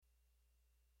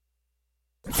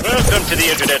Welcome to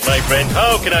the internet, my friend.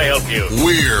 How can I help you?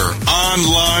 We're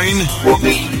online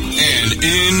and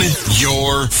in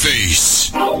your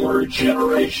face. Our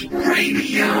Generation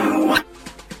Radio.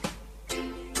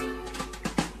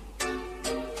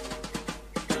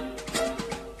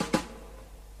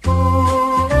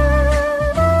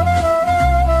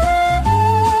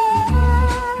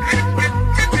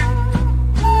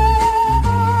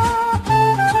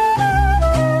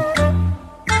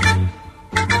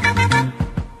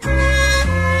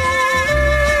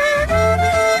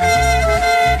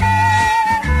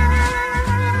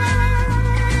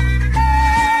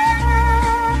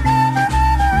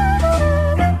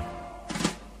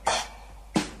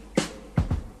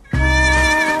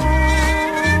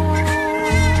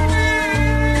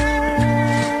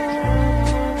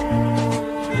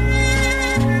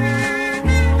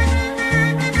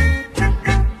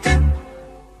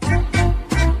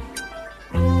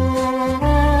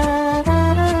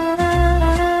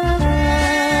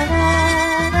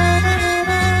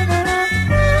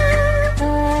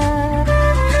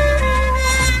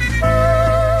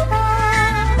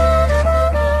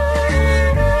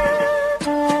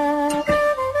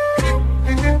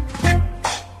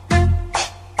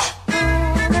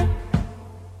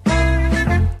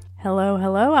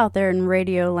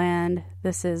 Radio land.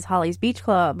 This is Holly's Beach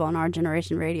Club on Our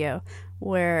Generation Radio,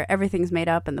 where everything's made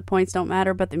up and the points don't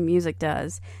matter, but the music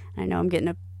does. I know I'm getting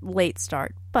a late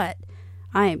start, but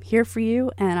I am here for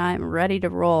you and I'm ready to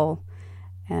roll.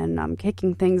 And I'm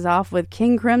kicking things off with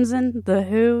King Crimson, The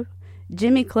Who,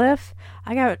 Jimmy Cliff.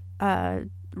 I got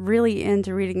really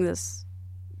into reading this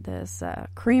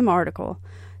Cream article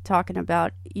talking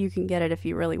about You Can Get It If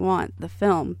You Really Want, the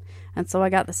film, and so I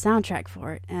got the soundtrack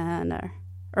for it, and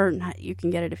or not, You Can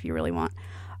Get It If You Really Want.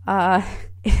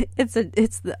 It's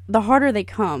the Harder They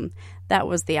Come. That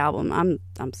was the album.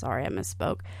 I'm sorry, I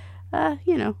misspoke.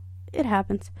 It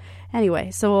happens.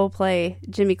 Anyway, so we'll play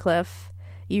Jimmy Cliff,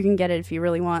 You Can Get It If You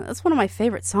Really Want. That's one of my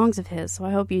favorite songs of his, so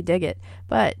I hope you dig it.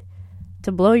 But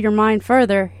to blow your mind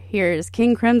further, here is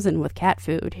King Crimson with Cat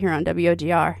Food here on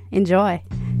WOGR. Enjoy.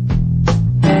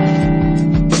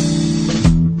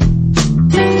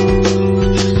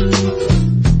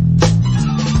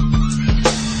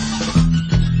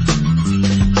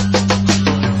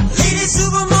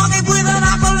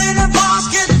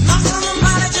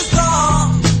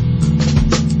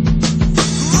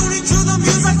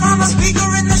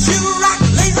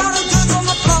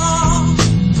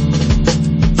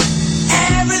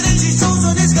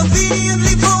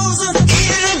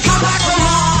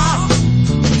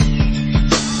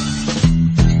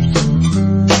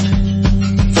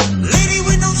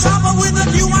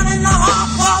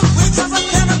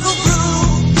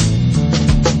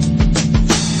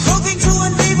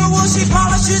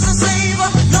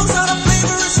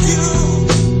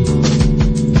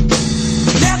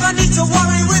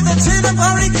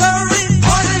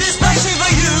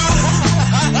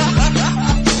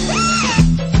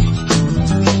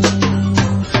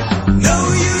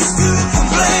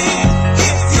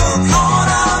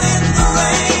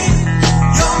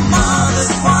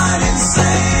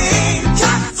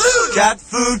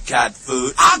 Cat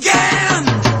food again!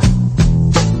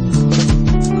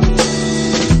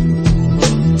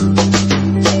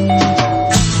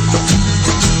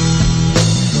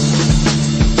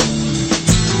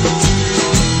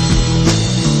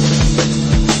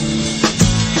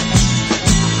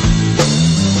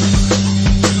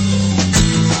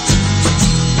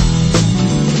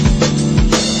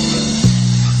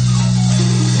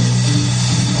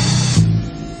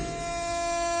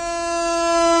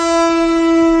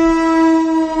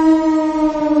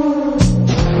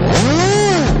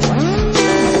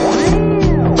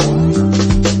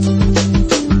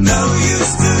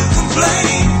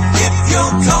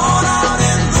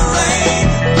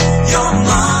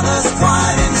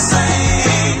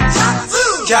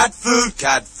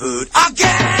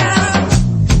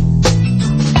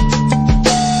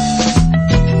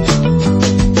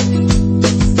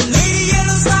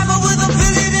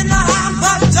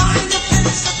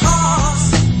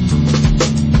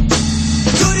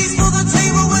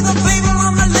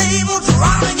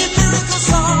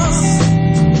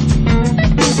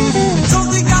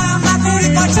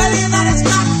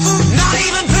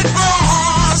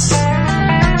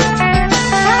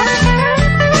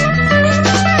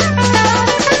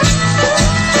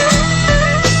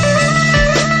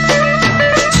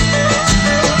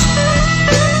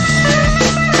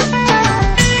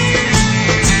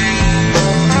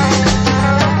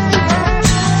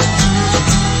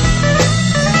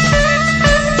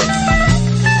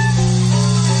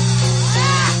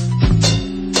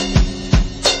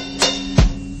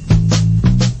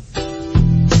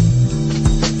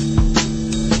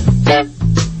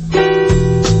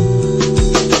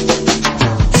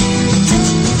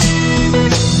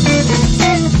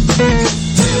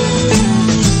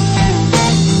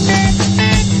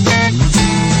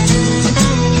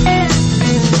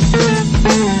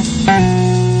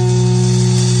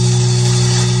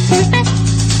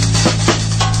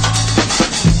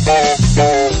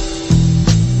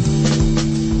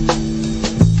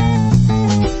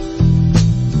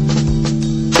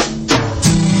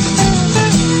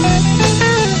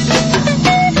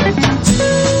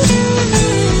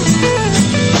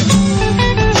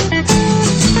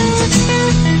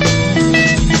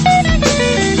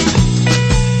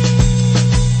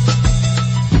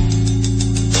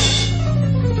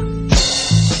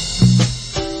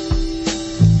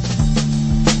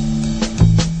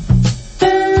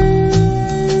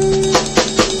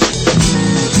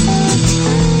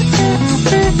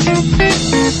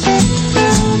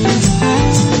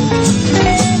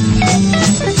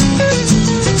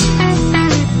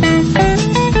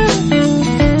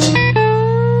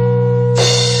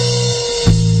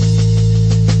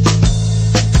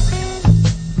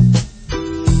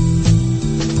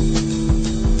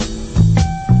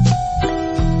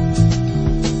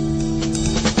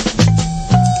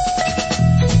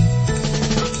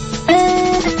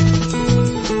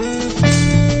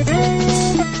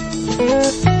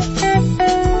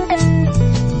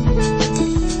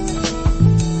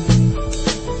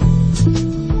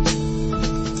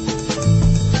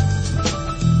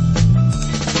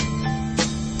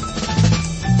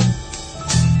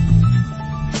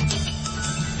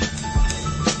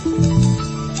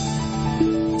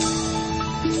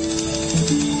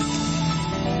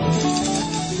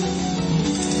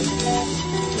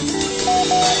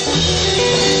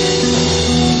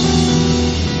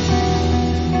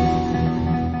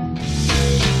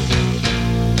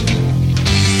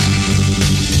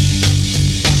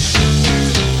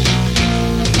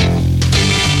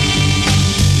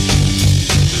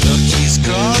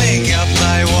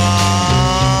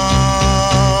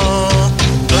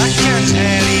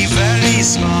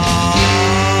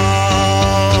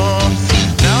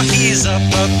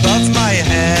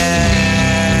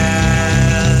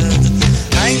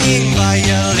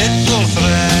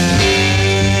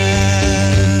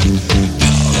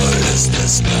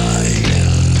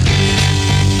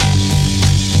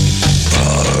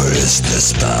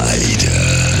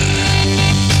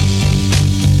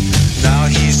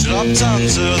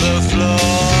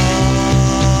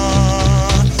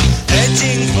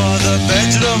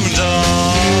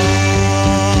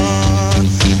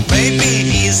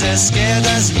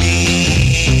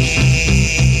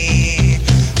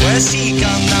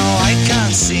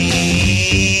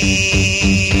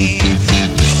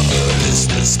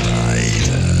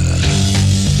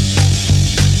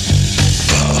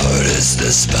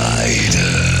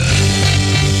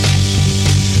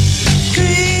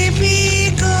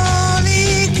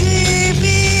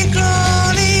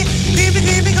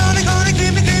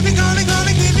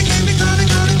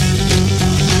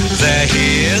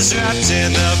 trapped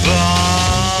in the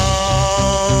ball.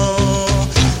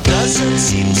 Doesn't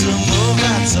seem to move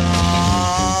at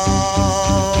all.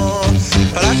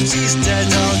 Practice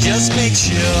dead, I'll just make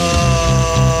sure.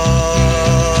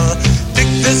 Pick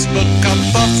this book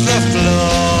up off the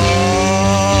floor.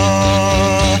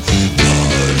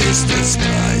 Paul is the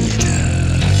spider.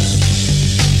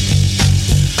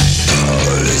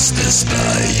 Paul is the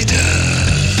spider.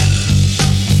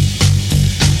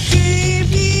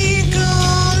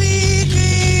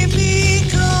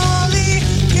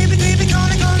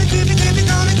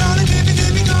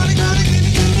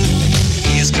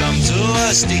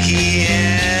 Sticky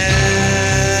end.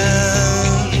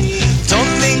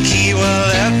 Don't think he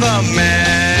will ever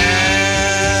mend.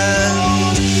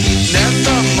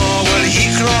 Nevermore will he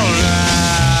crawl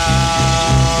round.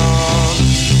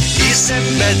 He's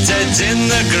embedded in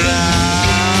the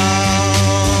ground.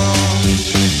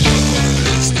 Paul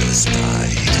is the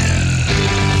spider.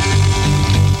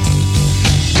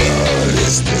 Paul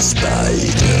is the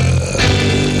spider.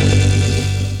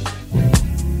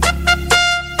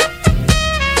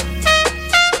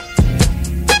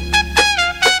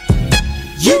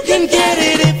 You can get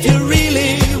it if you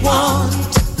really want.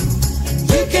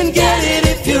 You can get it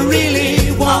if you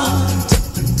really want.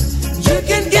 You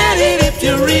can get it if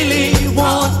you really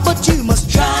want. But you must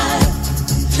try,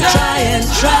 try and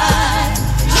try,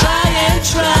 try and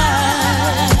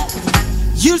try.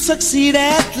 You'll succeed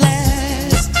at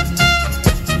last.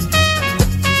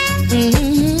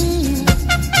 Again.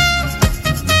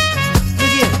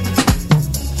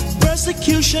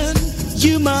 Persecution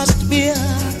you must bear.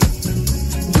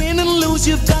 Win and lose,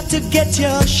 you've got to get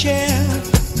your share.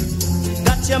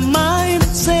 Got your mind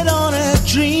set on a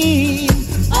dream.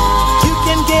 You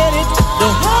can get it, the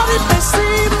harder it may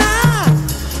seem now.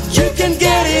 You can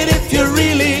get it if you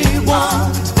really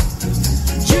want.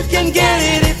 You can get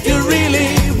it if you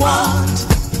really want.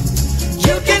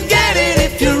 You can get it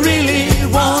if you really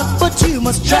want. But you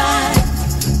must try,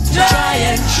 try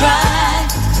and try,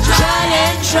 try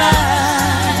and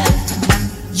try.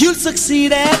 You'll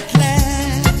succeed at last.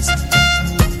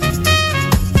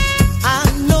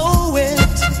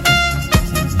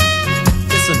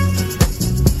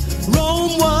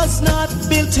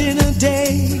 Built in a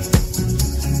day.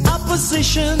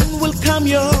 Opposition will come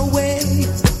your way,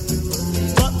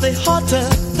 but the hotter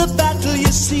the battle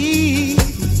you see,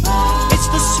 it's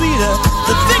the sweeter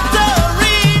the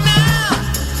victory. Now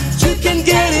you can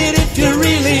get it if you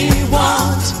really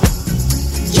want.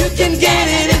 You can get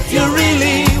it if you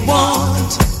really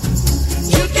want.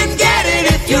 You can get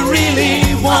it if you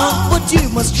really want. But you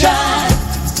must try,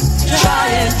 try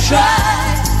and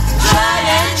try, try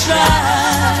and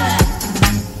try.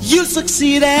 You'll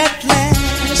succeed at last.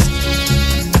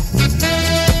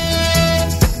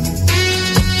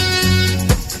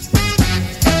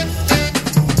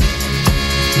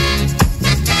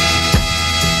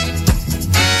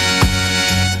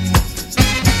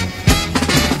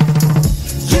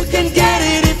 You can get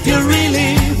it if you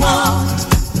really want.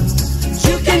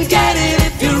 You can get it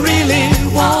if you really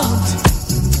want.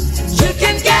 You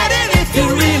can get it if you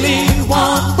really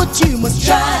want. But you must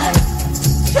try,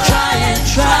 try and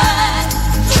try,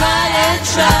 try and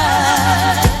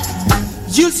try.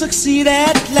 You'll succeed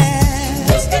at last.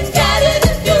 You can get it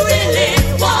if you really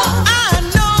want. I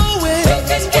know it. You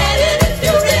can get it if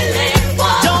you really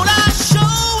want. Don't I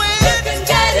show it? You can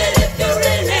get it if you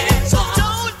really want.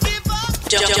 Don't give up.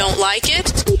 Don't like it?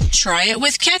 Try it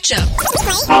with ketchup.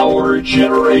 Our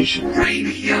Generation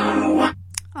Radio.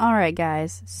 All right,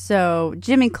 guys. So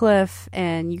Jimmy Cliff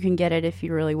and You Can Get It If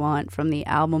You Really Want from the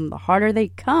album The Harder They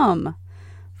Come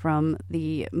from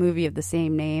the movie of the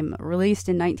same name, released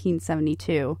in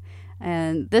 1972.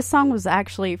 And this song was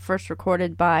actually first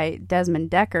recorded by Desmond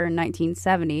Dekker in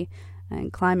 1970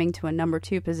 and climbing to a number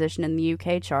 2 position in the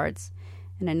UK charts.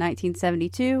 And in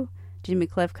 1972, Jimmy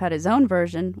Cliff cut his own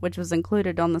version, which was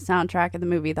included on the soundtrack of the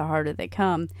movie The Harder They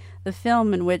Come. The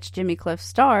film in which Jimmy Cliff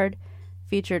starred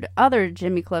featured other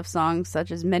Jimmy Cliff songs such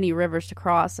as Many Rivers to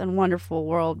Cross and Wonderful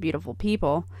World, Beautiful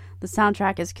People. The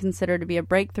soundtrack is considered to be a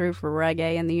breakthrough for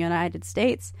reggae in the United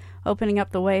States, opening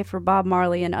up the way for Bob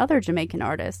Marley and other Jamaican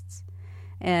artists.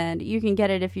 And You Can Get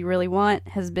It If You Really Want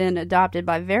has been adopted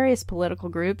by various political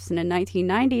groups, and in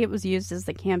 1990 it was used as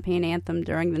the campaign anthem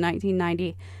during the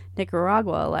 1990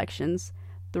 Nicaragua elections.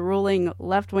 The ruling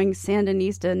left-wing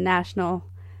Sandinista National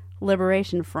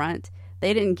Liberation Front,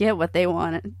 they didn't get what they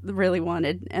really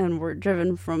wanted, and were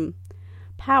driven from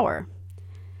power.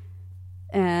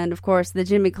 And, of course, the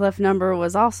Jimmy Cliff number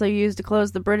was also used to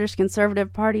close the British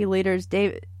Conservative Party leader's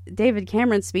David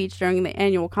Cameron's speech during the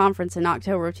annual conference in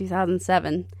October of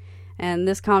 2007. And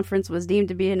this conference was deemed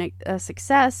to be a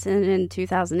success, and in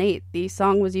 2008, the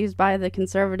song was used by the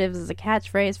conservatives as a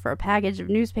catchphrase for a package of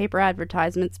newspaper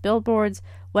advertisements, billboards,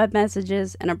 web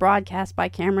messages, and a broadcast by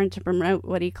Cameron to promote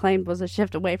what he claimed was a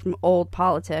shift away from old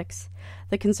politics.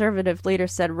 The conservative leader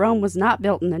said Rome was not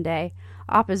built in a day.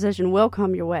 Opposition will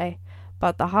come your way.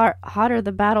 But the hotter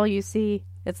the battle you see,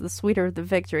 it's the sweeter the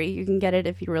victory. You can get it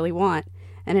if you really want.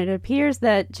 And it appears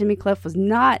that Jimmy Cliff was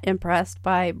not impressed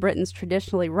by Britain's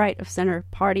traditionally right-of-center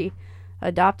party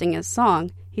adopting his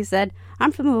song. He said,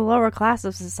 "I'm from the lower class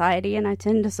of society, and I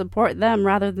tend to support them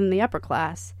rather than the upper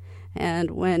class." And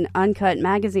when Uncut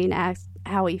Magazine asked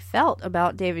how he felt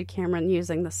about David Cameron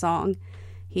using the song,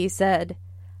 he said,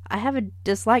 "I have a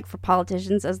dislike for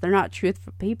politicians as they're not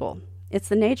truthful people. It's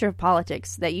the nature of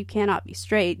politics that you cannot be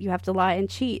straight, you have to lie and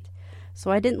cheat. So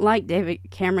I didn't like David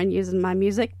Cameron using my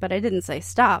music, but I didn't say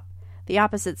stop. The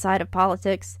opposite side of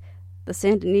politics, the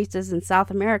Sandinistas in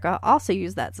South America, also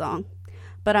use that song.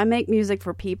 But I make music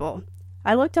for people.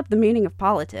 I looked up the meaning of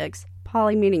politics,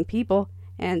 poly meaning people,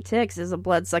 and ticks is a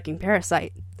blood-sucking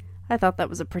parasite." I thought that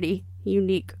was a pretty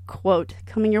unique quote.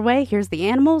 Coming your way, here's the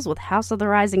Animals with House of the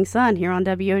Rising Sun here on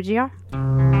WOGR.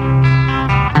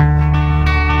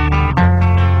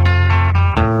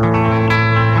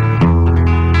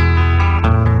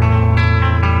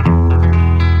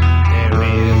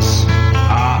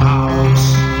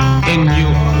 In New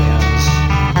Orleans,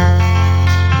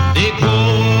 they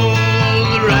call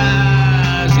the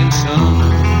rising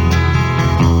sun,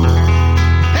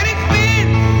 and it's been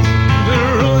the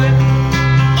ruin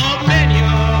of many a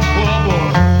poor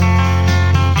boy.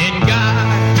 And God,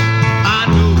 I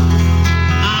know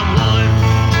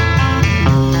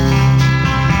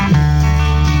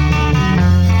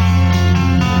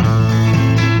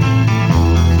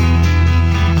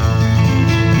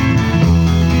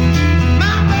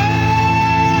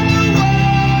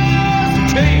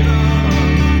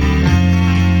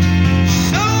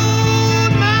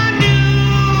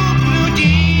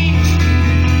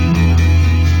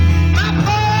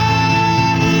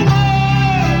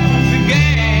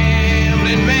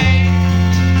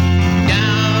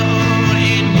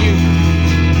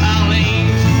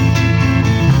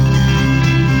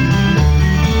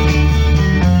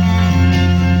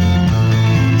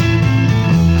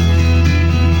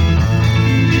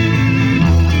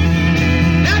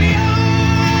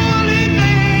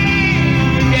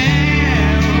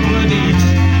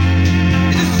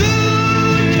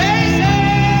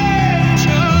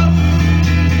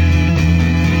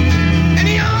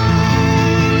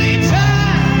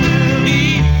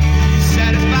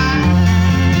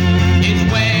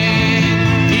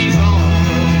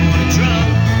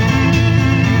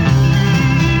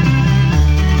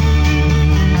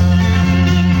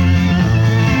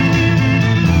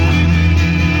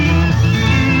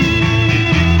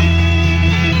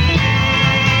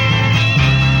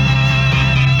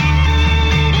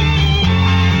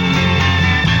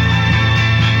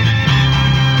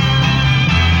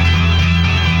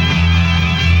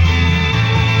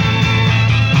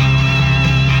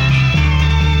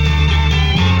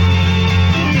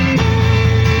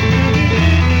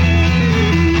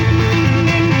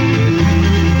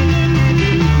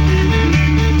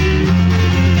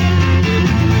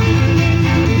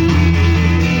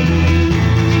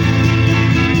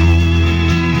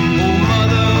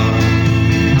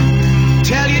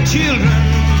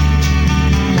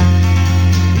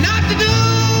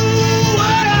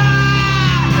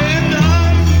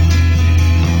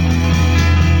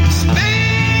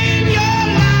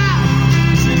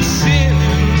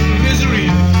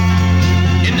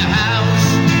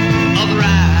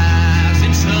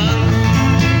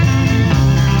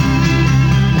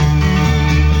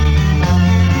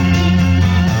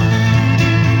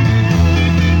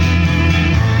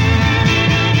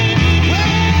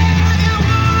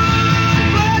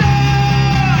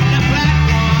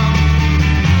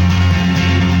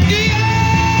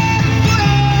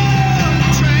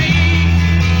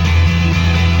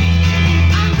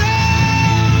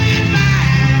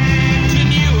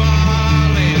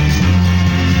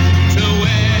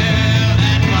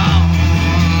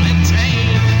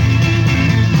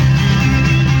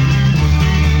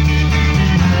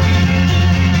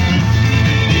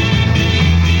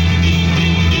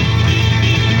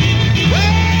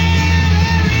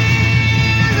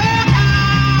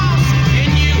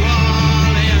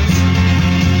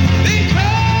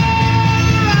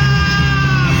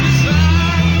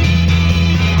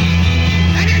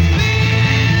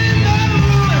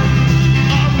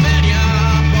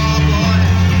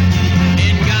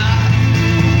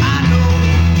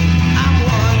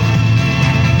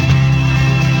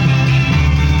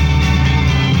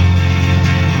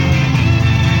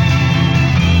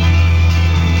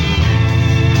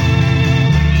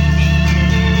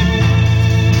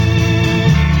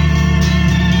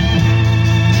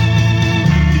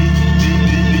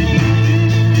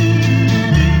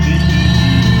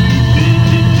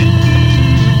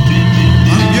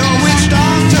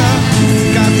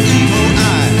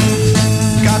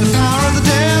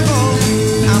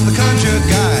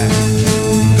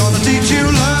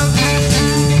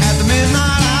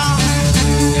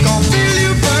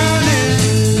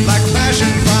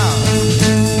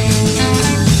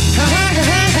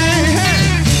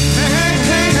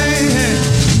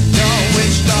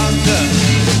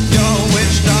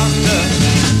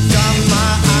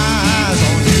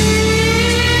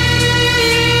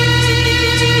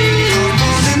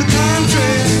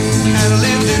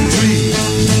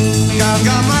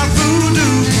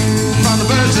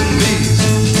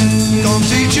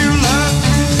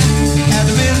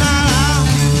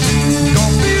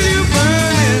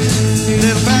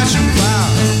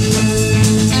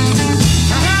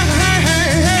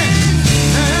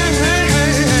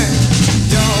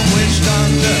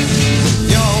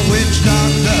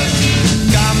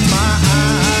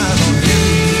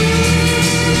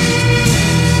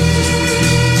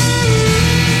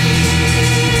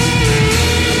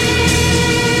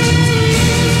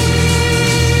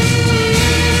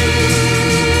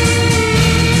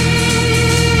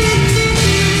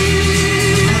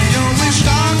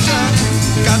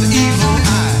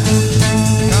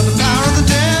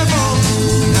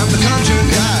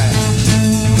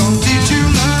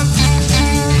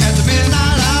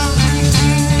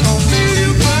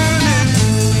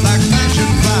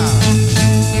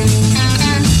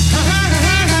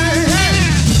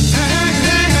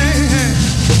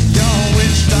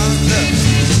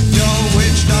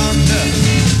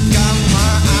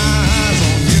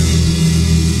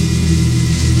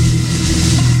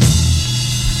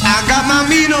my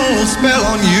mean old spell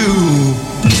on you.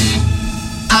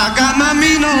 I got my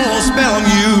mean old spell on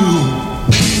you.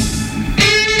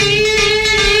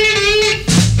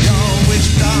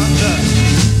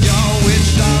 Your witch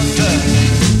doctor,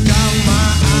 got my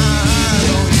eyes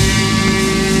on you.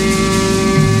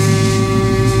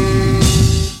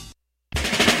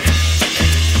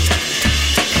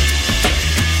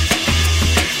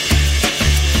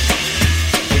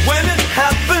 When it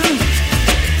happened,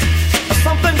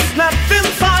 something snapped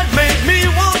inside, made me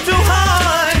want to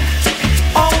hide.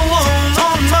 All alone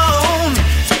on my own,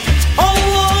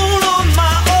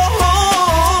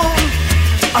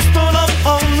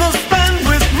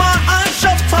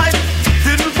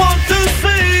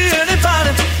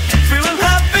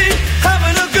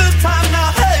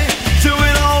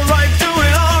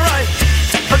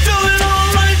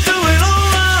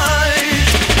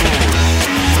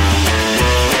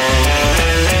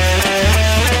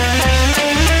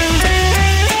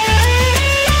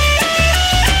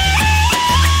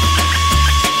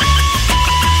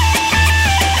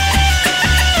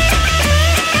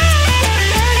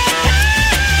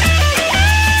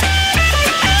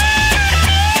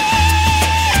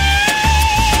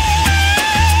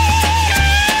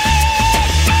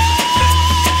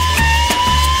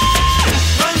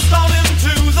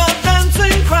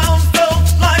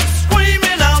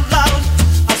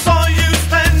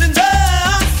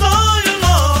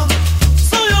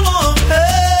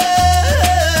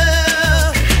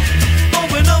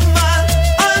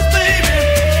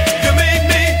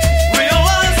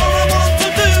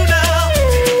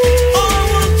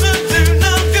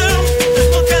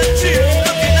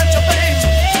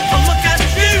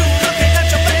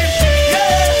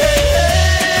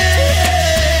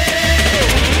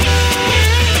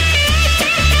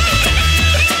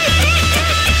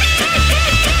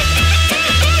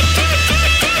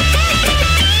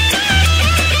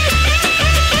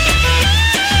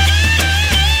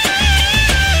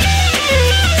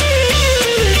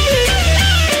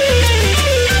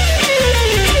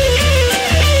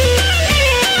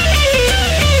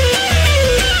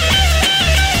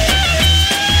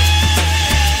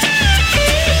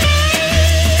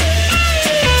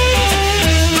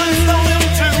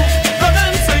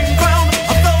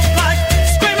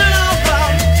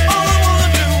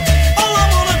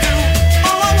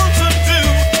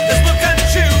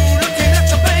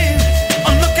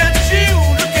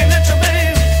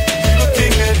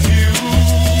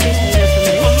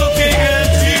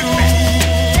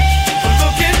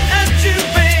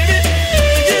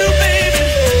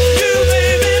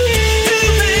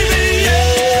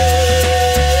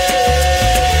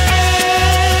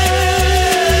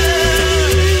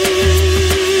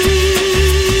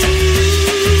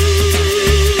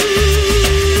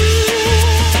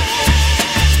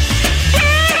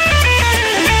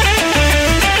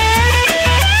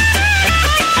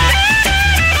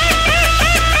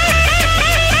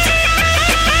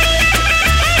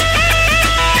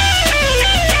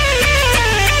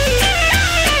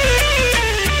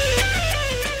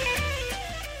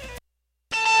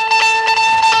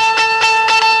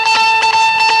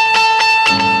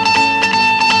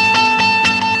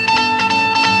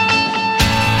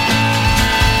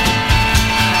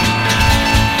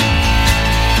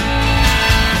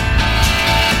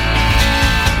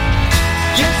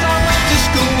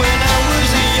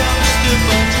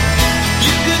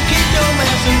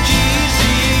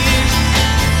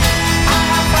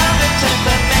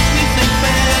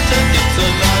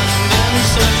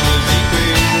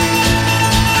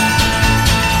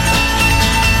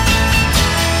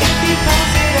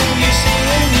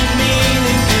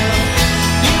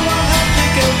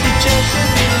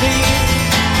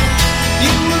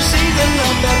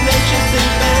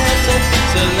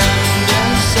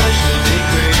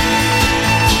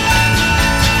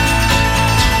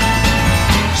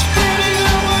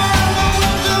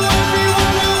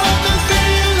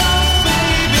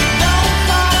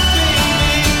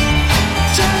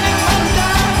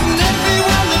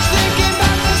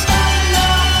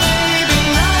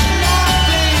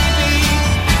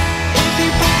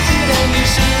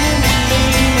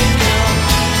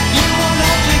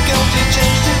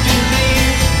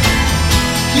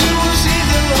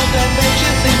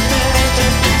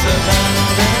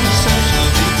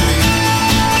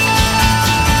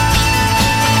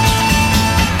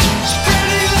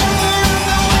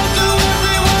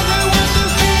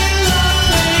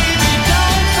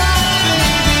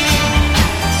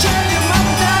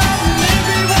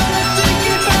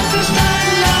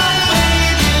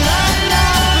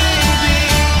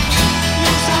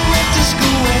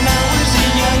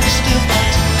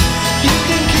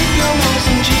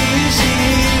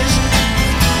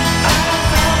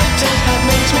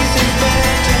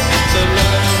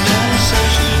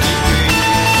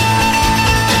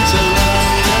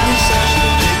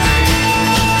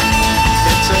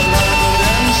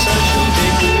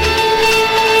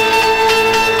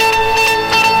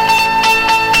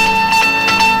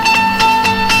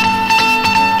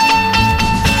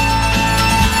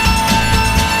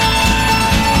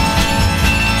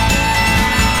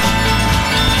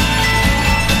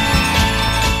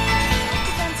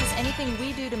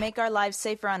 our lives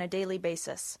safer on a daily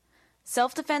basis.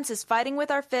 Self-defense is fighting with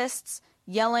our fists,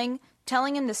 yelling,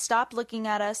 telling him to stop looking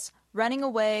at us, running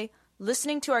away,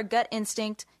 listening to our gut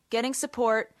instinct, getting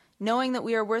support, knowing that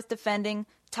we are worth defending,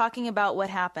 talking about what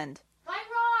happened. Play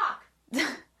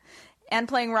rock! And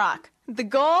playing rock. The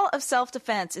goal of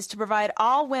self-defense is to provide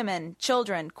all women,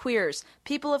 children, queers,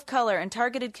 people of color, and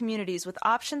targeted communities with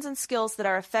options and skills that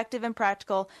are effective and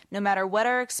practical no matter what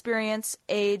our experience,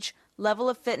 age, level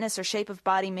of fitness, or shape of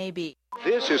body may be.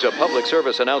 This is a public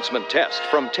service announcement test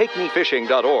from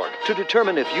TakeMeFishing.org to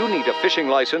determine if you need a fishing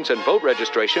license and boat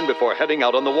registration before heading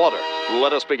out on the water.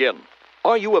 Let us begin.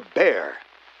 Are you a bear?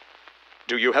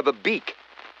 Do you have a beak?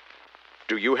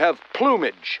 Do you have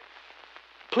plumage?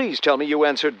 Please tell me you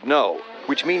answered no,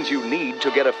 which means you need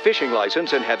to get a fishing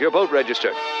license and have your boat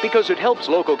registered, because it helps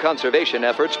local conservation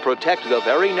efforts protect the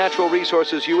very natural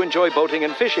resources you enjoy boating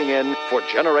and fishing in for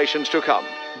generations to come.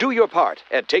 Do your part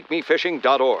at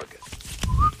TakeMeFishing.org.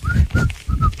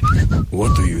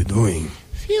 What are you doing?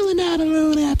 Filling out a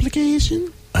loan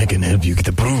application. I can help you get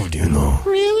approved, you know.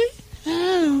 Really?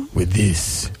 How? With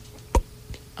this.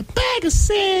 A bag of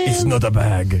sand. It's not a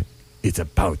bag. It's a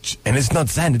pouch. And it's not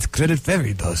sand, it's credit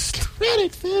fairy dust.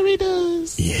 Credit fairy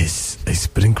dust? Yes, I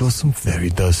sprinkle some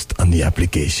fairy dust on the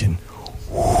application.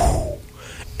 Whew.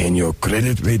 And your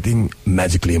credit rating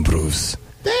magically improves.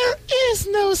 There is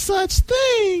no such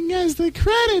thing as the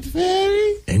credit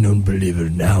fairy. I don't believe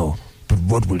it now. But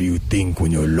what will you think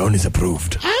when your loan is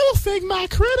approved? I will think my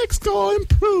credit score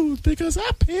improved because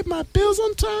I paid my bills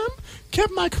on time,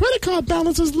 kept my credit card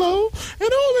balances low,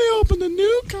 and only opened a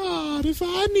new card if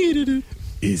I needed it.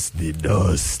 It's the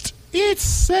dust. It's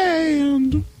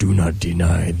sand. Do not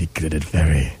deny the credit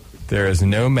fairy. There is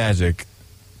no magic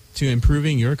to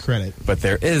improving your credit. But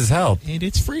there is help. And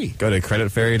it's free. Go to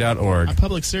creditfairy.org. A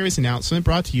public service announcement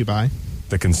brought to you by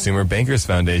the Consumer Bankers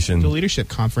Foundation, the Leadership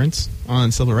Conference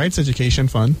on Civil Rights Education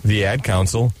Fund, the Ad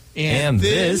Council, and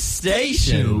this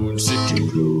station. Don't sit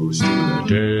too close to the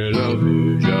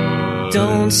television.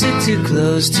 Don't sit too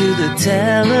close to the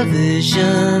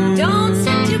television. Don't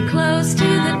sit too close to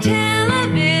the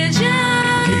television.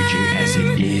 Cagey as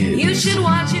it is. You should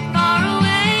watch it far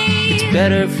away. It's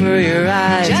better for your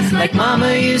eyes, just like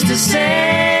Mama used to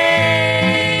say.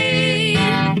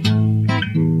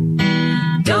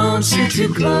 Don't sit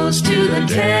too close to the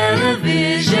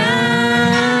television.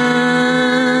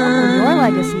 What will your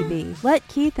legacy be? Let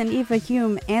Keith and Eva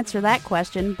Hume answer that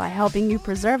question by helping you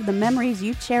preserve the memories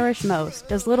you cherish most.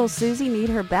 Does little Susie need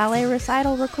her ballet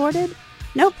recital recorded?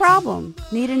 No problem.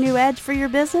 Need a new edge for your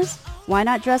business? Why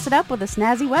not dress it up with a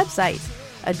snazzy website?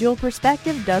 A Dual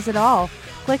Perspective does it all.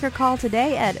 Click or call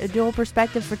today at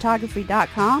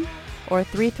adualperspectivephotography.com or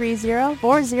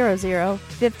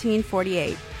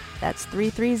 330-400-1548. That's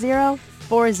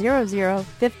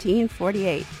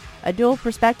 330-400-1548. A Dual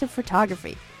Perspective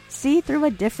Photography. See through a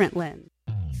different lens.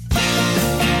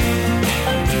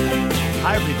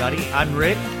 Hi, everybody. I'm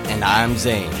Rick. And I'm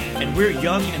Zane. And we're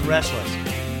young and restless.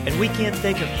 And we can't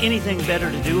think of anything better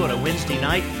to do on a Wednesday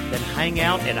night than hang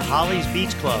out at Holly's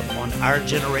Beach Club on Our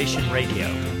Generation Radio.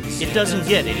 It doesn't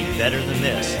get any better than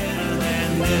this.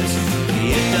 It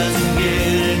doesn't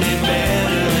get any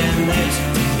better than this.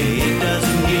 It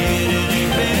doesn't get any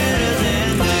better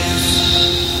than this.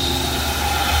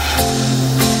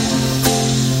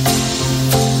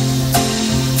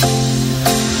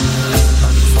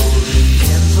 Unfolding,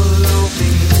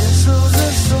 enveloping missiles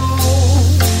of soul.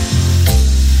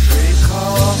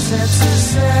 Recall senses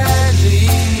sadly.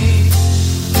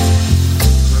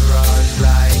 Mirage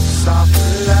light,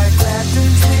 softer like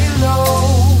lanterns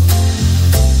below.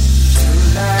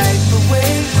 Tonight the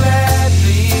way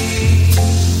gladly.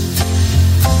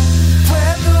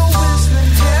 When the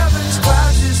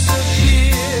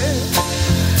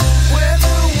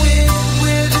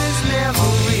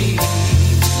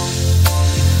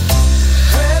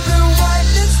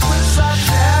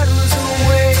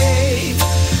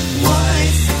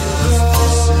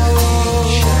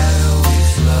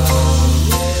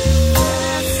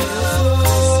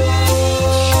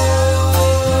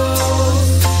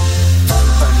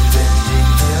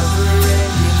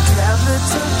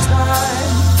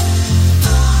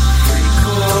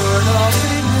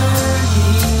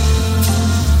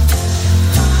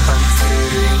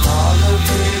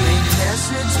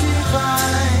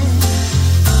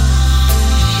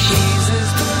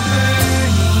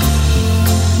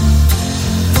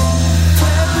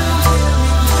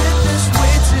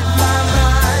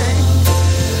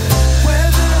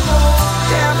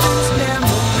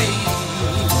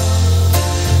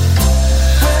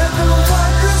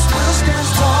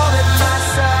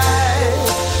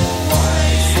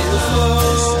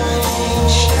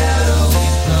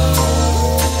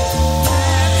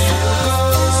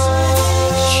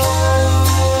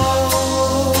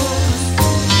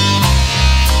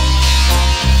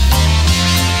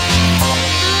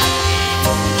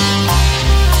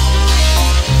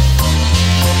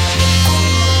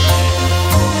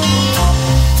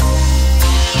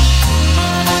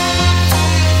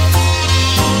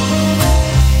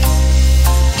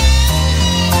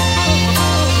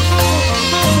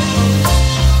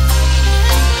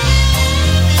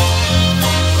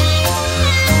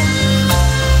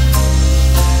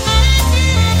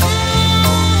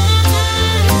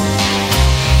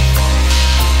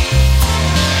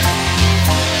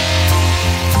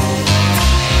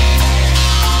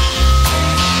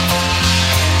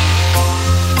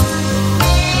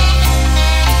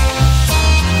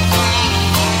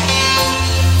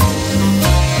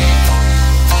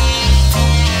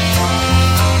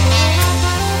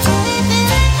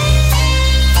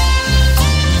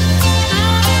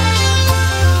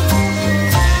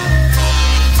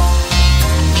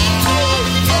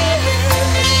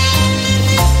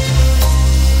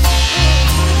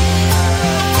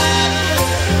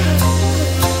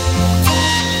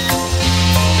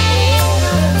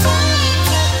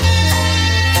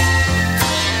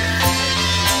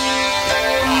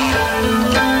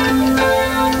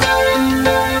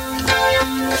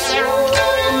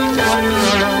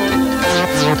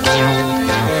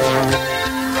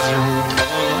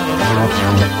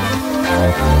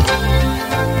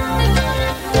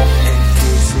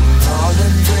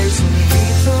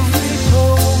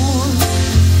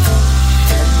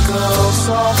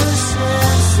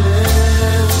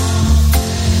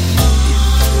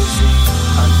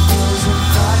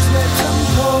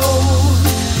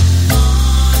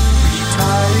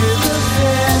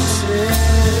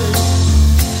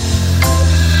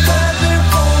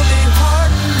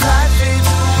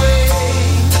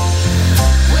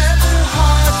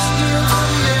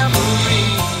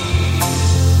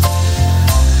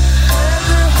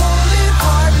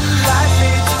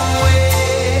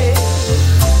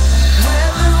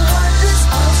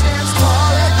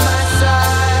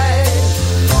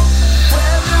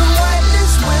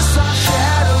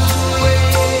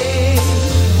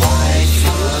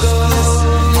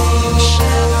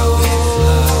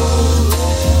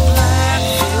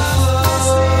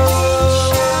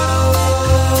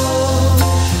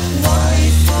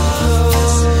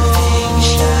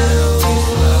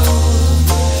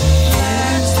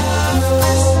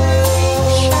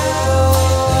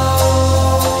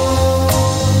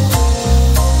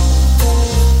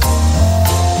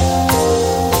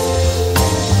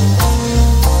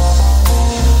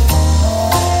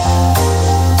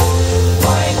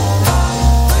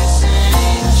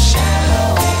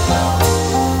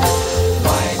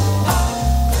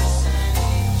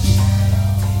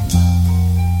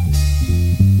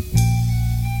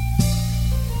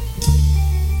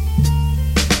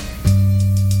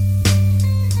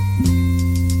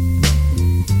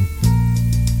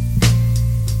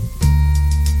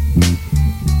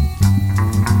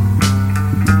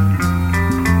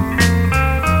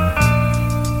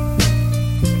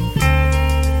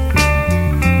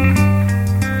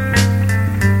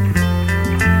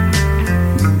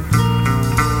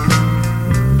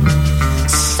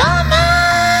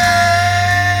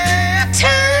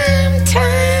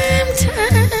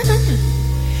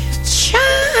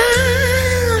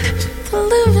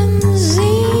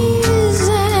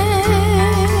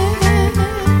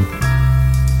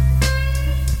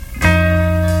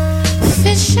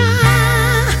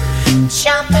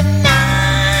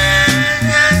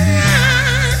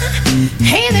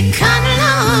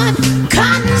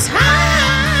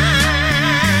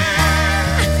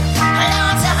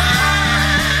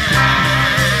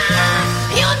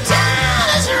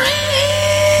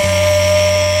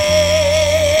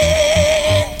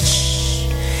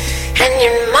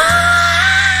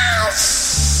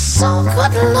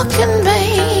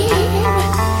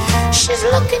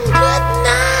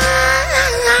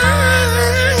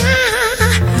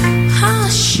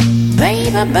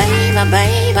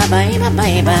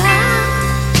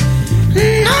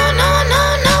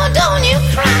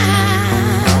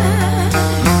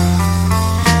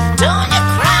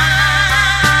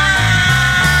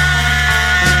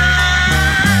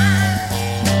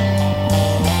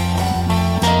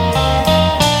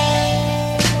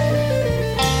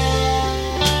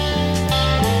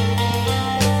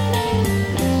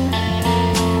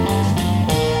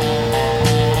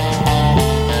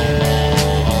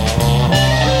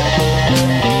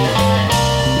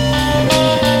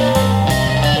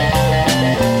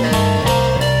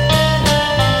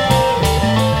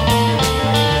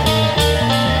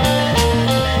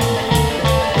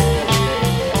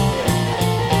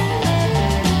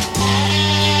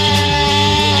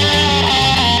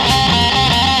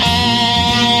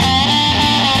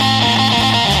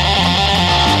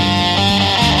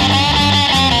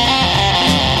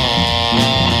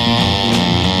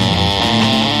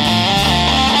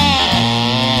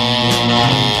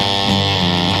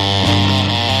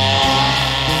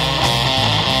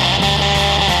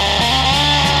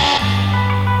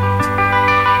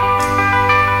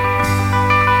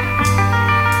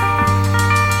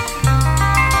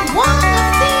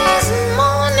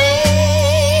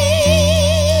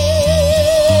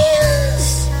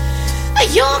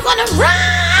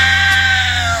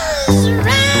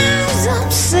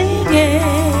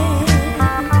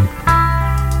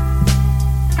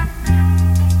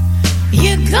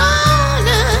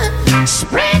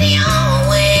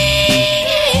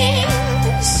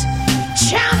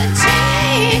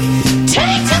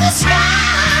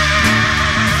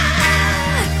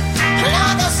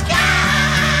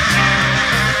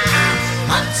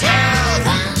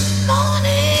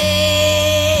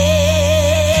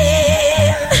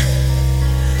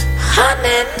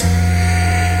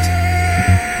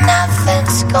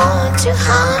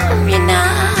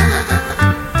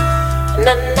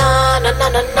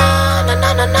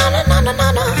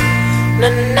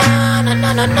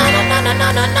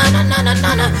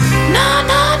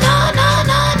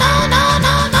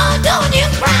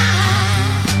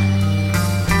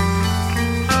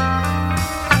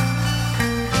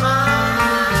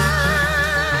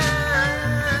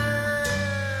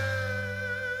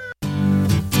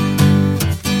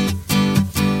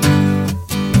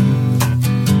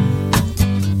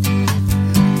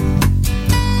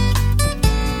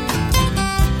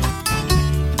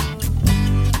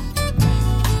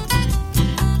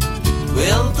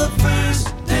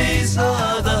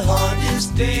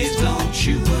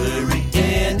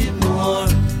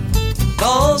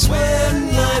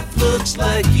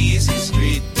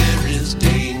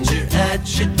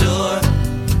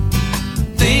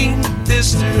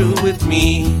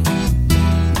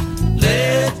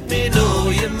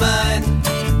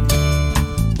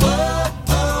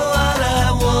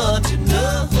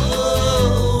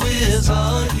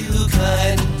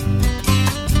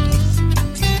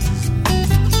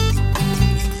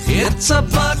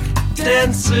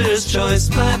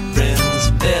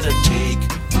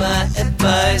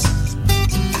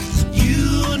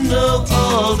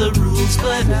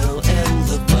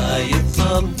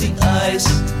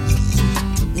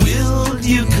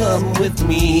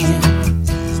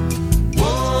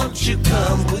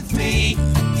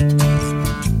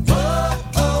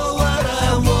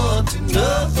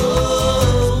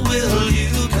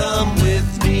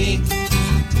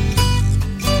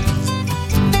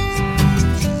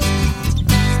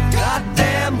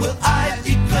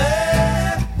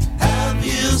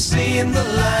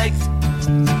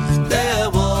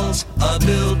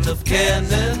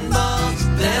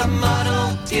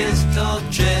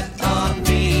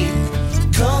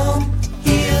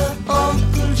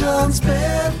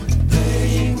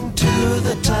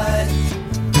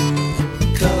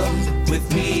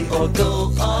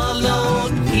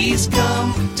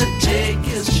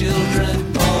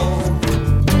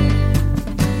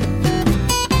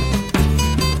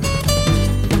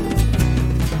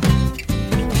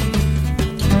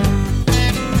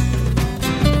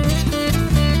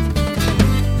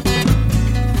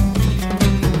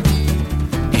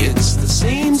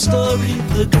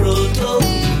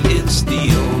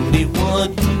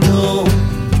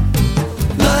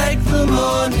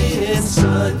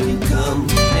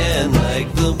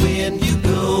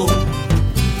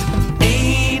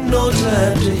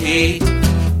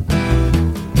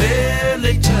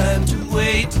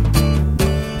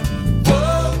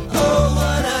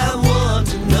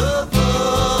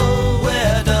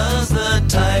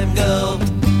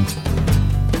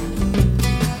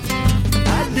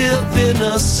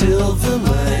a silver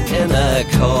mine, and I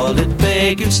call it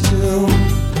Beggar's Tomb.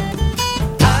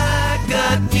 I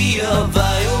got me a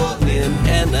violin,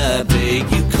 and I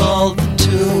beg you call the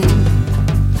tune.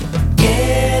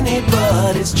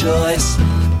 Anybody's choice,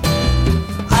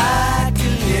 I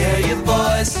can hear your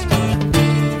voice.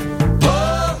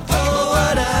 Oh,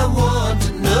 what I want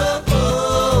to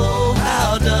know,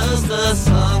 how does the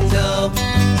song go?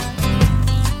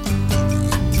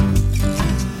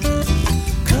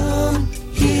 Come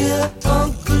here,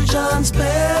 Uncle John's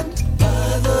band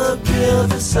by the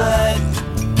riverside.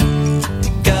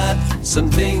 Got some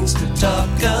things to talk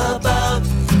about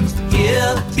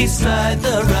here beside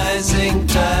the rising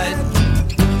tide.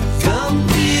 Come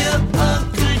here,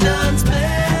 Uncle John's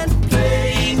band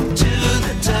playing to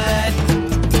the tide.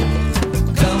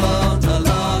 Come on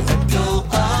along and go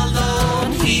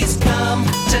alone. He's come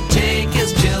to take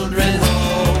his children home.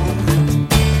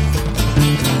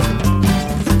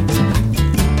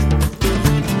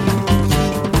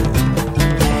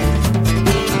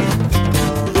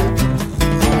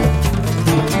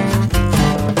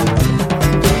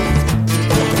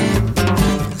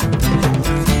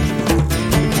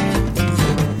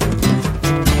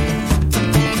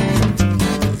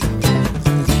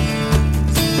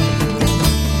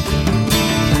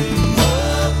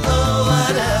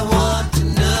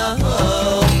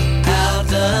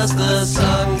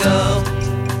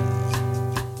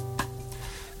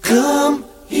 Come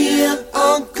here,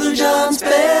 Uncle John's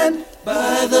band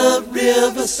by the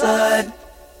riverside.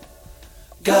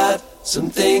 Got some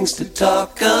things to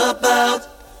talk about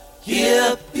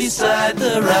here beside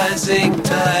the rising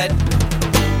tide.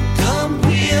 Come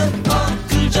here,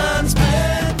 Uncle John's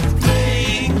band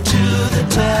playing to the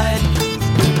tide.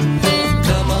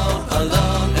 Come on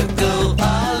along and go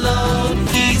alone.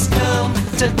 He's come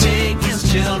to take his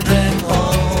children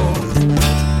home.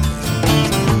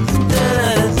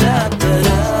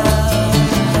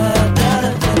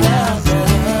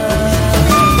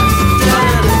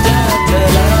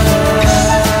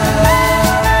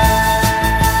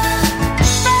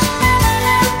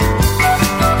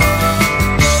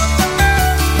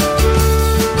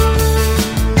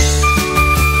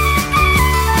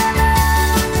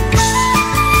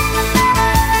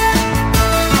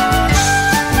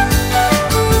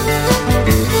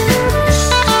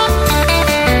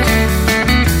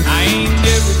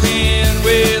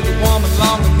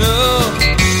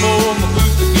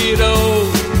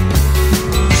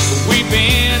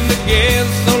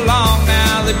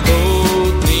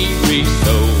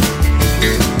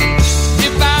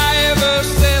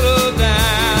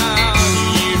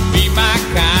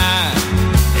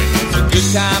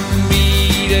 Time for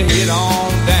me to head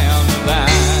on down the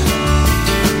line.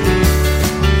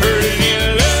 Heard it in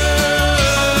a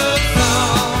love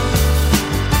song.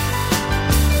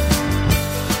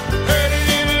 Heard it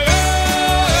in a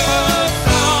love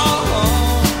song.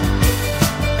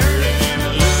 Heard it in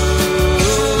a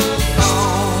love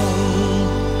song.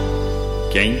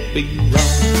 Can't be wrong.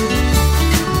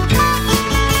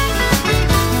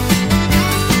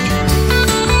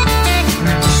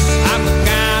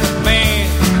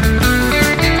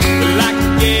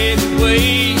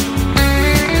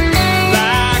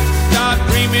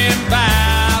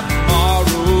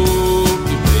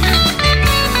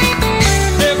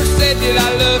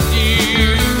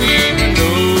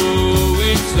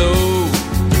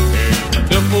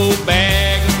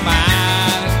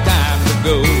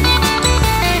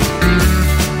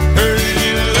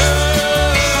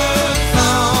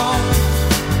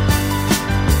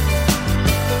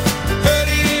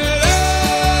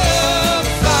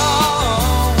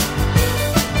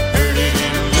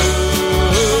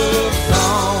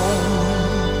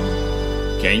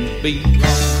 Can't be wrong.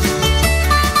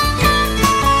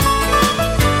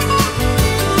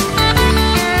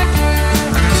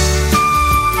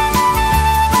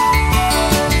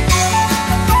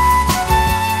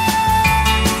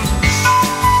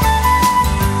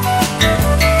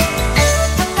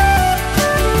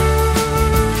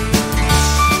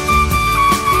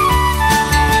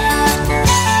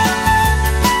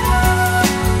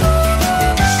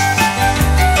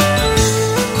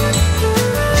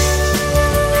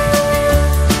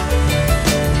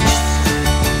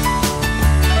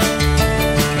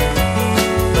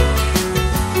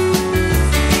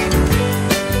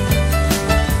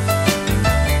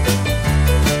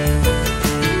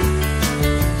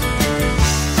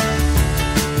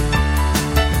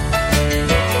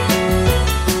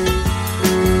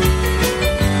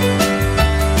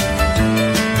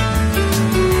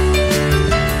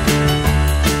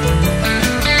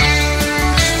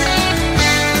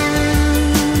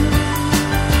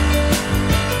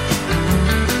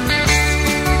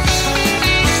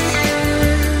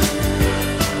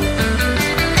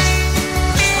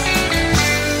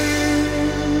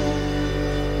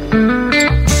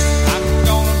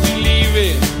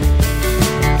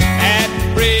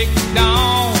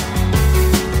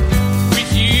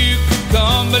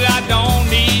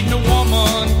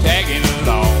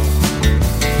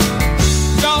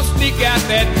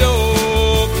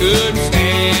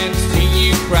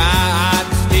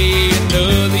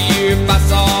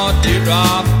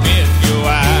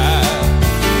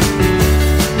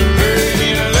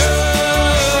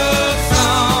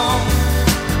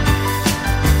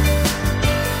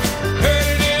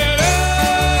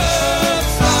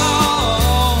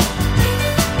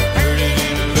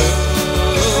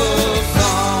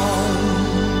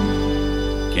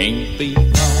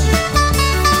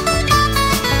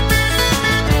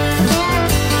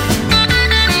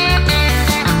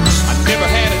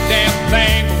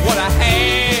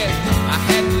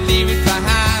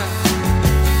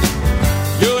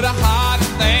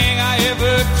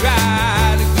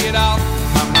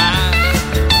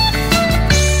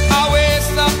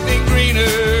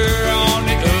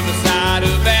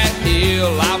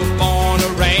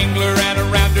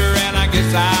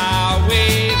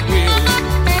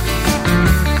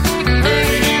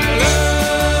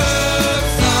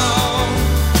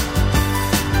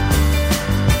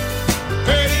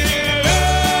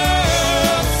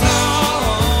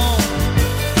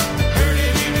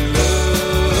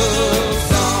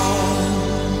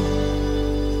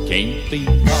 can't be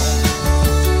wrong.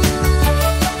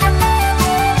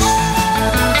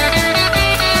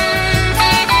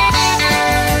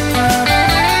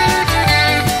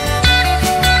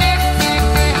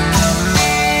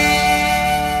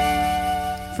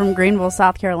 From Greenville,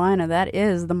 South Carolina, that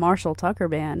is the Marshall Tucker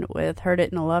Band with Heard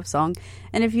It in a Love Song.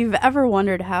 And if you've ever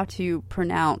wondered how to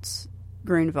pronounce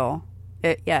Greenville,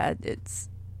 it's,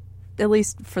 at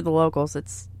least for the locals,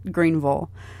 it's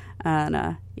Greenville.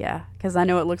 And, because I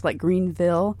know it looks like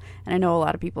Greenville, and I know a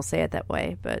lot of people say it that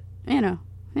way, but,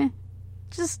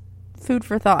 just food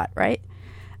for thought, right?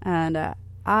 And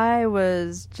I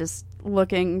was just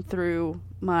looking through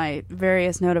my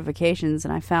various notifications,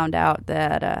 and I found out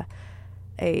that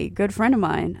a good friend of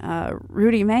mine,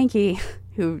 Rudy Mankey,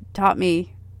 who taught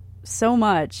me so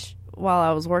much while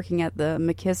I was working at the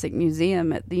McKissick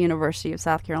Museum at the University of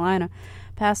South Carolina,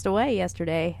 passed away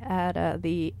yesterday at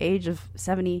the age of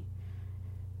 70.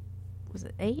 Was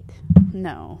it 8?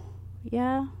 No.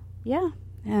 Yeah.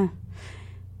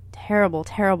 Terrible,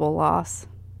 terrible loss.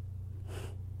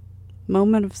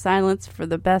 Moment of silence for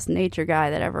the best nature guy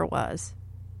that ever was.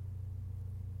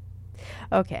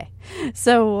 Okay,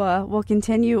 so we'll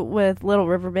continue with Little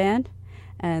River Band,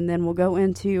 and then we'll go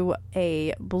into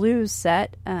a blues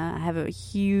set. I have a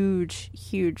huge,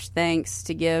 huge thanks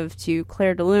to give to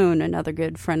Claire DeLune, another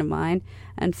good friend of mine,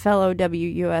 and fellow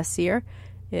WUSCer.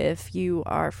 If you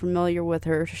are familiar with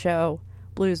her show,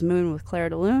 Blues Moon with Claire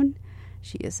DeLune,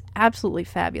 she is absolutely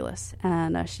fabulous,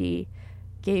 and she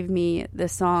gave me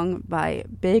this song by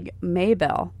Big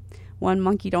Maybell, One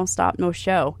Monkey Don't Stop No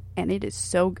Show, and it is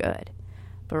so good.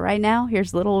 But right now,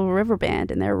 here's Little River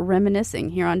Band, and they're reminiscing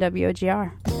here on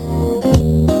WOGR.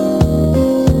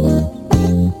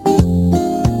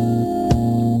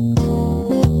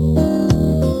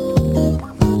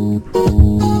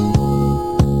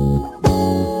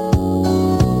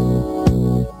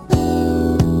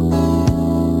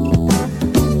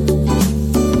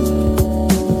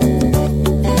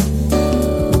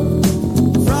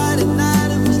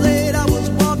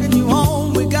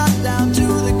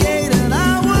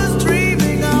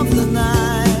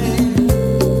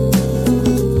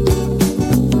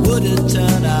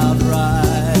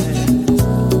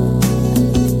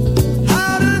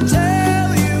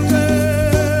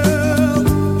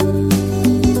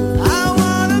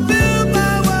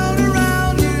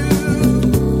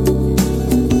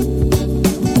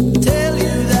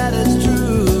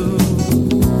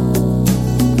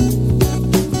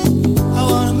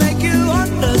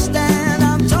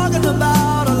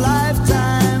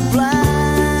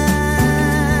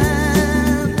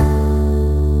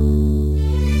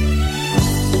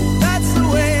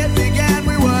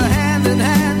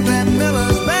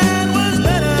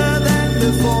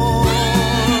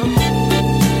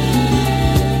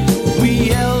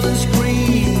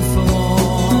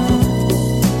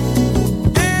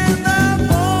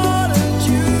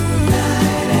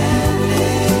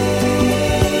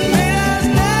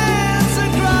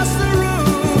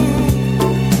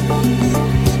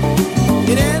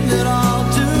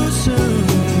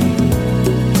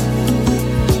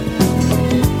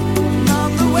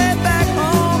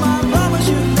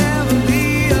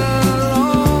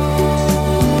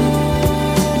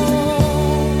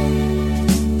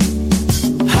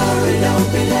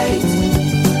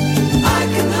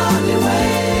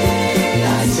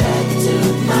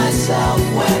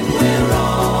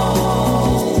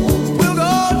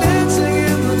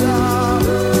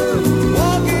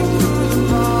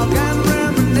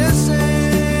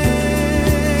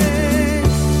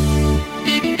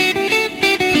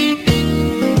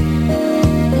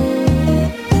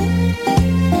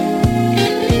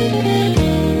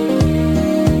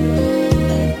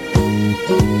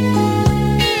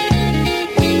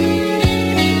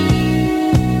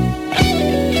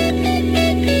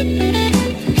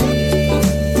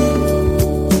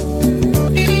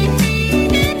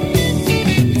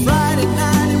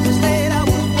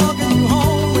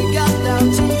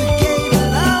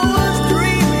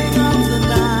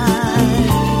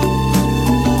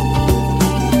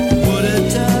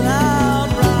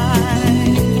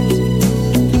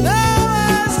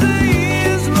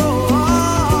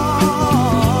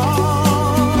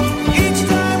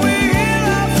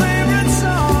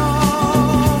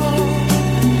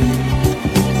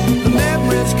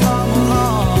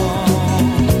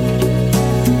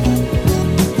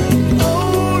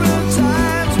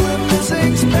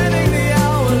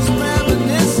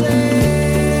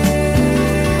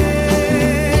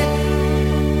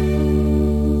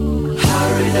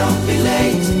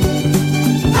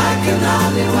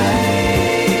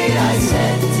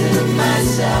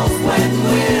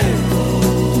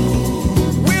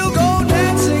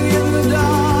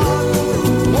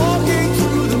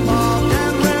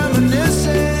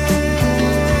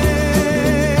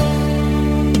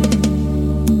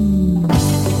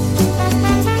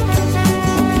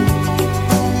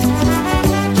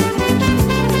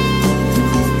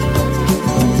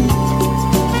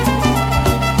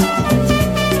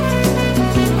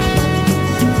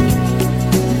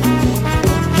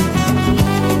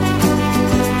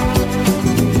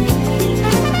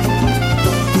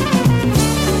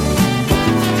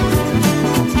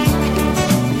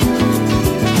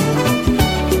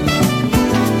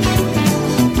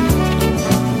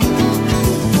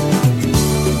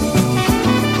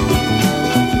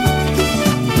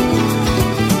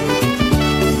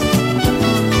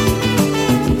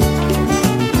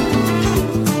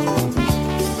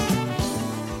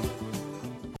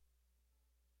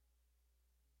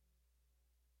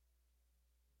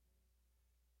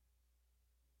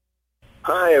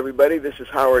 Hi, everybody. This is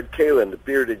Howard Kalin, the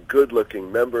bearded,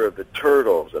 good-looking member of the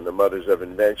Turtles and the Mothers of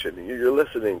Invention. And you're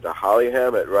listening to Holly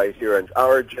Hammett right here on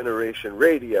Our Generation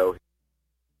Radio.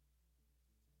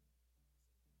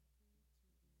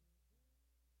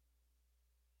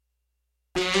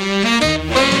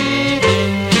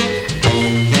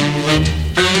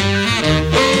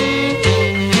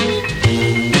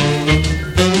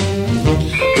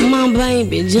 My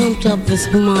baby jumped up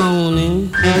this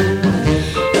morning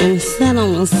and sat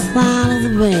on the side of the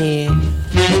bed.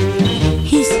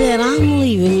 He said, I'm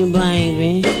leaving you,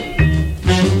 baby.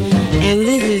 And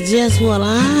this is just what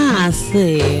I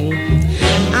said.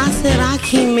 I said, I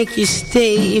can't make you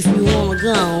stay if you want to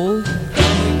go.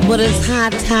 But it's high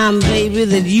time, baby,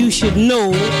 that you should know.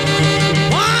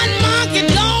 One monkey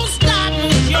don't stop no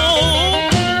show.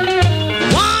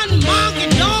 One monkey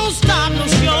don't stop no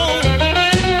show.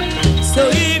 So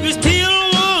if you still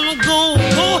wanna go,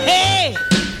 go ahead.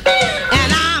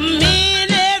 And I mean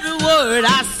every word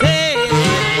I said.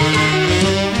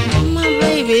 My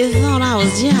baby thought I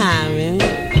was jiving,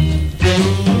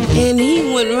 and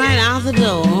he went right out the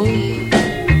door.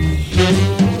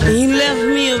 He left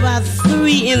me about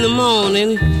 3 in the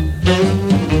morning.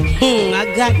 I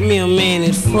got me a man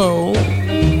at 4.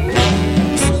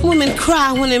 Some women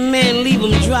cry when a man leave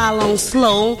them dry long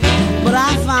slow, but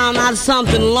I found out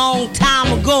something long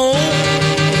time ago.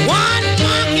 One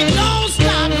monkey don't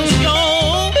stop the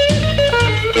show.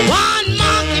 One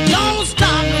monkey don't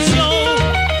stop the show.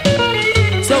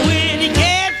 So when he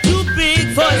get too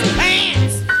big for his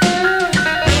pants,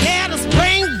 get a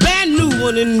spring brand new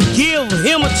one and give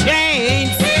him a chance.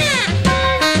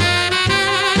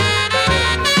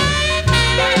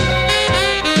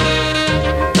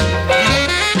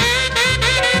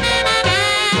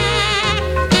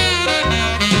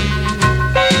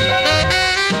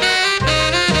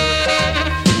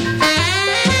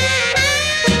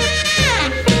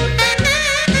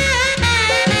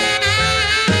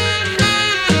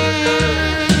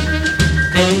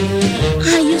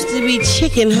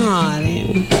 Chicken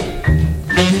hearted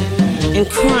and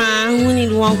crying when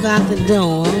he'd walk out the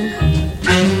door,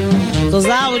 'cause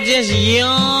I was just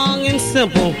young and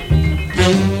simple.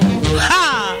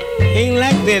 Ha! Ain't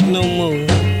like that no more.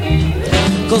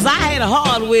 'Cause I had a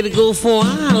hard way to go before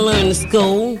I learned to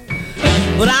score.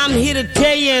 But I'm here to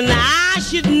tell you, and I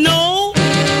should know,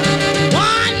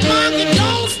 one monkey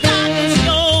don't stop the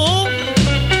show.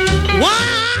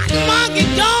 One monkey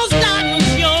don't stop the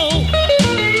show.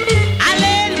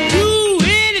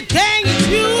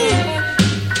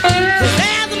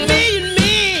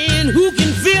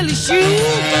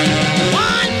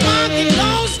 One monkey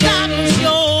don't stop the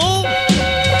show.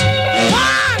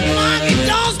 One monkey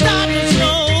don't stop the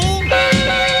show.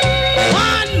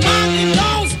 One monkey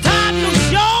don't stop the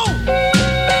show.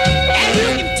 And you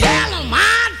can tell him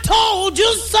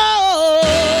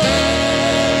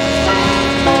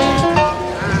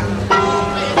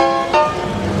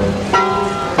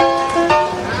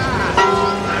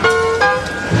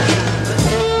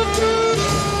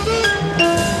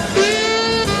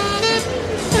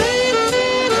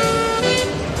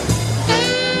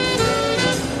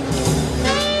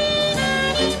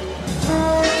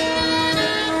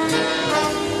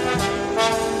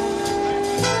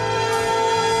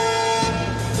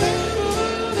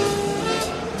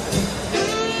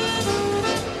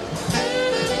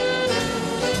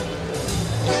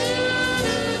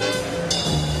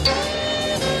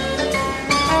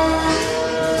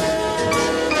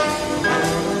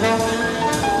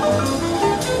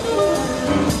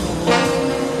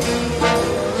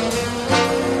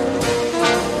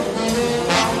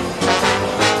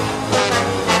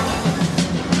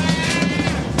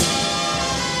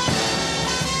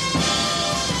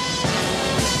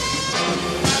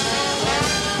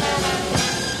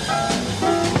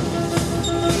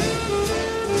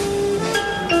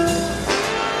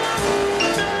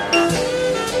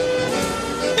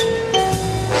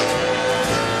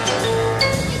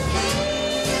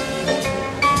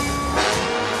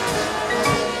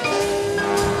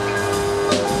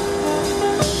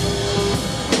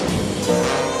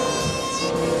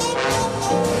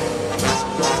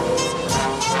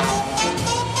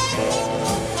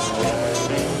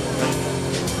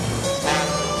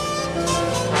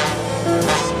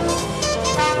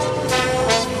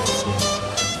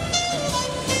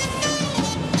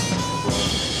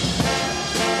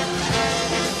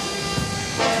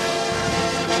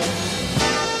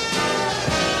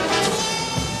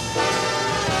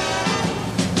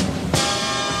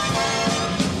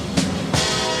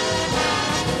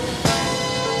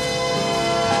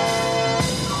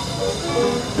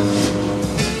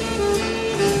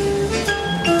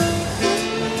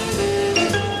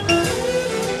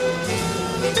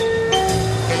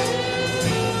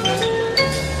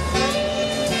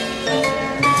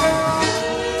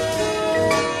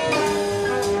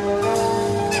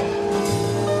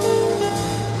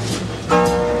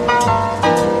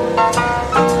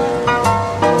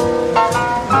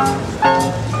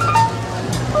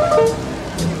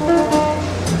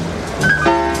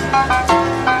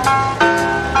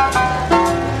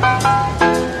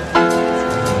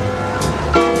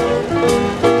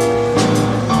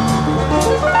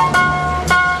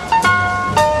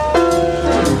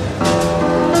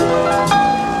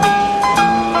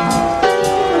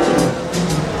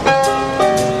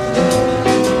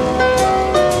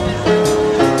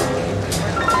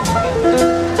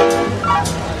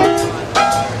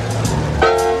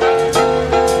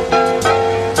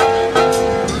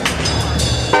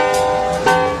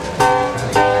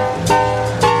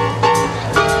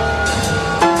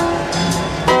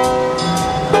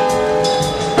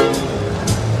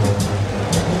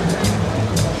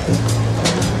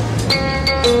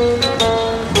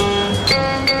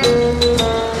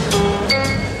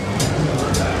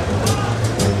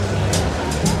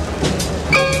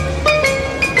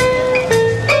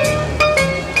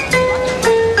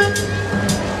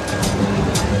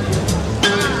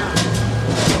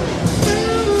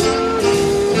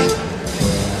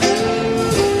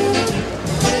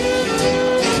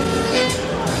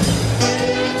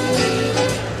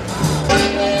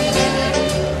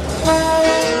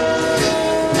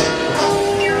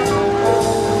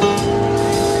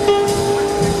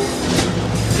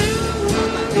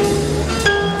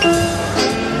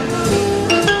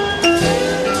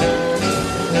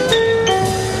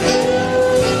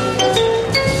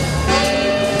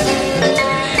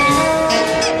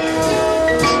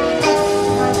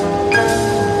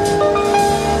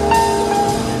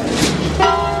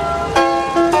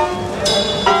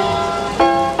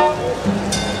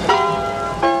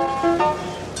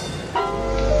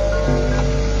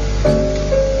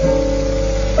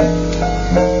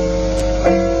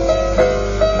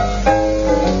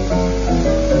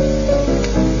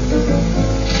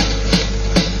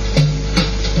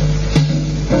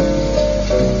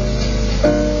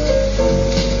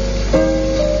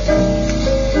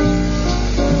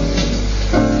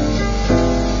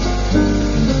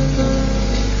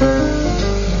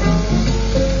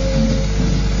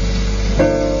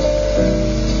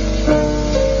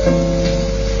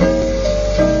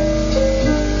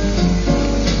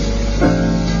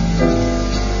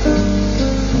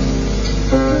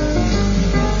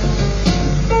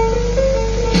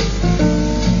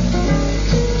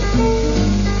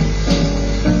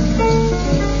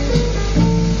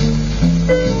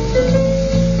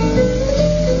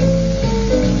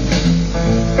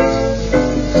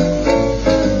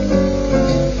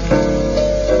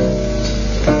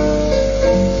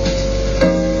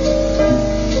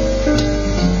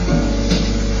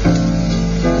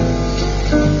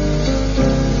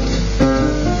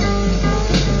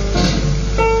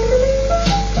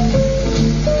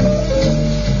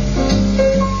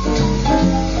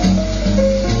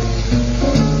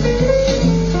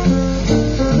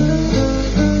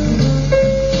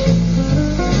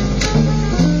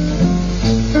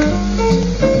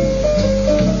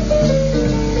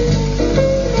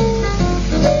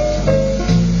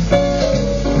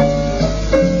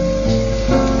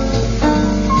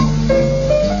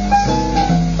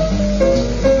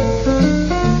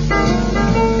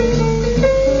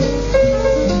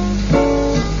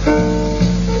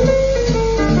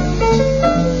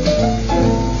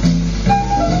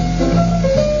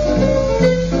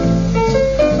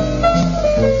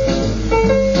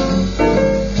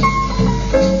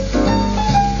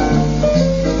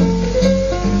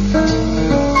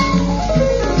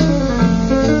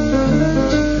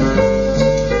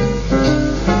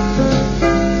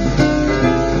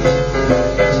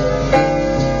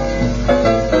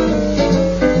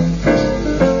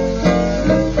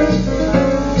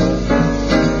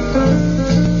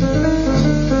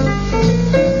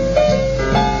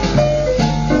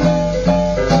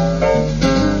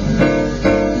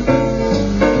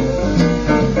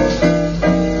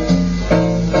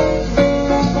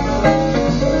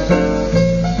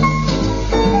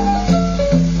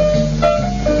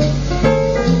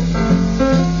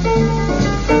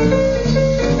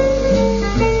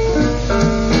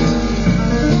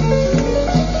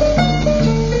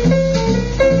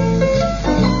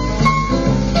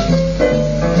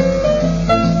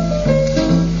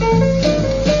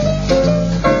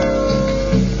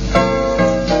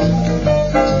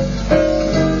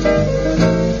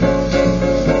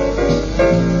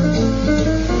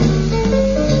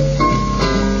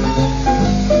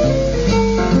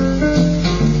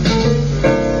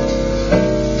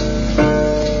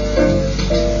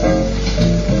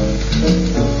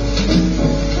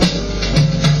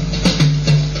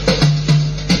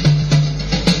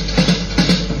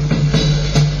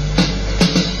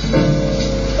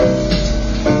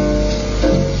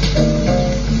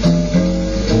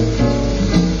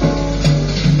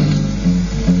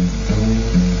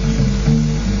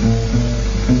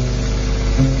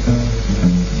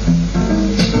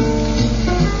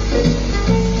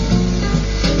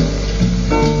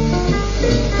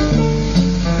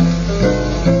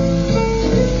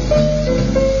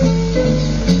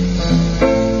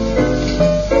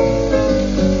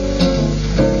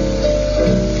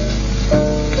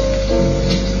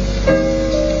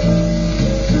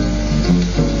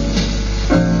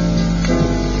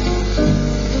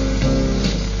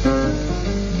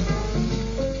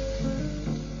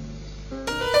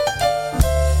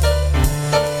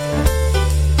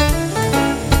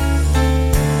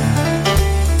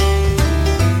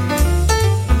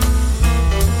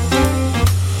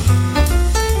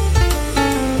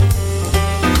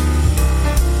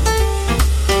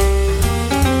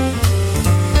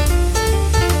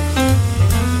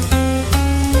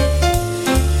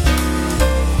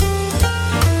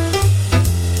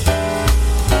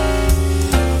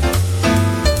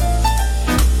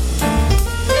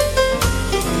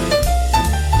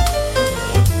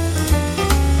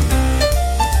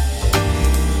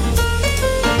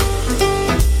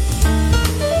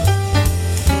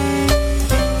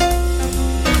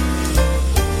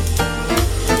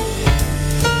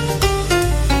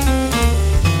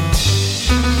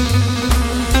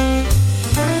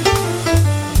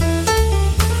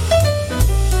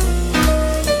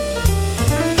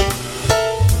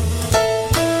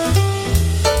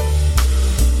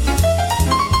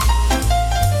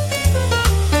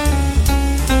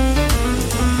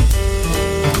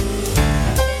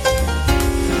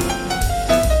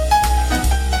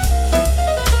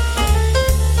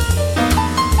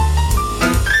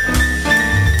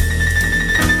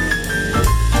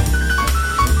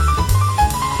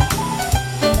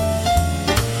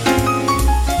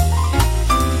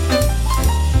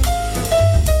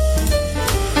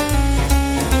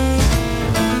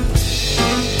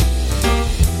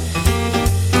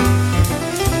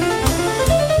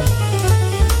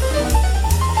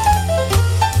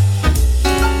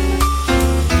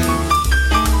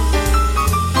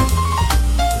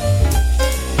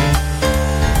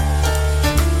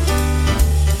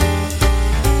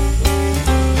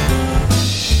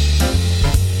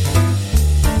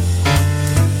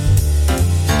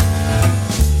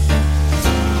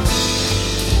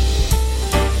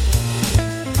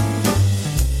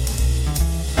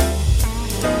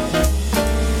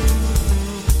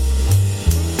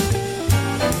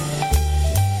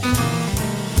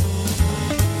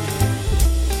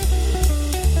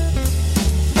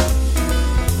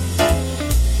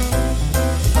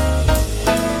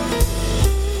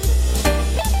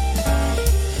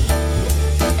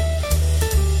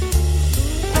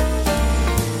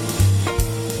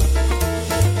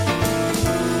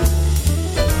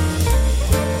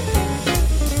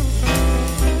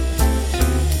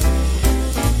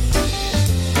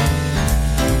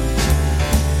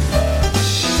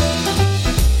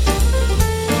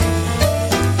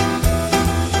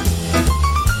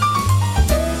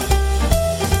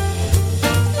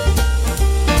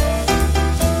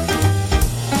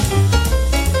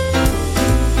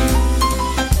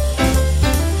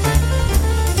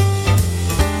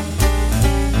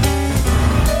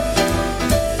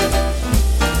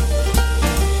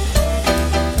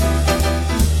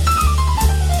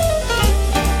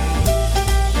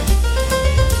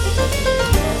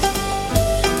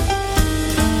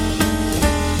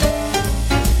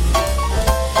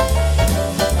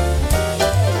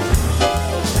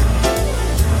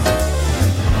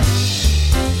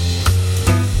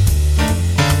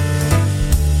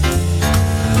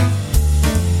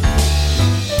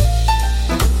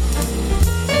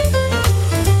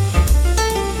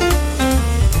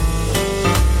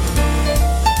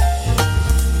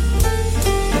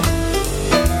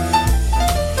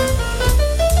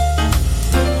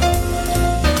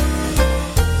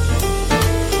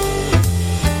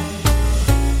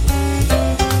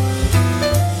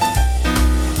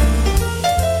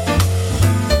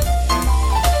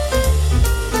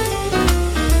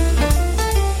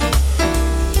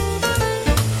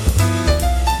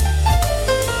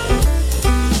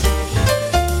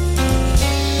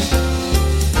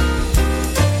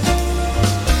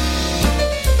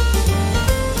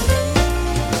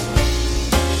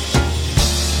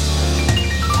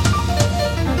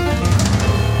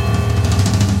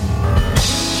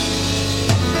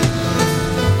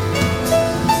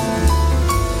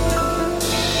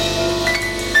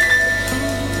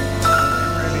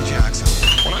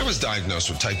diagnosed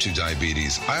with type 2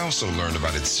 diabetes, I also learned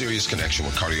about its serious connection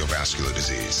with cardiovascular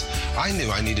disease. I knew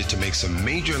I needed to make some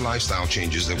major lifestyle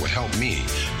changes that would help me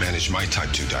manage my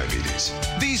type 2 diabetes.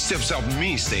 These tips help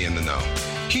me stay in the know.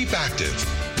 Keep active.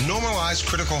 Normalize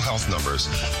critical health numbers,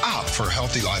 opt for a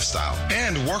healthy lifestyle,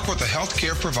 and work with a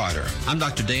healthcare provider. I'm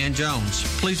Dr. Dan Jones.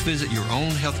 Please visit your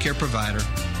own healthcare provider,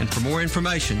 and for more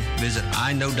information, visit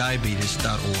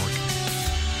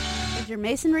iknowdiabetes.org. Does your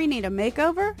masonry need a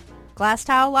makeover? Glass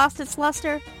tile lost its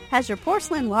luster? Has your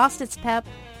porcelain lost its pep?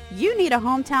 You need a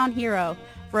hometown hero.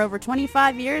 For over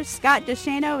 25 years, Scott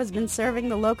DeShano has been serving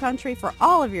the Lowcountry for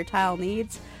all of your tile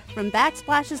needs. From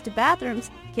backsplashes to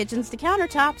bathrooms, kitchens to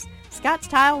countertops, Scott's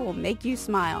Tile will make you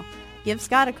smile. Give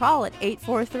Scott a call at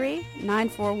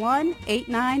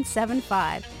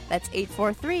 843-941-8975. That's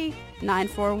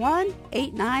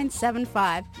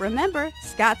 843-941-8975. Remember,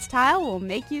 Scott's Tile will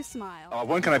make you smile.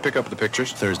 When can I pick up the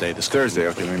pictures? Thursday. This Thursday.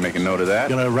 Okay, let me make a note of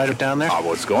that. You gonna write it down there?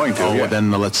 Well, it's going to. Oh, yeah. well,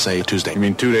 then let's say Tuesday. You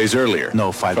mean 2 days earlier?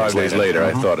 No, 5 days later.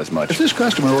 I thought as much. If this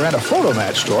customer were at a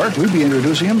Photomat store, we'd be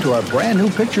introducing him to our brand new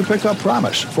picture pickup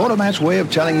promise. Photomat's way of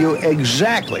telling you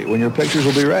exactly when your pictures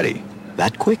will be ready.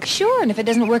 That quick? Sure, and if it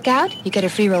doesn't work out, you get a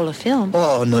free roll of film.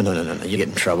 Oh, no. You get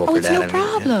in trouble for it's that. no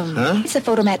problem. Huh? It's a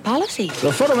Photomat policy.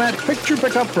 The Photomat picture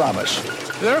pickup promise.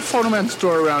 Is there a Photomat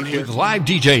store around here? With live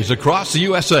DJs across the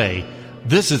USA,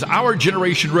 this is Our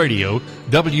Generation Radio,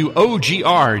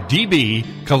 WOGR-DB,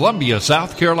 Columbia,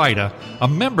 South Carolina, a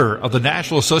member of the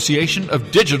National Association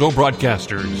of Digital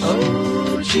Broadcasters.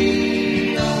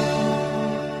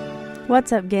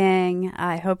 What's up, gang?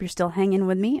 I hope you're still hanging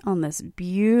with me on this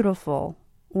beautiful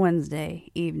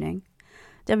Wednesday evening.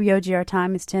 WOGR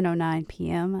time is 10:09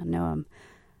 p.m. I know I'm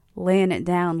laying it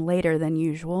down later than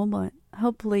usual, but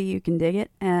hopefully you can dig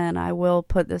it, and I will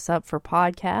put this up for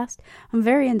podcast. I'm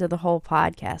very into the whole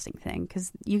podcasting thing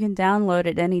because you can download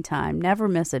it anytime, never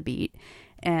miss a beat,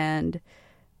 and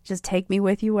just take me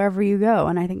with you wherever you go,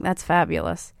 and I think that's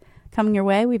fabulous. Coming your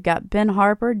way, we've got Ben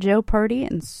Harper, Joe Purdy,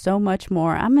 and so much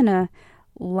more. I'm in a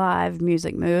live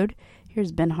music mood.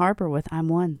 Here's Ben Harper with I'm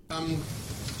One.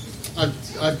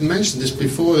 I've mentioned this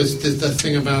before, the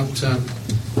thing about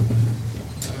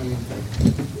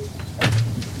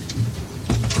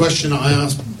question I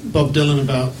asked Bob Dylan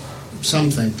about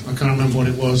something. I can't remember what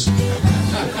it was.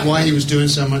 Why he was doing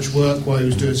so much work, why he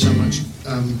was doing so much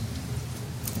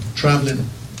travelling.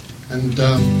 And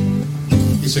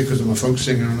he said, because I'm a folk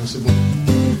singer. And I said, well,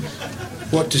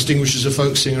 what distinguishes a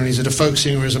folk singer? And he said, a folk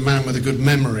singer is a man with a good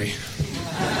memory.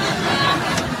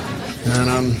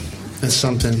 And there's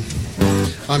something.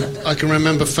 I can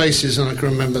remember faces and I can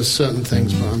remember certain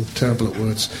things, but I'm terrible at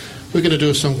words. We're going to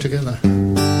do a song together,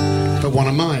 but one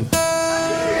of mine.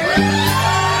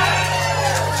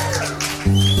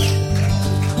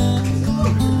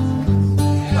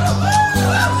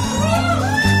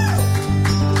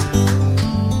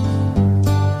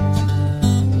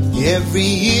 Every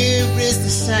year is the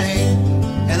same,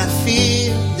 and I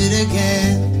feel it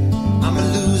again. I'm a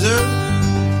loser,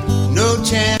 no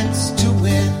chance to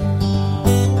win.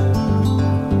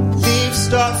 Leaves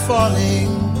start falling,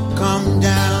 come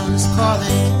down is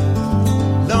calling.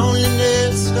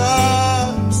 Loneliness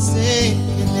starts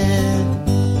sinking in,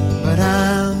 but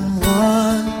I'm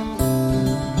one.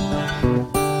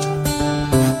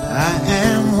 I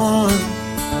am one.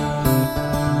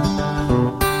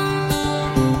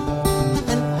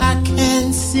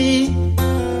 See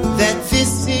that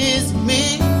this is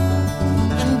me,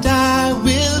 and I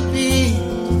will be.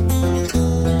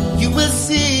 You will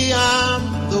see I'm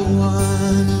the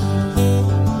one.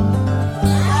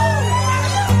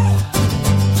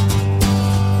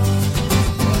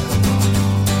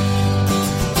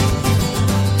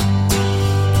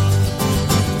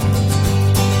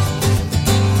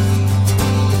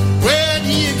 Where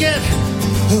do you get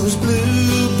those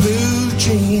blue, blue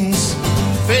jeans?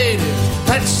 Faded.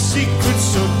 That secret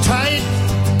so tight.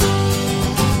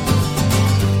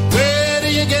 Where do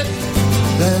you get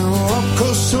that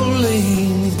walk so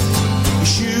lean? Your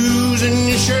shoes and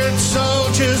your shirt so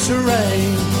just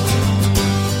right.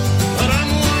 But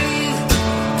I'm one.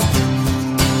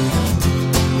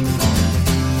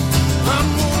 I'm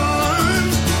one.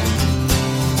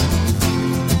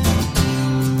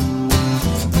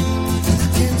 I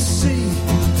can see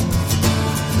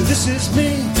that this is me.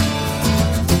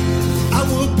 I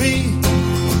will be,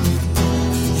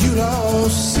 you'd all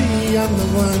see I'm the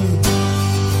one.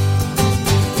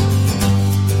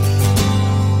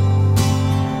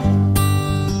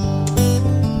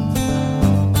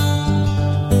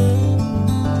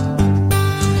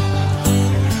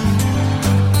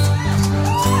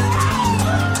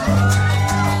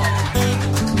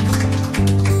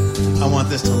 I want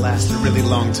this to last a really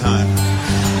long time.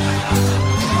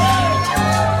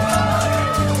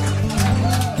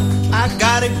 I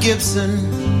got a Gibson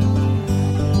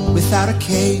without a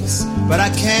case, but I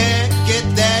can't get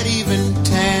that even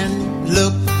tan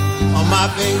look on my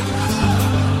face.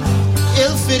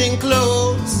 Ill-fitting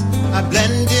clothes, I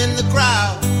blend in the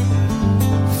crowd.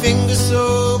 Fingers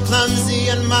so clumsy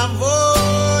and my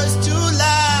voice too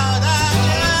loud. I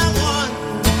am one.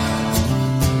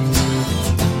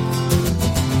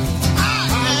 I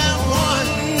am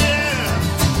one, yeah.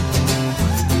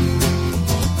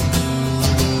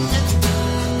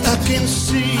 I can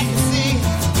see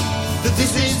that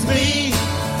this is me.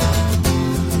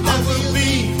 I will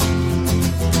be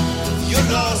your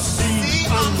lost. See,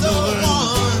 I'm the one.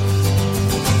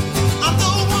 I'm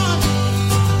the one.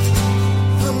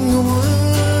 I'm the one.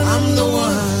 I'm the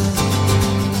one.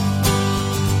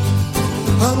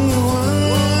 I'm the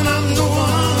one. I'm the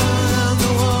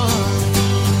one.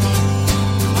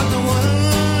 I'm the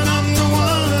one. I'm the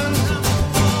one.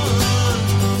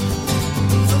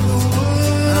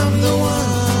 I'm the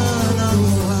one. I'm the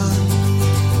one.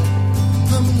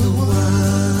 I'm the one.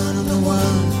 I'm the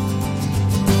one.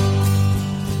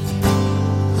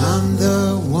 I'm the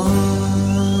one.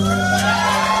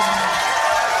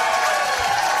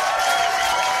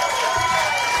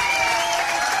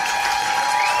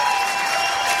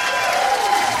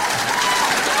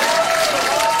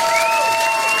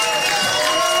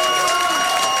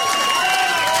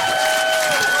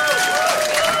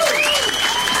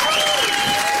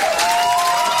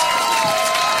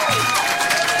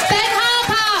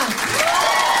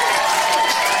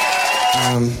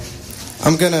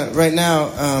 I'm gonna, right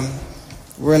now,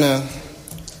 we're in a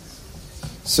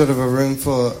sort of a room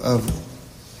full of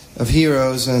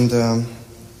heroes, and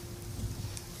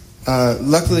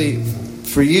luckily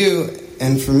for you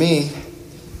and for me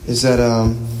is that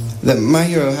that my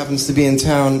hero happens to be in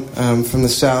town from the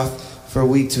South for a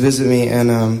week to visit me,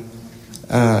 and I'm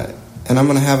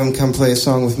gonna have him come play a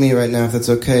song with me right now, if that's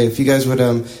okay. If you guys would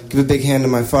give a big hand to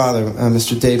my father,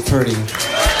 Mr. Dave Purdy.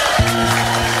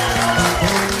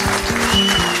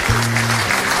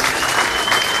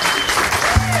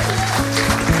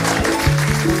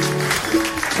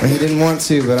 He didn't want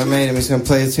to, but I made him. He's going to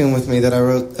play a tune with me that I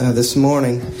wrote this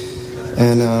morning.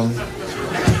 And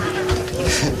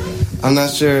I'm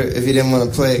not sure if he didn't want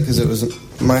to play it because it was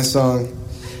my song.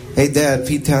 Hey, Dad,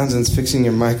 Pete Townsend's fixing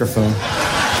your microphone.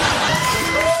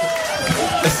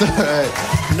 That's all right.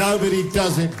 Nobody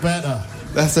does it better.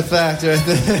 That's a fact right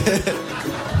there.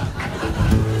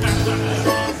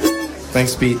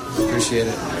 Thanks, Pete. Appreciate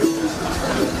it.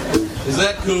 Is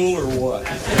that cool or what?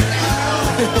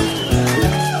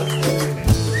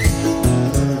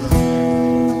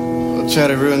 Try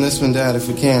to ruin this one, Dad, if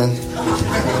we can.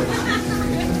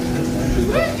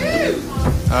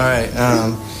 All right.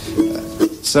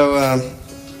 So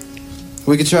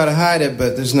we could try to hide it,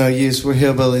 but there's no use. We're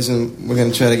hillbillies, and we're going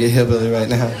to try to get hillbilly right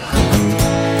now.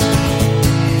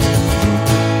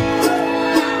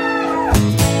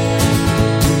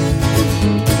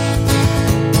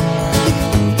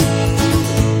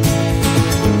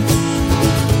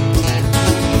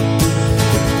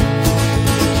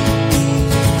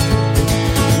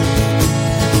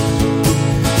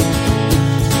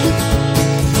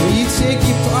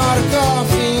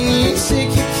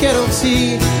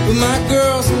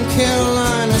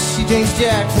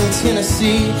 Jack from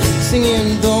Tennessee,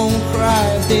 singing "Don't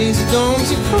Cry, Daisy, don't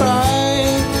you cry."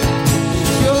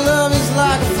 Your love is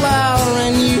like a flower,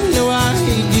 and you know I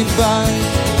hate goodbye.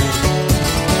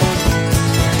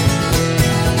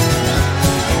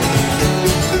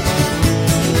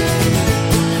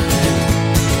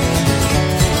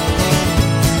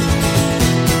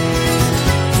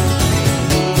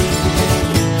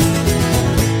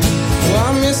 Well,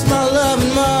 I miss my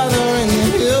loving mother in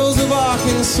the hills of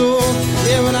Arkansas.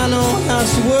 Yeah, but I know how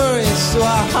she worries, so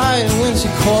I hide when she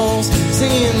calls,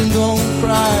 singing "Don't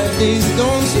cry, Daisy,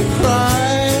 don't you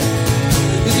cry."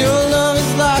 'Cause your love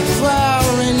is like a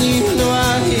flower, and you know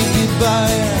I hate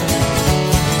goodbye.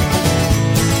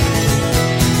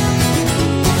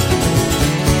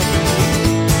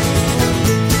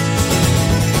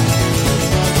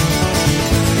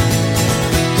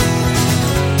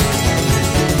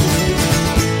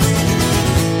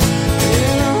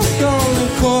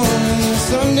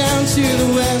 Down to the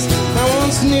west, I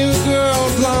once knew a girl,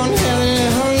 blonde hair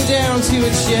that hung down to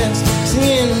her chest,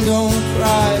 singing "Don't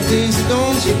cry, Daisy,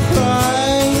 don't you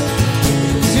cry."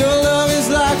 'Cause your love is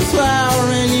like a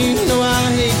flower, and you know I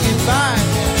hate goodbye.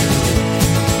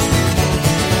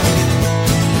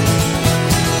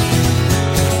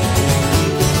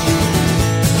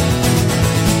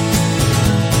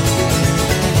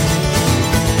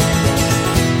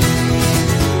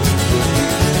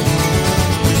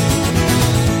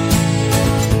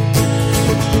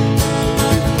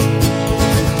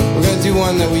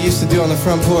 one that we used to do on the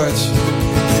front porch.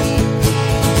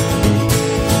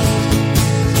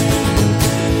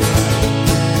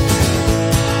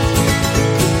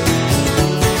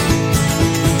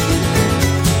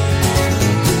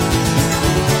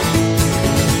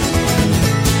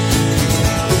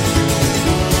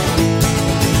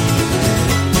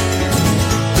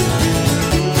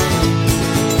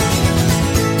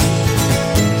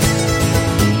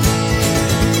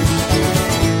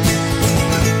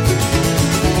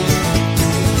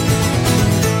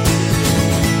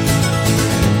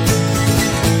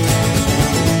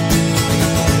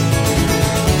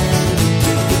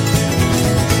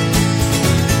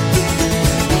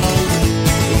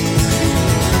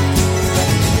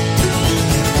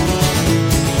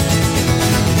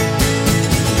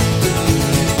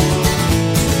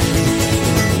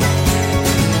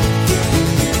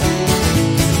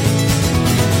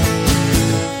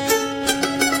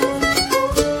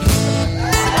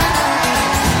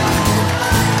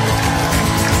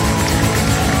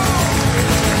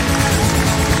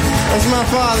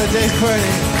 Father, Dave Courtney.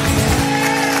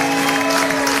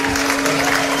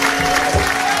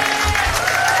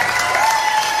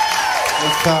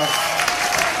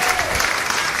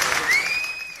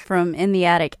 From In the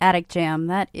Attic, Attic Jam,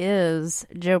 that is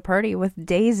Joe Purdy with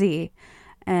Daisy.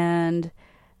 And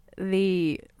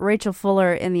the Rachel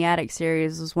Fuller In the Attic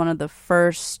series was one of the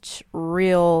first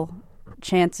real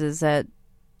chances at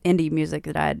indie music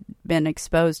that I'd been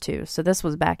exposed to. So this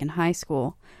was back in high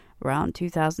school, around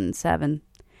 2007.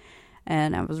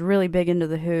 And I was really big into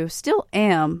The Who. Still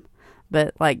am.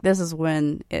 But, like, this is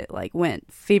when it, like,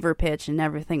 went fever pitch and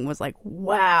everything was like,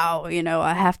 wow, you know,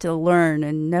 I have to learn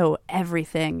and know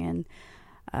everything. And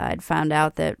I'd found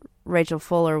out that Rachel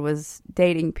Fuller was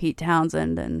dating Pete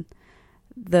Townsend, and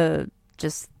the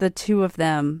two of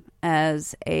them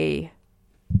as a,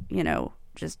 you know,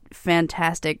 just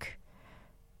fantastic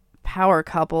power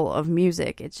couple of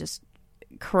music. It's just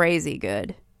crazy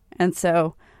good. And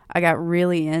so I got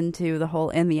really into the whole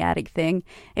In the Attic thing.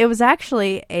 It was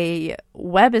actually a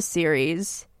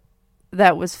web-series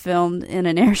that was filmed in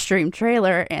an Airstream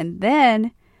trailer, and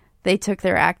then they took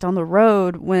their act on the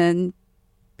road when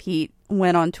Pete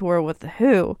went on tour with The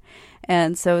Who.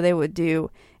 And so they would do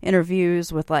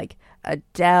interviews with, like,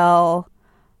 Adele.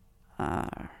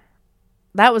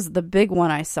 That was the big one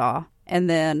I saw. And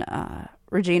then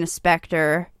Regina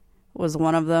Spektor was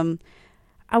one of them.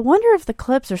 I wonder if the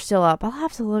clips are still up. I'll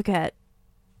have to look at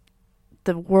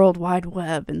the World Wide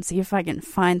Web and see if I can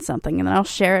find something, and then I'll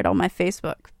share it on my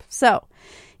Facebook. So,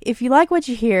 if you like what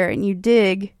you hear and you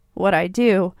dig what I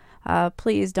do,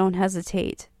 please don't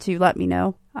hesitate to let me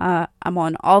know. I'm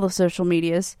on all the social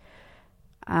medias.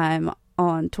 I'm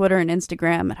on Twitter and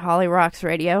Instagram at Holly Rocks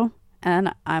Radio,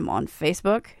 and I'm on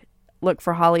Facebook. Look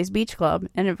for Holly's Beach Club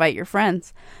and invite your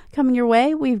friends. Coming your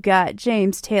way, we've got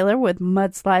James Taylor with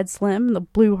Mudslide Slim and the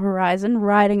Blue Horizon,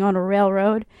 Riding on a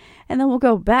Railroad. And then we'll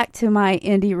go back to my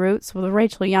indie roots with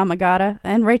Rachel Yamagata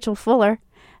and Rachel Fuller,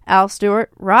 Al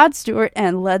Stewart, Rod Stewart,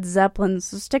 and Led Zeppelin.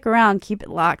 So stick around, keep it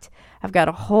locked. I've got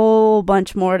a whole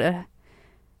bunch more to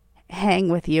hang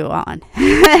with you on.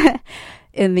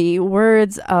 In the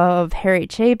words of Harry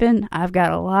Chapin, I've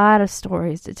got a lot of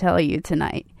stories to tell you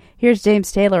tonight. Here's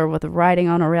James Taylor with Riding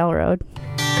on a Railroad.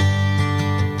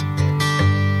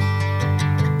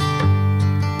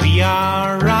 We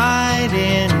are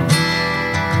riding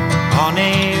on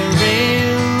a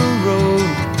railroad,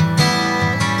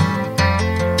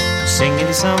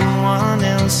 singing someone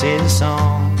else's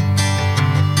song,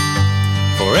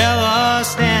 forever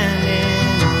standing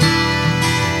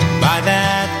by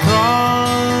that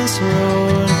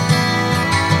crossroad.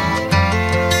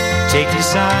 Take your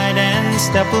side and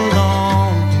step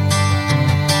along.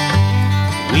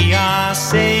 We are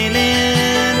sailing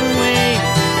away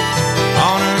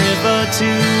on a river to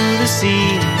the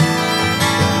sea,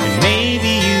 and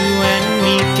maybe you and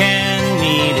me can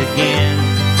meet again.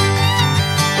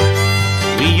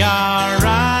 We are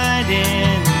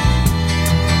riding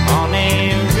on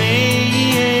a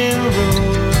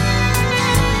railroad,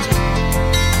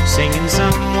 singing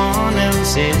someone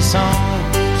else's song.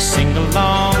 Sing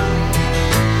along.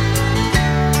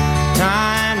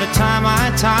 Time to time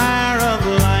I tire of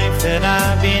the life that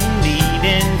I've been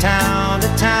leading, town to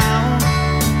town,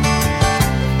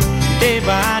 day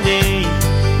by day.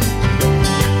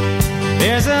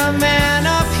 There's a man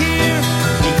up here,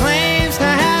 he claims to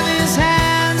have his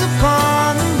hands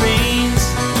upon the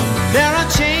reins. There are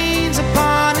chains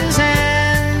upon his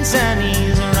hands, and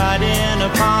he's riding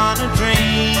upon a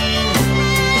train.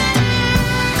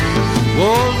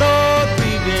 Oh Lord,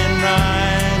 we've been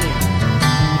riding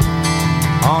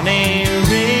on a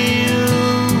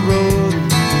railroad,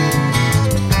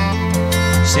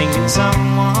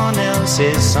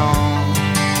 else's song.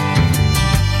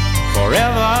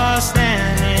 Forever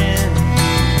standing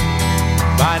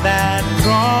by that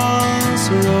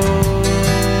crossroad.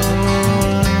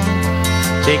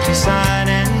 Take your side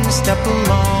and step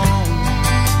along.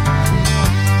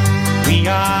 We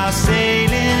are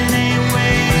sailing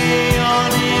away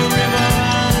on a river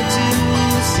to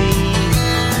sea.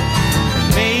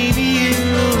 Maybe you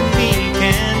and me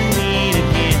can meet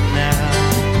again now.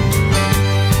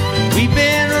 We've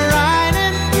been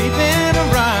riding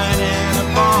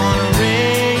upon a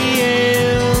railroad,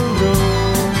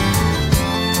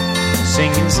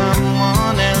 singing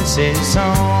someone else's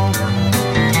song.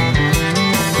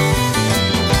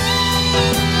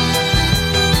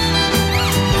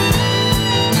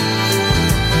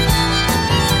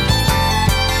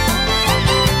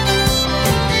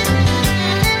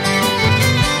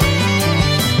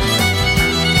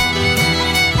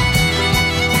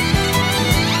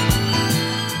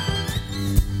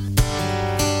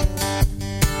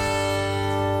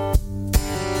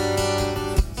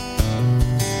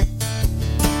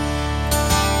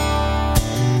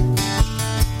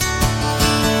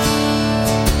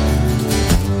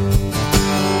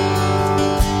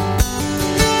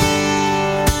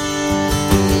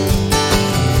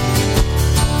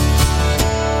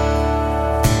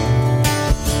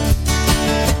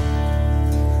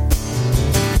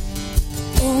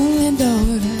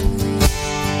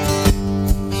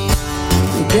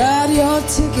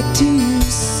 Ticket to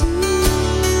see.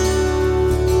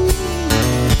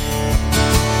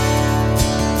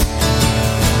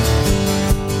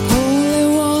 Holy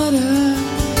water,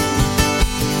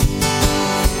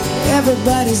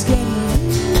 everybody's getting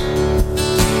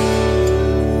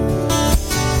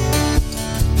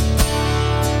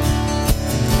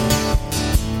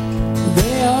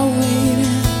they are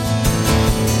waiting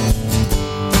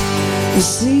to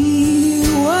see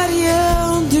what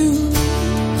you'll do.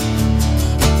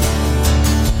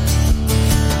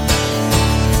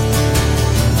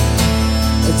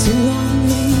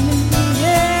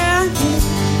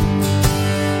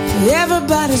 Yeah,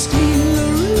 everybody's cleaning the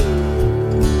room.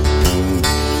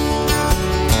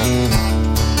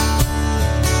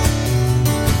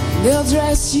 They'll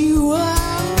dress you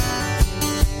up,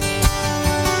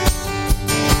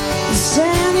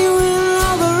 send you in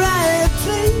all the right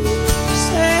places.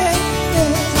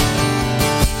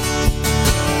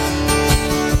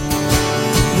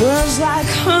 Words like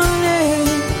honey,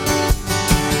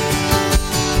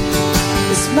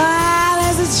 the smile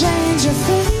as it changes your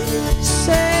face.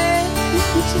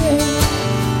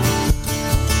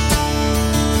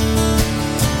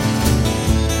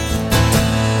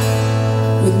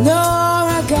 With no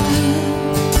regard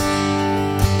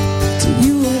to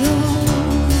you at all.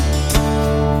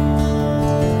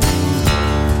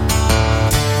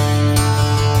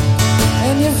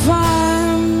 And you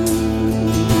find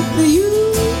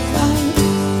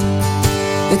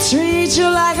they treat you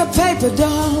like a paper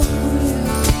doll.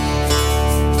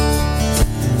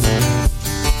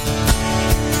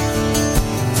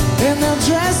 And they'll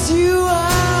dress you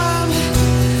up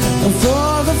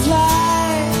for the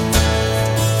flight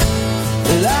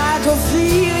like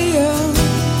Ophelia.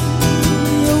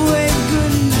 You wave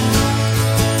goodnight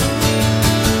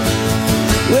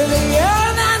with the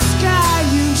earth and sky.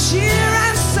 You cheer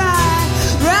and sigh,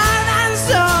 right and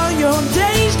so your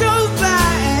days go by.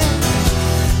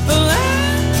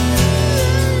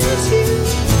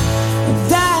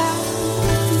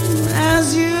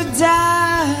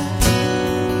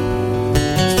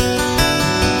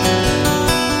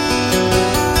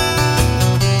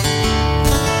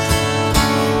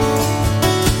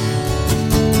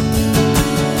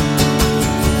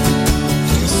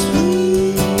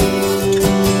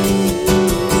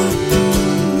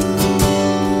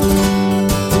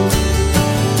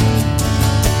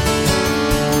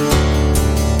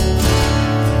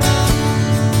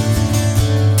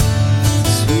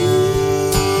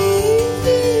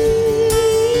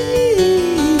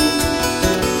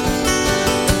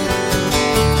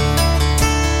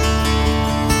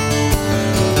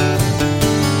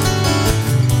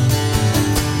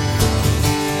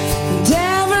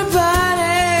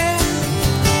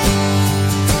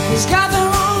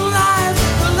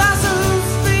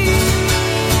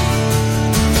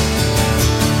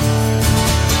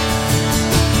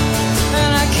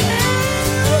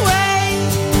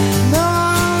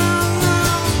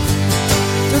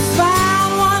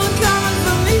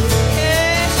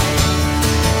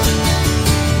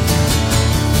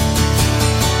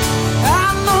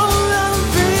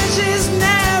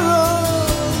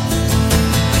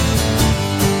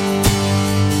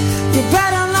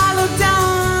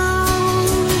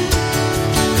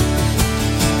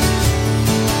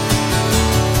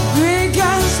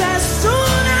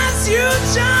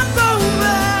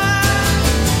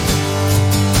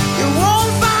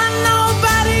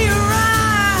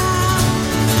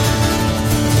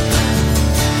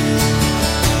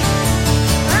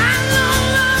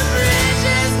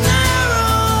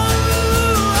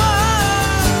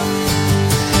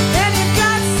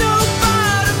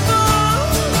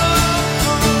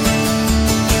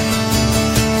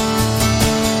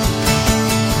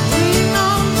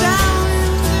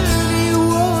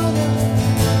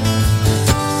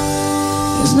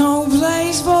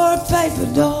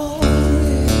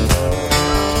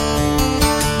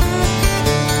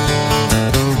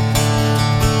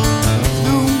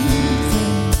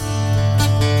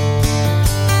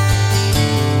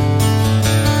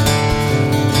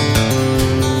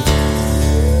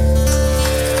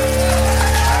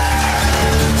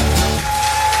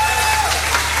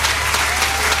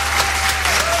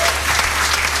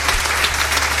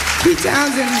 Pete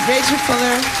Townsend, Rachel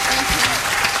Fuller.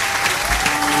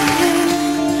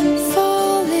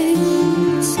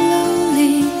 Falling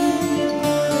slowly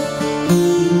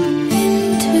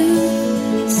into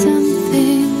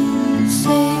something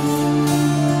safe.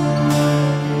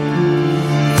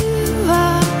 You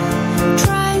are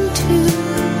trying to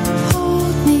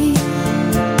hold me,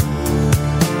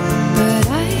 but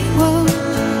I won't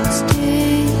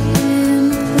stay in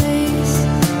place.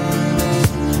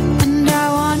 And I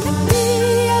wanna be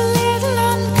a little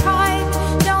unkind,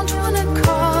 don't wanna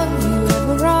call you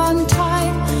ever on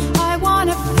time. I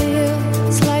wanna feel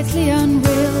slightly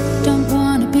unreal, don't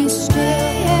wanna be still,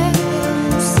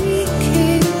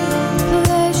 seeking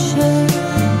pleasure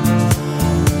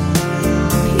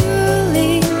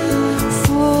purely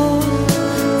for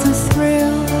the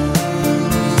thrill.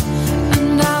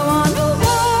 And I wanna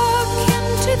walk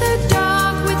into the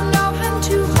dark with no hand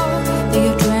to hold. The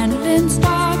adrenaline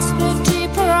starts, the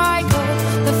deeper I go,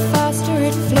 the faster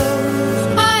it flows.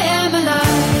 I am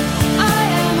alive, I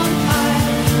am on fire,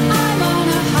 I'm on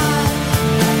a high,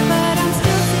 but I'm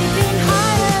still seeking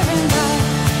higher and higher.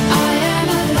 I am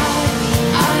alive,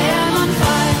 I am on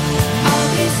fire, I'll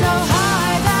be so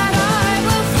high that I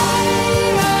will fly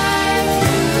right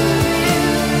through you.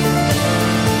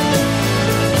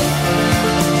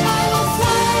 I will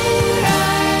fly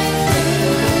right through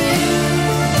you.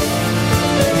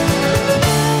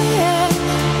 I am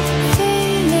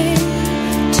failing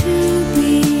to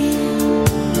be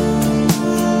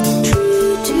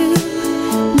true to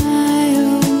my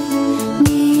own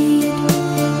need.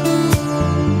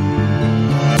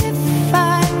 If I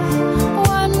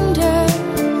wander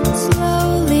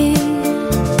slowly,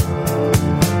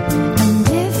 and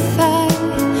if I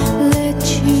let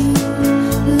you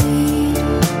lead,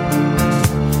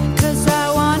 'cause I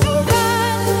wanna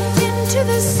run into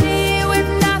the sea with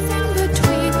nothing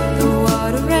between the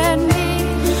water and me.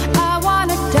 I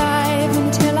wanna dive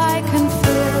until I can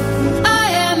feel I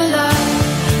am alive,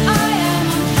 I am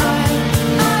on fire,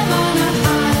 I'm on a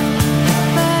high,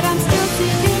 but I'm still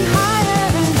seeking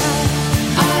higher and higher.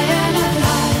 I am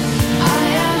alive, I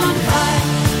am on fire,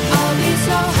 I'll be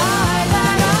so high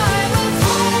that I will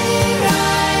fly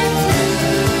right through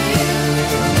you.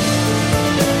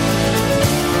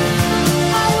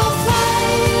 I will fly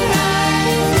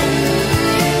right through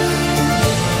you.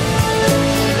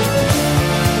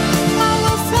 I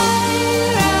will fly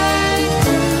right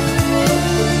through you.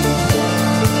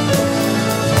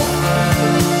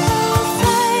 I will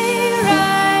fly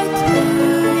right through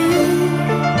you.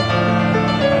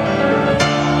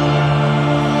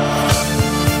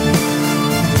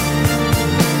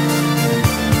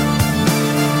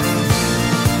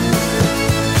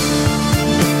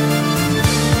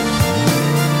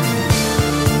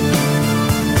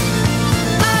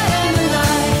 I am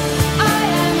alive, I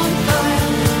am on fire,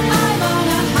 I'm on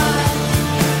a high,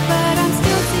 but I'm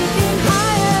still seeking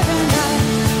higher and higher.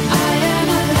 I am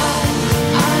alive,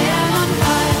 I am on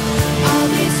fire, I'll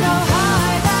be so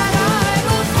high that I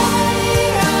will fly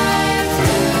right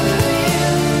through you.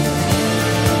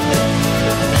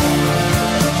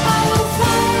 I will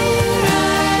fly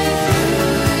right through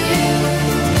you.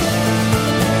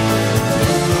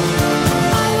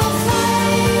 I will fly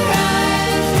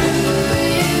right through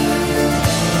you.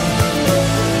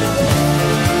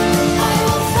 I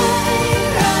will fly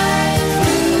right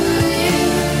through you.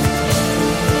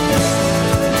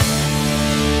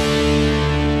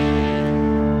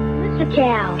 Mr.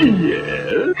 Cow,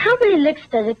 Yes? how many licks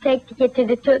does it take to get to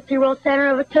the Tootsie Roll center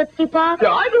of a Tootsie Pop?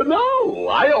 I don't know.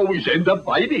 I always end up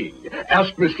biting.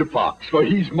 Ask Mr. Fox, for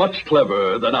he's much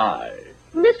cleverer than I.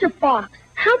 Mr. Fox,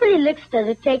 how many licks does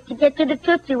it take to get to the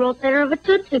Tootsie Roll center of a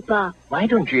Tootsie Pop? Why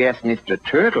don't you ask Mr.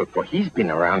 Turtle, for he's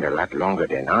been around a lot longer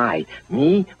than I.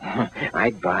 Me?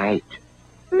 I bite.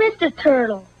 Mr.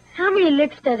 Turtle, how many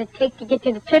licks does it take to get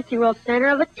to the Tootsie Roll center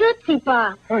of a Tootsie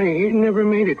Pop? I never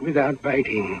made it without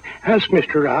biting. Ask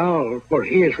Mr. Owl, for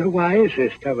he is the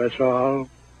wisest of us all.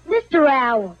 Mr.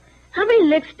 Owl, how many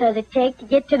licks does it take to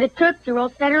get to the Tootsie Roll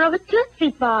center of a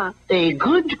Tootsie Pop? A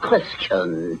good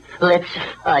question. Let's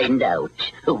find out.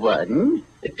 1,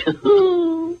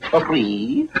 2,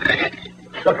 3,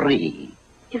 3.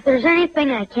 If there's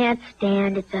anything I can't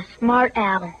stand, it's a smart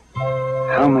owl.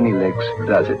 How many licks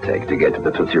does it take to get to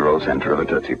the Tootsie Roll center of a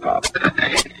Tootsie Pop?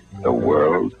 The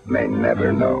world may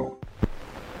never know.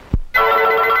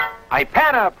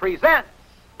 Ipana presents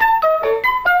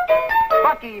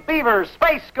Bucky Beaver's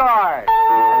Space Guard.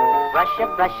 Brusha,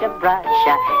 brusha,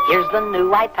 brusha, here's the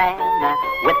new Ipana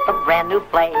with a brand new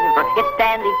flavor. It's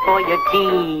dandy for your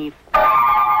teeth.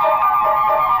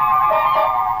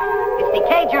 It's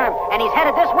decay germ, and he's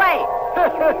headed this way.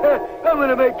 I'm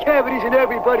gonna make cavities in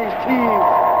everybody's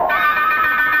teeth.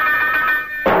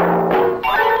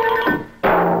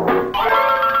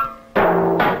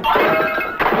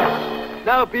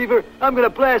 Now, Beaver, I'm gonna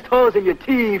blast holes in your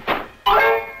teeth.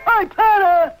 Hi,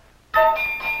 Panna!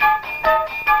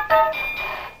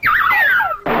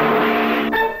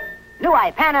 New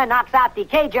Ipana knocks out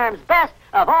decay germs best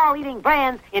of all eating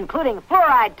brands, including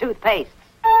fluoride toothpastes.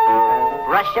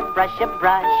 Brusha, brusha,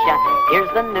 brusha, here's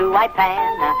the new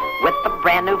Ipana with the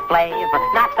brand new flavor.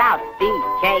 Knocks out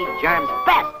decay germs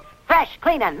best. Fresh,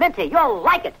 clean, and minty, you'll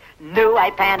like it. New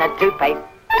Ipana toothpaste.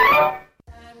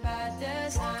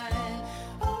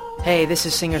 Hey, this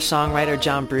is singer-songwriter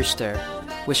John Brewster,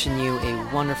 wishing you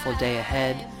a wonderful day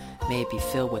ahead. May it be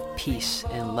filled with peace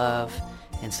and love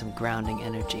and some grounding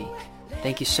energy.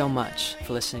 Thank you so much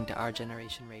for listening to Our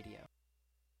Generation Radio.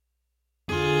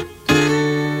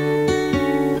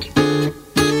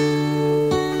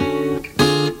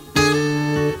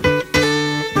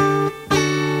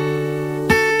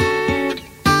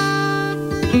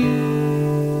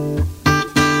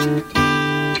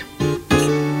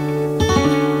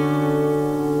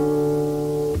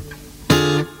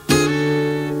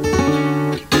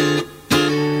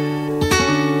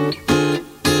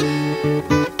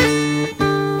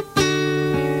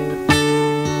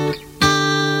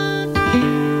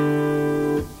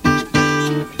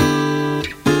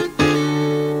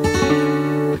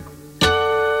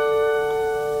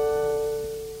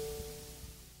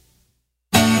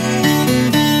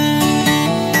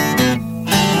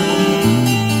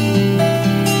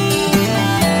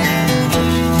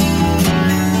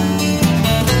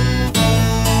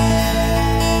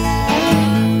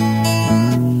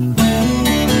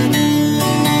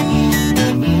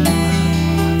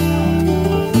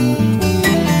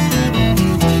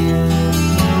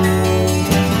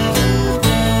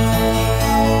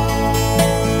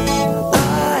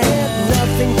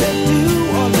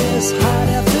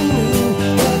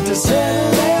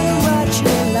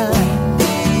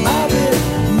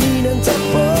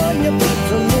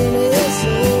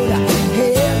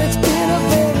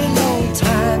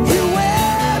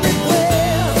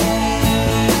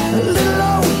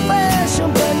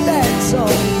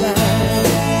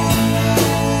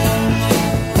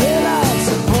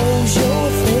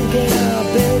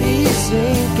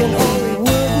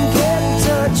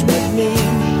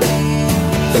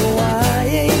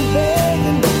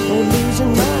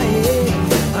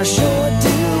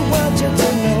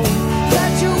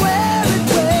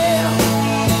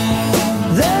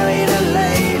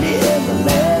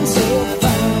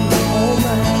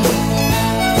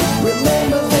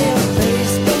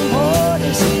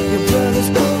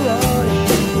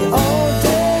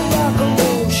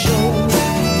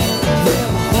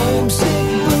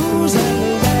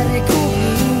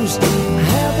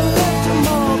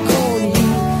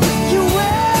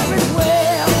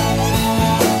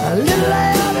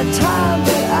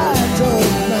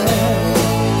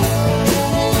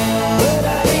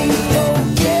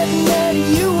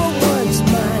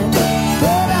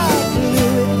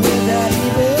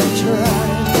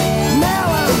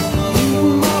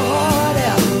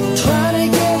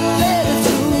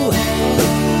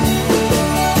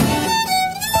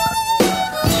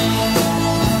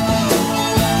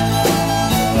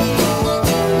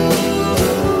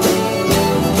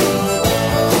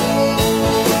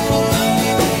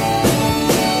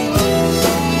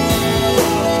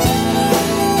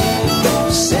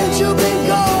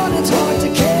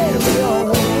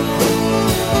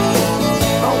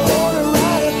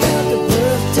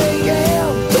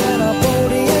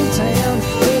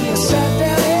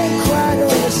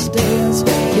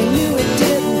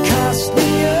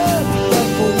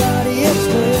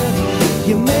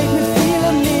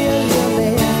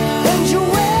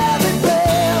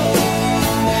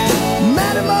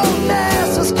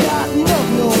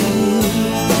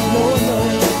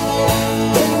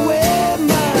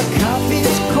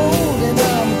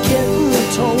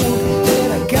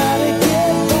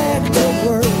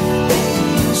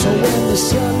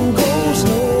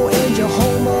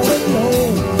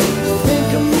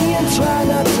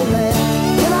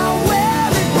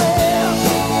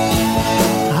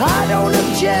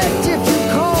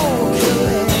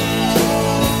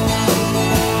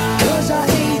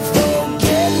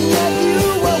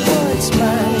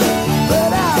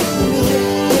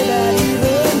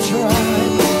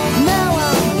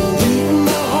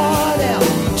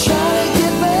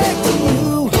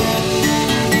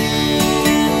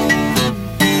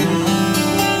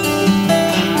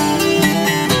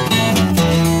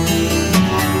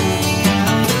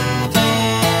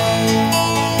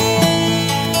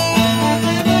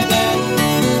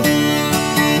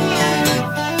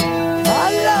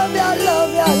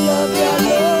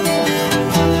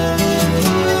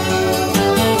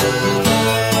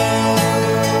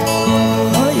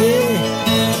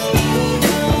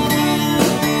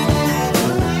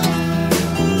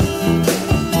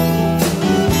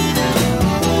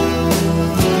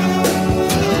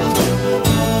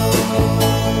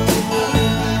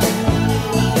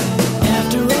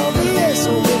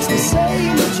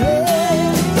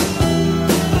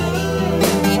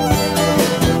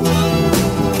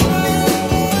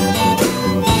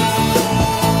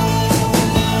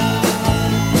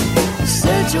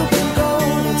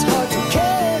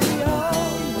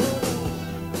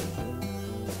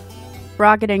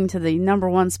 rocketing to the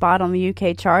 #1 spot on the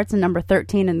UK charts and number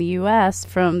 13 in the US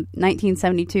from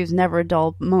 1972's Never a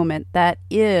Dull Moment. That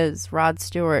is Rod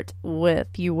Stewart with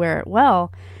You Wear It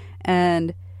Well.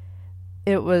 And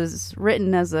it was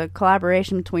written as a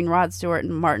collaboration between Rod Stewart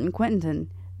and Martin Quinton.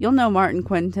 You'll know Martin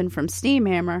Quinton from Steam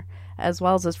Hammer, as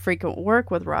well as his frequent work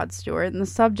with Rod Stewart. And the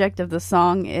subject of the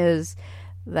song is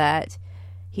that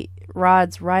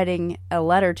Rod's writing a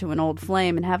letter to an old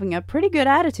flame and having a pretty good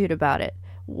attitude about it.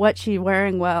 What she's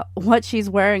wearing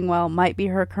well might be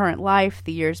her current life,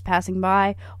 the years passing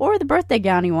by, or the birthday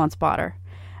gown he once bought her.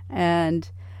 And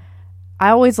I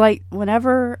always like,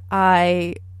 whenever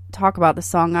I talk about the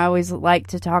song, I always like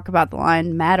to talk about the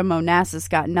line, Madam Onassis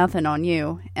got nothing on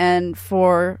you. And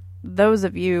for those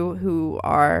of you who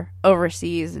are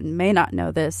overseas and may not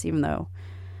know this, even though,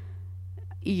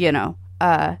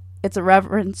 it's a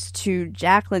reference to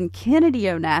Jacqueline Kennedy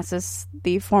Onassis,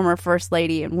 the former First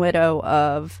Lady and widow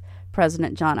of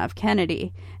President John F.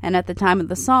 Kennedy. And at the time of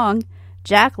the song,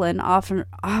 Jacqueline,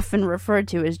 often referred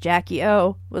to as Jackie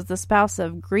O, was the spouse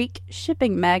of Greek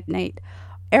shipping magnate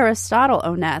Aristotle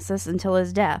Onassis until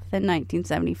his death in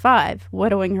 1975,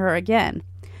 widowing her again.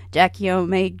 Jackie O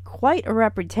made quite a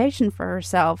reputation for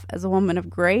herself as a woman of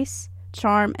grace,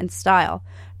 charm, and style,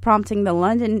 prompting the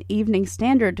London Evening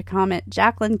Standard to comment,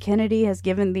 Jacqueline Kennedy has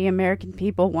given the American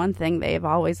people one thing they have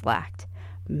always lacked,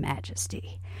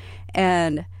 majesty.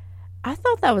 And I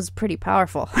thought that was pretty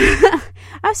powerful.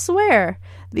 I swear,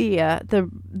 the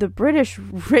British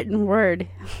written word,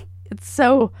 it's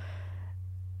so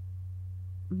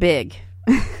big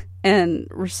and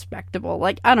respectable.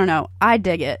 Like, I don't know, I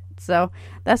dig it. So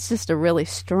that's just a really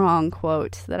strong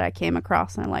quote that I came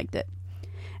across, and I liked it.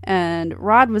 And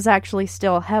Rod was actually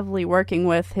still heavily working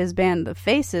with his band The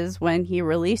Faces when he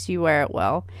released You Wear It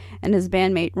Well, and his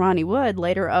bandmate Ronnie Wood,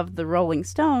 later of the Rolling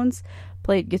Stones,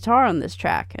 played guitar on this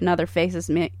track. Another Faces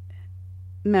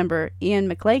member, Ian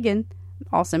McLagan,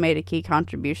 also made a key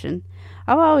contribution.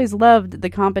 I've always loved the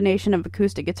combination of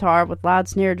acoustic guitar with loud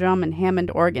snare drum and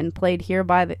Hammond organ played here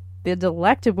by the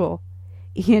delectable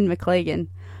Ian McLagan,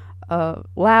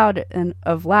 loud and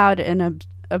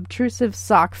obtrusive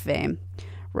sock fame.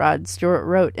 Rod Stewart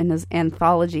wrote in his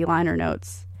anthology liner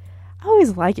notes. I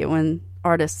always like it when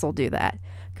artists will do that.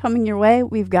 Coming your way,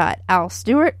 we've got Al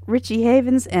Stewart, Richie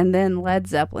Havens, and then Led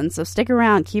Zeppelin. So stick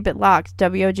around, keep it locked.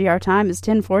 WOGR time is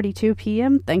 10:42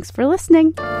 p.m. Thanks for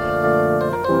listening.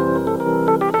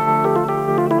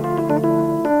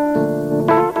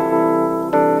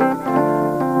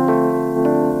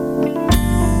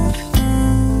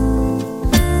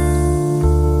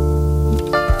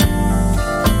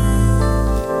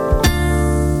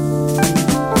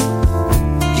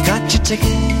 Ticket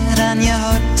and your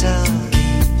hotel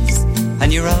keys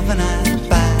and your overnight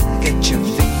bag at your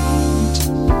feet,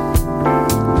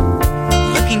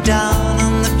 looking down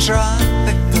on the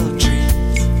tropical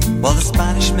trees while the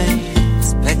Spanish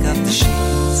maids pick up the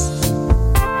sheets.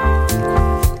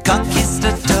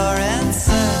 Conquistador in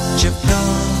search of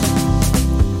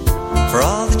gold for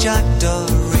all the jackdaw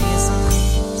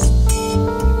reasons,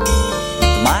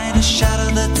 the minor shadow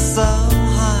that's so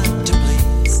hard to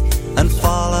please and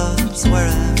follows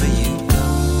wherever you go.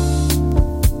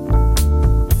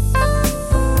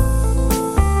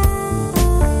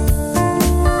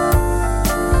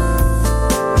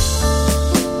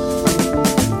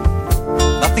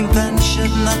 Nothing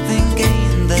ventured, nothing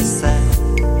gained, they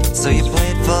said, so you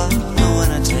played for the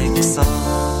winner takes all.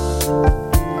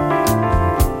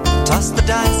 Toss the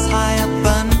dice high up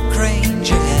and craned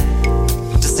your head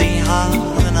to see how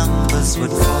the numbers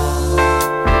would fall.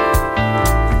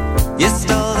 You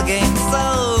stole the game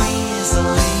so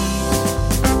easily,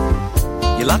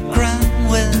 you luck ran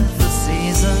with the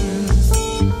seasons.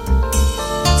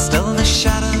 Still the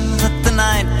shadow that the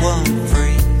night won't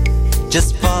free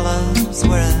just follows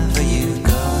wherever you go.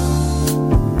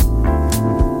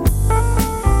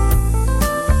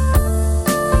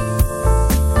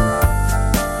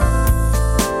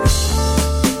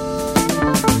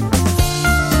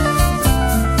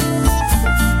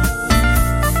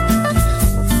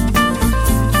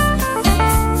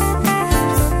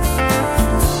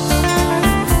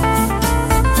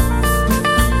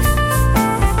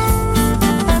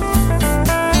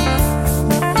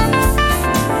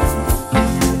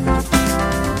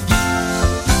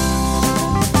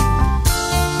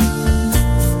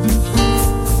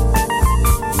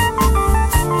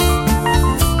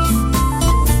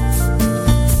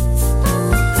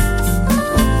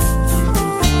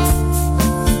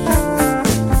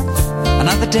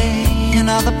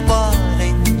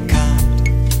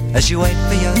 As you wait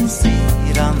for your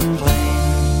seat on the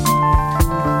plane,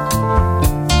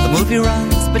 the movie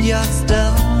runs but you're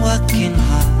still working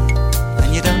hard,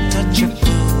 and you don't touch your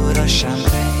food or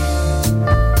champagne.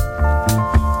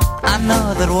 I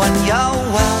know that when your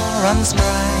well runs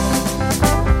dry,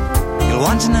 you'll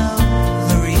want to know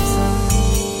the reason.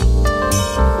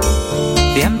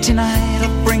 The empty night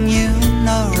will bring you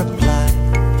no reply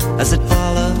as it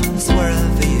follows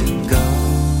wherever you go.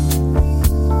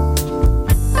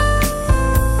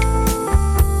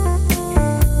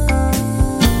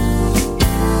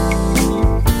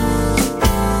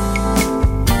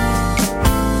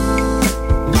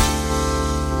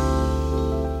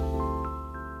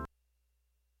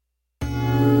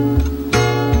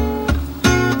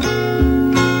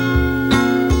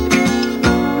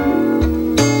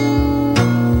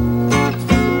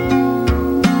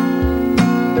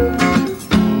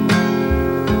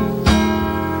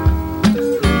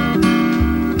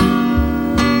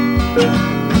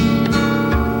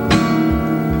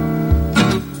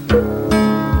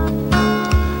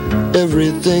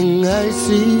 Everything I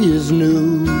see is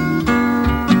new.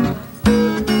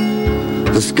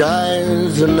 The sky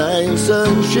is a nicer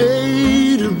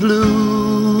shade of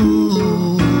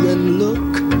blue. And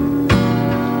look,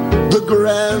 the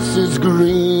grass is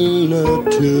greener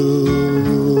too.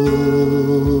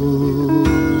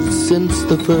 Since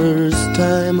the first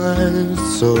time I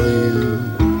saw you,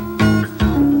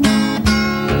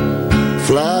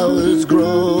 flowers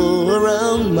grow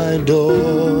around my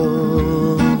door.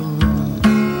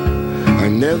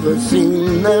 Never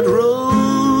seen that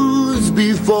rose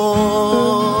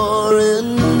before,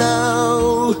 and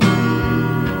now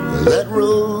that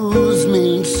rose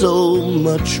means so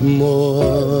much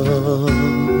more.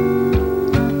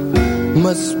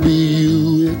 Must be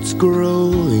you it's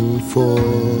growing for,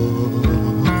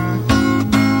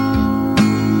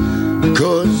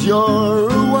 'cause you're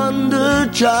a wonder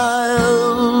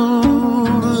child,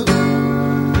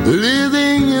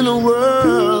 living in a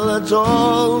world that's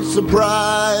all surprise.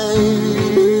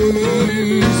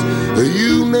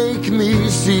 You make me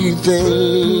see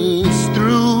things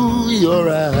through your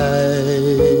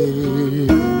eyes.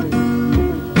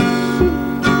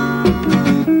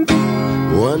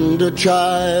 Wonder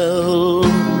child,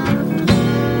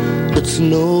 it's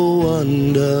no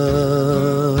wonder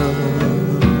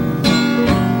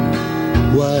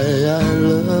why I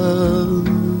love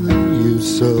you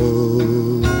so.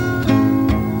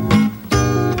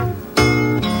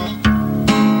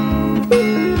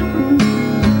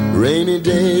 Rainy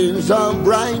days are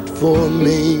bright for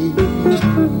me.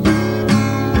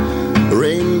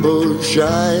 Rainbows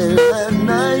shine at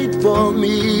night for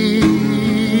me.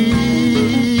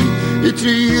 It's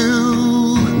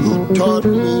you who taught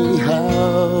me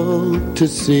how to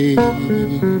see.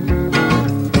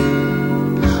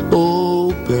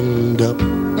 Opened up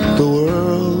the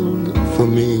world for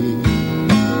me.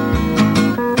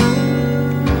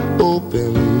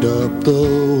 Opened up the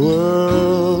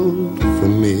world for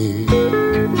me.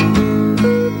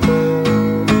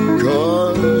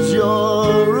 'Cause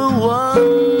you're a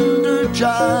wonder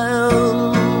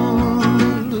child,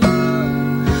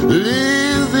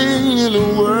 living in a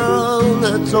world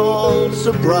that's all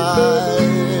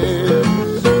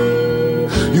surprise.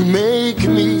 You make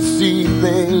me see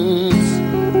things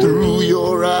through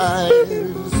your eyes,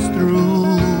 through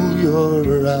your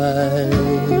eyes.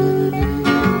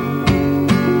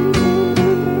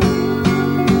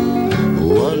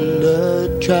 Wonder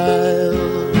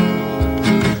child,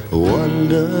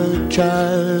 wonder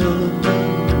child,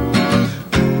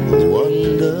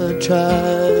 wonder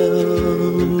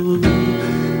child.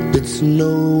 It's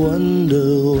no wonder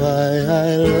why I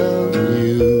love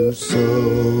you so.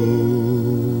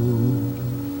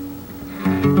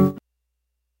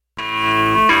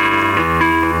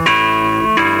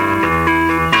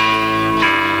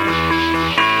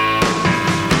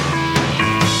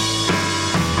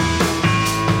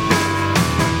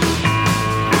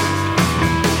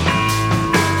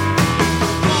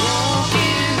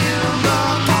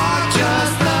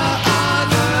 Just the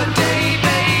other day,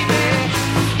 baby.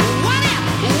 What if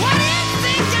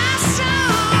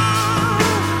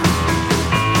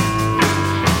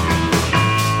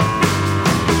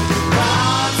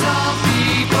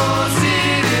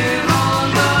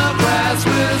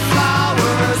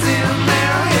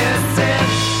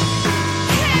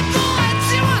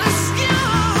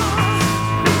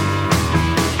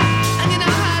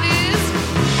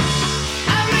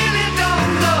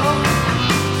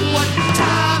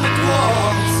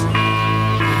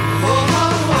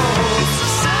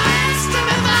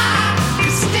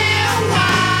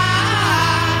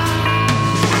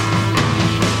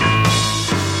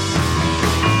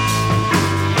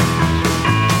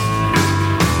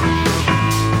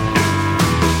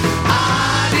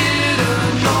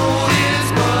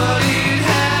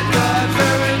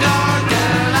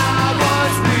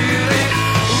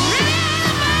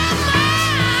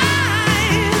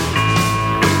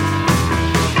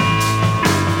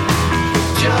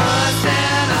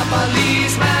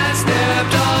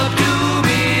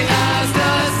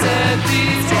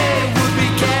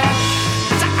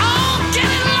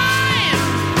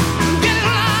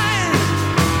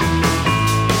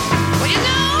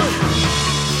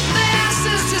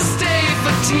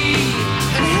tea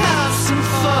and have some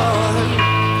fun.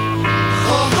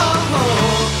 Oh, ho, ho.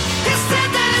 He said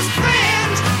that his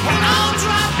friends will all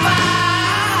drop by.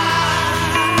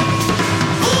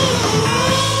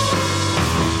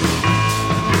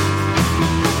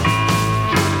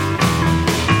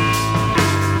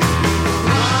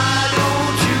 Why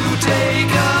don't you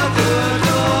take a good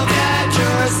look at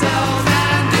yourself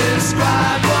and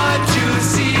describe what you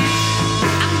see?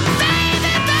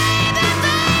 Baby, baby,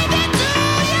 baby, do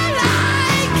you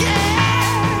like it?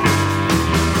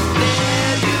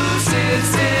 There you sit,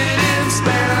 sitting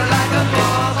spare like a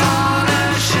book on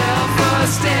a shelf or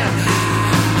stand.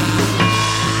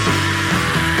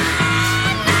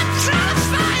 I'm not trying to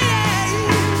fight it.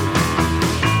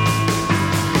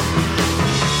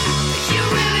 You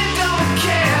really don't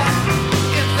care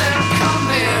if they're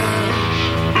coming.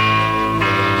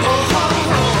 Oh, ho,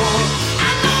 ho.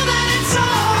 I know that it's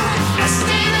all a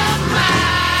state of mind.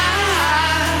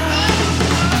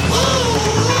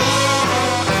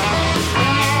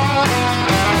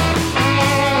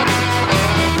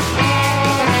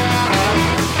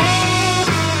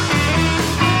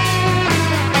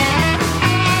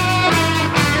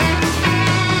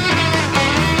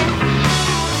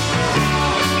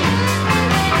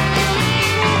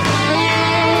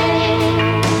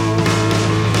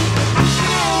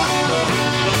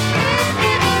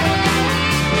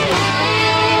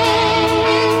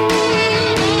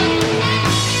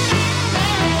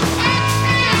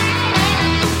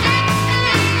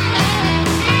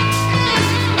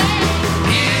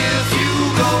 If you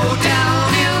go down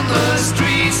in the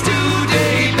streets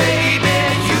today, baby,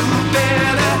 you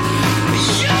better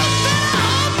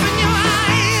open your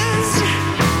eyes.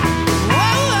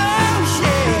 Whoa,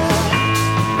 yeah.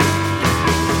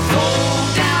 Folk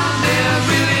down there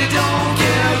really don't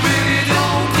care, really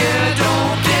don't care,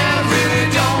 don't care, really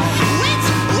don't.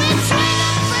 We train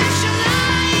up pressure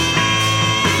lines.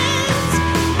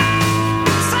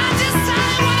 So I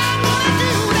decided what I'm gonna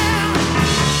do now.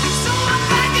 So I'm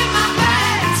packing my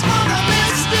bags for the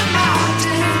misty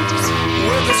mountains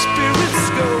where the spirits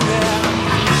go down.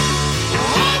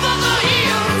 Over the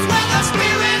hills where the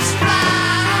spirits fly.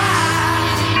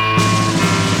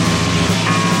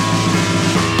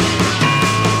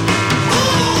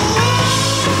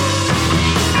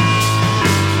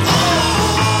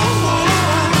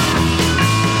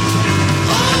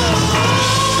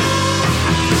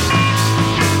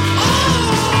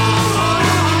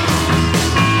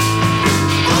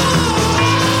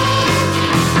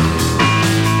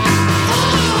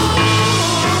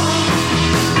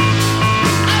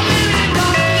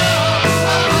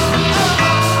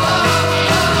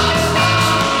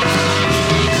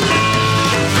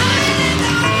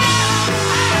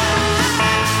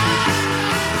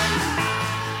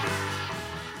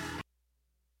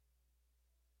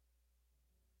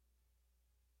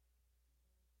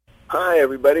 Hi,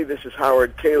 everybody. This is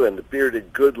Howard Kalin, the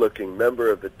bearded, good-looking member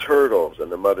of the Turtles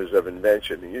and the Mothers of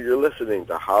Invention. And you're listening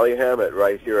to Holly Hammett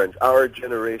right here on Our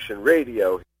Generation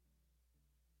Radio.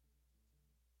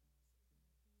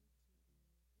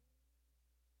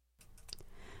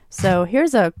 So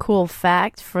here's a cool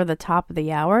fact for the top of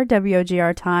the hour.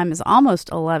 WOGR time is almost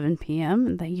 11 p.m.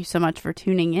 And thank you so much for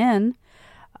tuning in.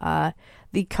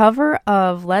 The cover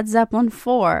of Led Zeppelin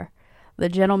 4, The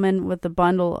Gentleman with the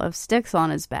Bundle of Sticks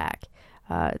on His Back.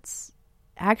 It's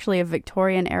actually a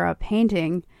Victorian-era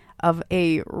painting of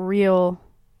a real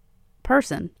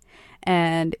person.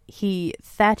 And he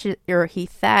thatched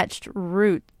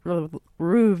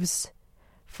roofs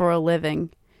for a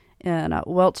living in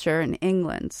Wiltshire in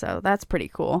England. So that's pretty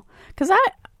cool. Because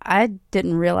I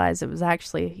didn't realize it was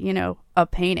actually, a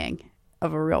painting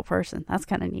of a real person. That's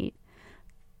kind of neat.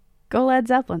 Go Led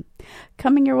Zeppelin.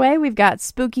 Coming your way, we've got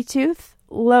Spooky Tooth,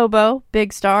 Lobo,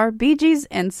 Big Star, Bee Gees,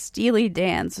 and Steely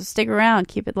Dan. So stick around,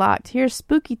 keep it locked. Here's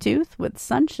Spooky Tooth with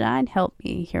Sunshine Help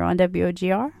Me here on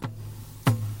WOGR.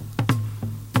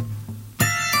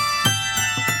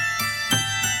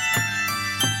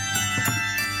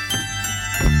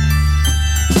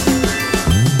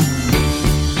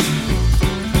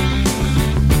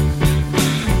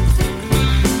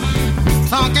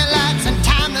 Funky lights and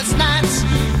timeless nights,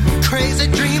 crazy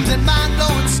dreams and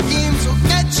mind-blowing schemes will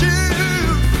get you.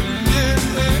 Yeah.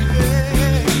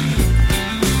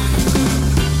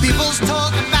 People's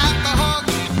talking about the hawk,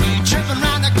 tripping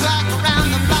round the clock,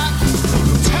 around the block.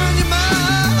 Turn your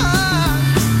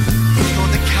mind,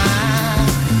 you're the kind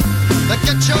that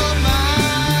get your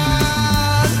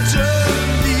mind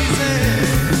turned easy.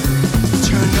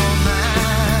 Turn your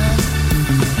mind,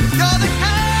 you're the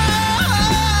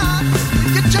kind.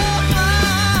 Get your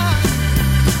mind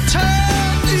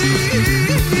turned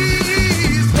easy.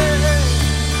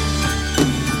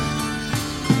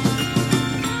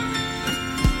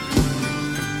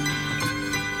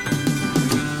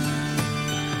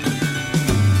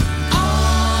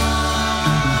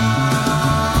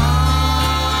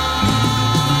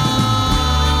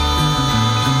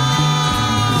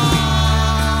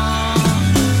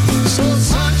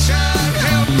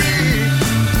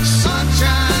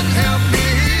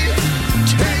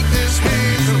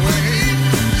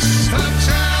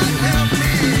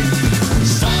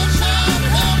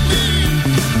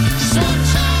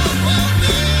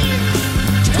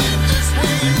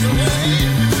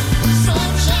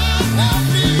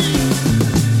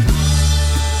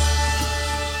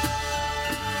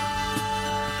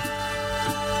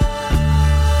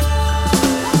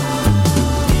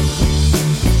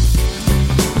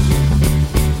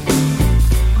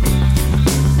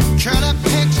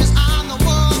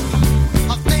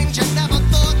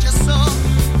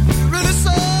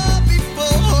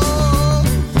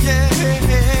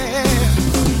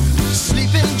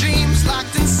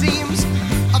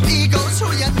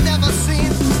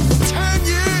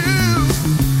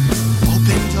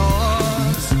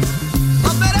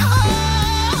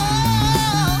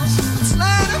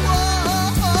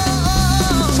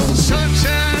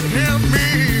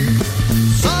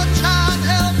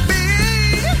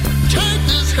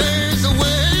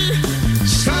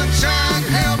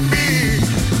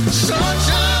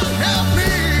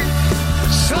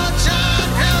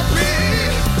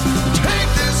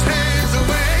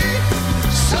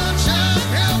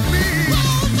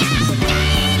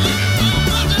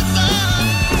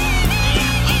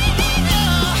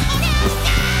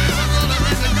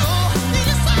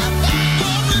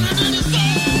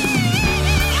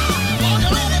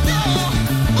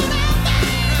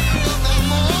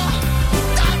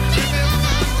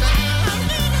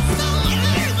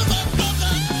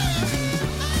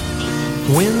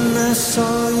 when I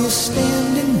saw you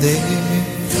standing there.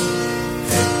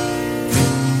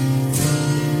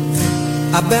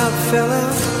 I about fell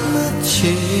out my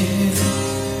chair.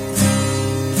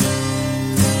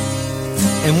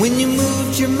 And when you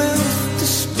moved your mouth to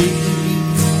speak,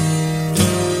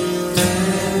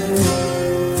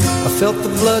 I felt the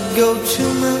blood go to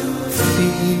my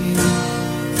feet.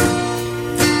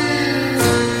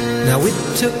 Now it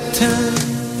took time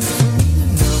for me to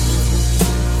know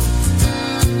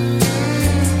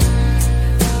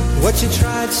what you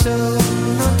tried so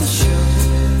not to show.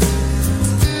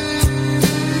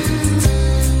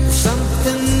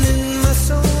 Something in my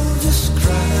soul just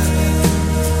cried.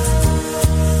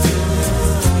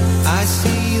 I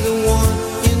see the one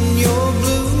in your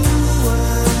blue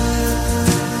eyes.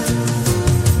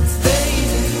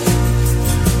 Baby,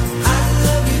 I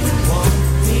love you and want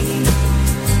me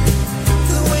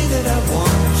the way that I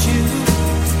want you,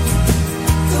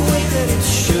 the way that it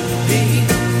should be.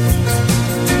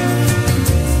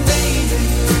 Baby,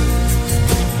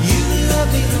 you love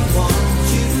me and want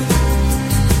you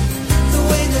the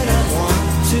way that I want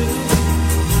to.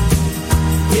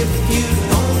 If you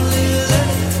only let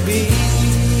it be.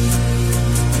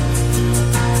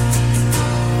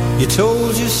 You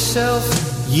told yourself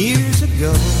years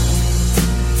ago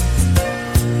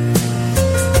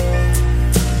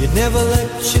you'd never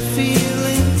let your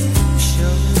feelings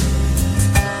show.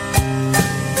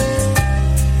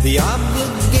 The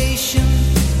obligation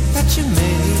that you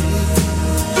made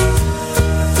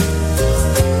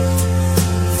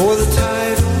for the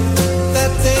title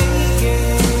that they gave.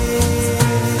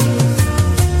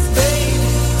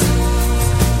 Baby,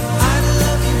 I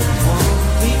love you and want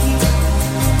me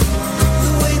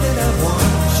the way that I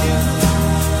want you,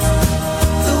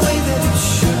 the way that it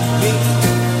should be.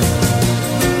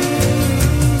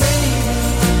 Baby,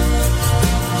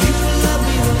 you love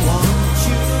me and want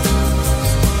you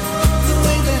the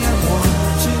way that I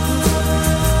want to.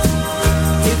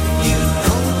 If you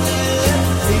only let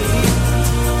me.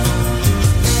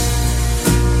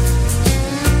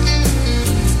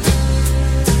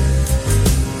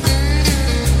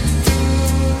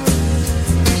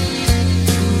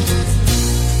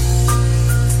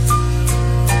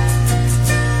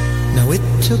 Now it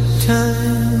took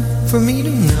time for me to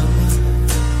know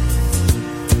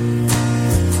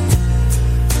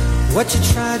what you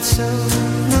tried so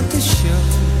not to show.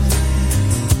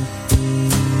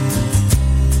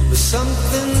 But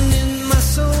something in my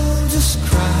soul just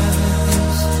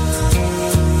cries.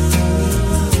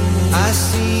 I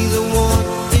see the one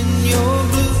in your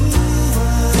blue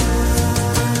eyes.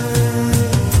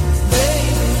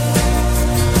 Baby,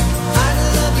 I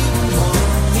love you and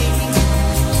want me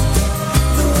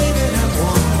the way that I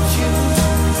want you,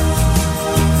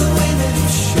 the way that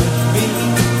it should be.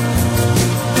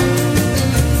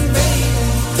 Baby,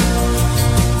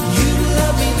 you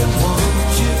love me and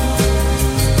want you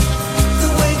the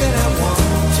way that I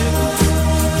want to.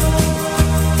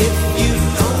 If you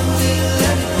only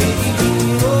let me.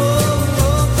 Oh,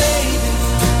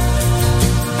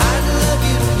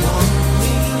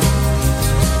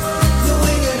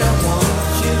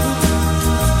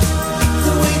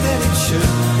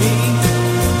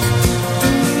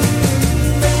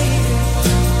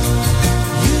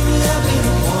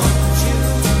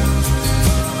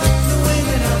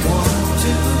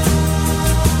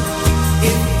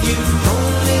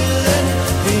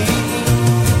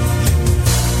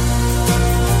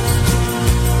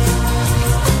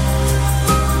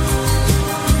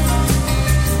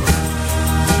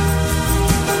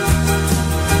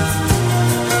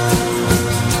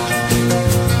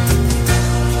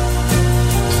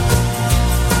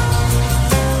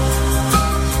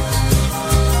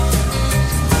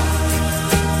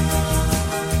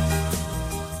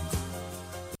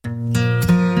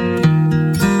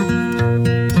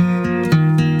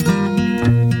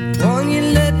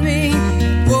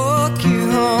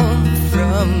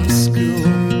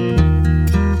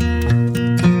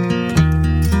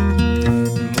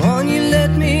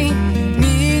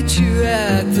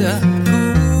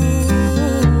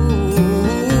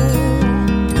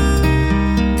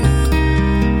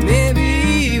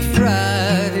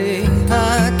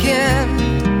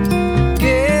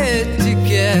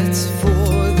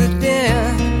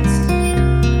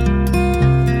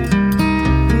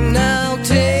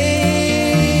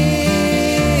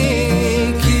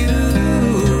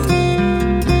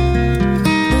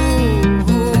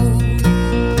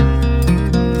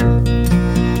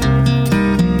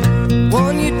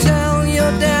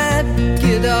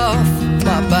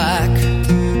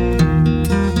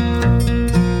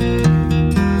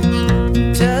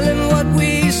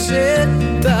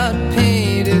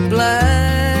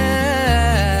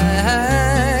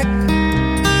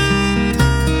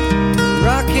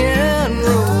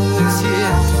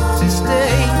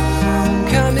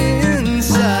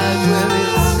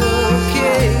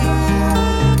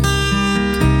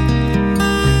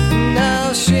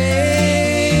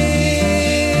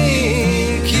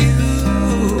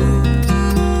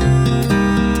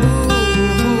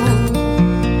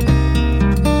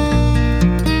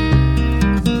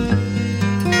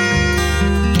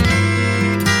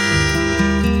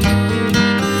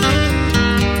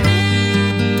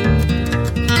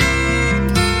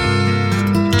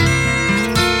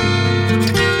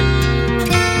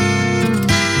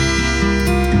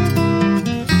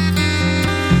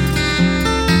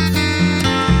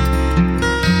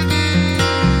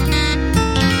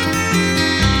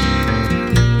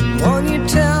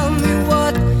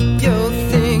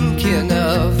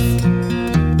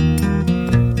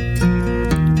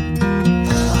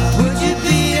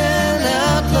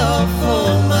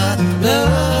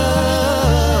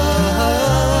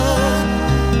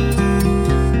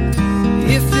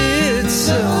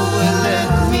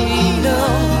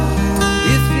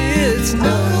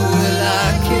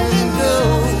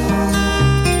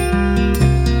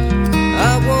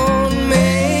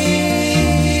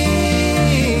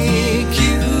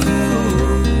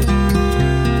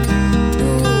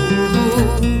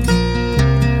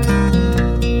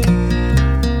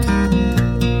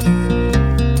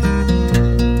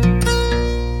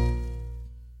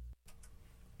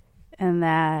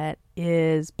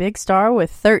 is Big Star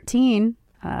with 13.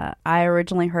 I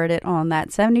originally heard it on That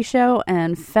 70s Show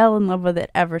and fell in love with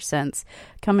it ever since.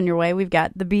 Coming your way, we've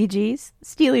got the Bee Gees,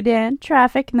 Steely Dan,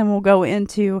 Traffic, and then we'll go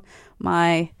into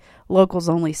my locals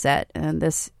only set. And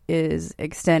this is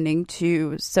extending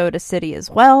to Soda City as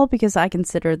well because I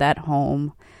consider that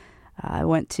home. I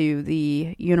went to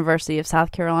the University of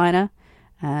South Carolina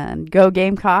and go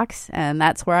Gamecocks, and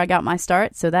that's where I got my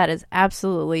start. So that is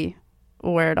absolutely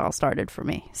where it all started for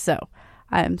me. So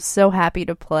I am so happy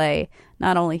to play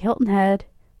not only Hilton Head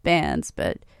bands,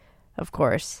 but of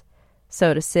course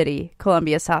Soda City,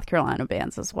 Columbia, South Carolina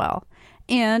bands as well.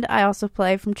 And I also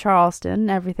play from Charleston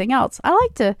and everything else. I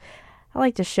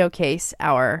like to showcase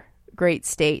our great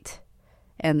state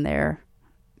and their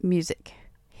music.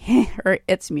 Or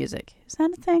its music. Is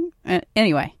that a thing?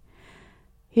 Anyway,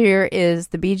 here is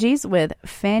the Bee Gees with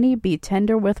Fanny Be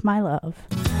Tender With My Love.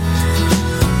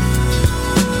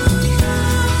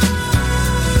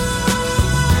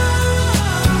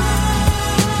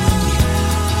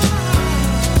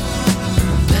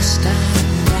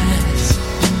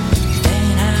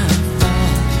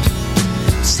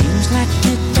 Seems like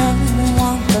you don't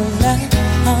want the love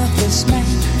of this man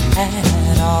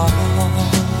at all.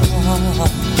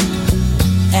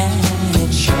 And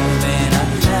it's sure been a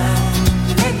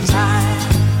lonely time,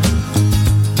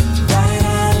 right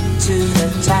up to the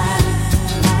time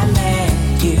I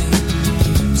met you.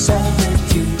 So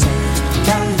if you take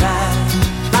a life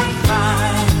like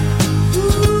mine,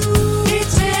 be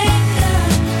tender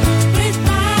with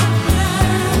my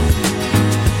love.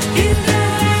 You know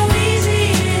how easy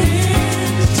it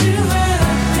is to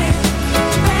hurt me.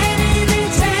 Baby, be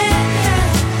tender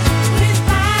with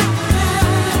my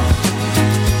love.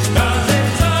 'Cause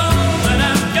it's all that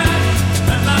I've got,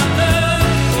 and my love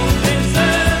won't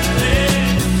desert me.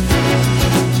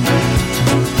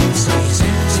 So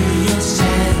think to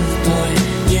yourself, boy,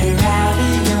 you're out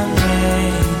of your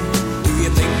brain. Do you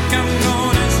think I'm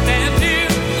gonna stand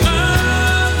here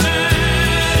all night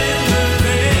in the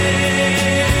rain?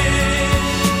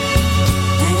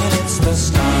 And it's the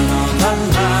start of a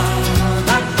love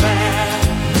affair,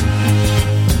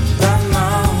 the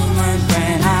moment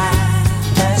when I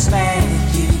first met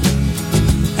you.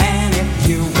 And if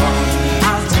you want,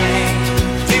 I'll take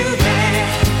you there.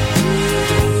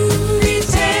 Be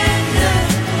tender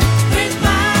with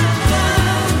my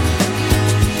love.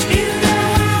 You know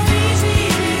how easy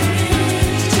it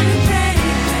is to break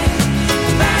me.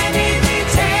 Baby, be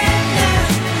tender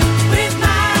with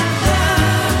my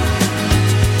love.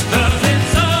 'Cause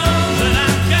it's all that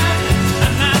I've got,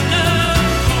 and I know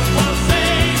won't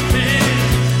forsake me.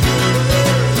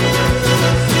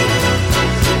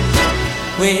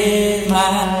 With my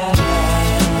love,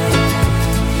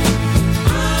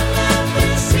 our love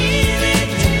will seal it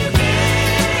together.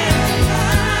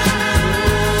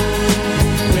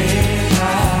 With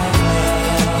my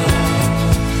love,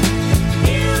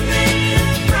 you made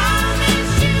a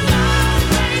promise to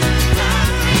always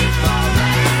love me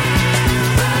forever.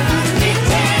 Be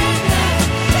tender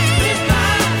with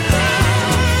my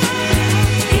love.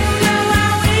 You know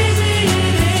how easy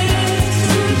it is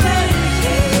to break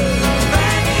me.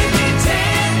 Baby, be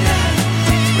tender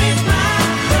with my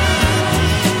love.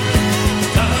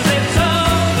 'Cause it's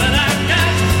all that I've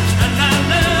got, and I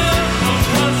love won't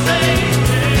forsake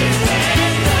me.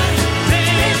 Tender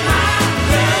with my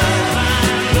love.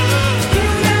 You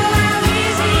know how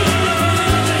easy it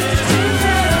is to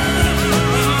break me.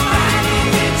 Baby,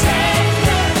 be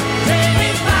tender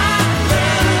with my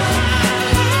love.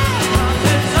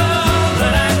 'Cause it's all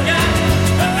that I've got,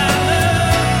 and I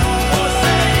love won't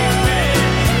forsake me.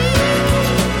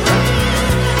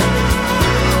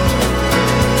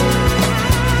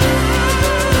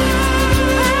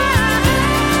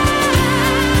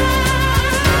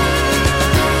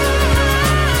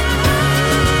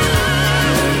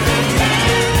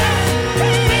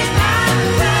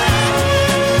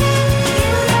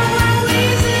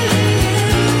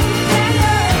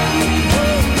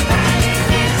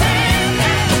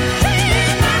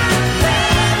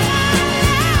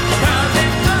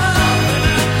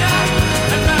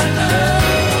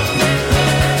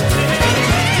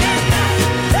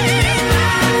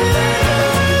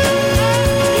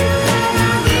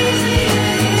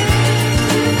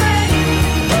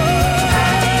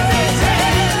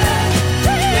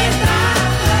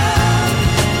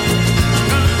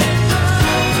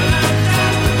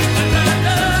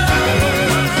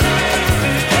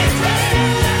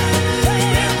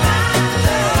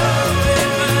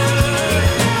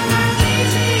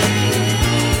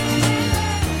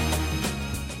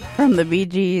 From the Bee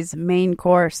Gees main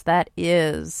course, that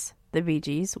is the Bee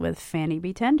Gees with Fanny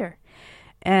Be Tender.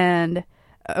 And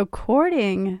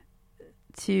according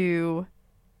to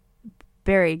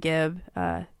Barry Gibb,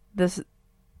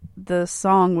 the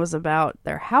song was about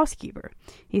their housekeeper.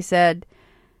 He said,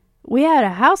 "We had a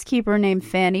housekeeper named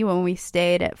Fanny when we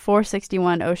stayed at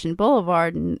 461 Ocean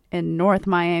Boulevard in North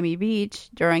Miami Beach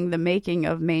during the making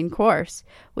of Main Course.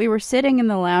 We were sitting in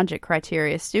the lounge at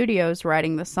Criteria Studios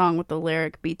writing the song with the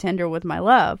lyric, 'Be Tender with My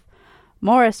Love.'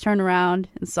 Morris turned around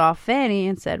and saw Fanny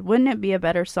and said, 'Wouldn't it be a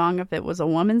better song if it was a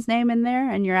woman's name in there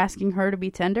and you're asking her to be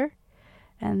tender?'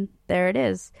 And there it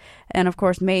is." And of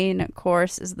course, Main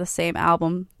Course is the same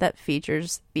album that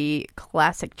features the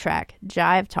classic track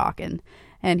Jive Talkin'.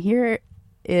 And here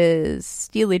is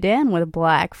Steely Dan with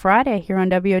Black Friday here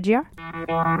on WOGR.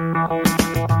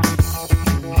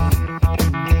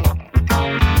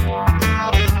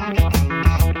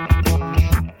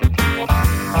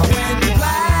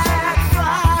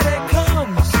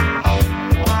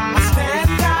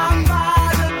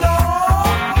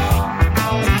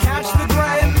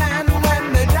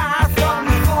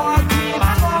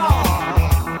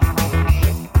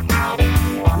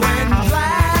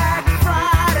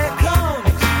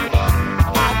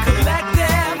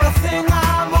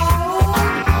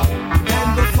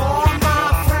 Before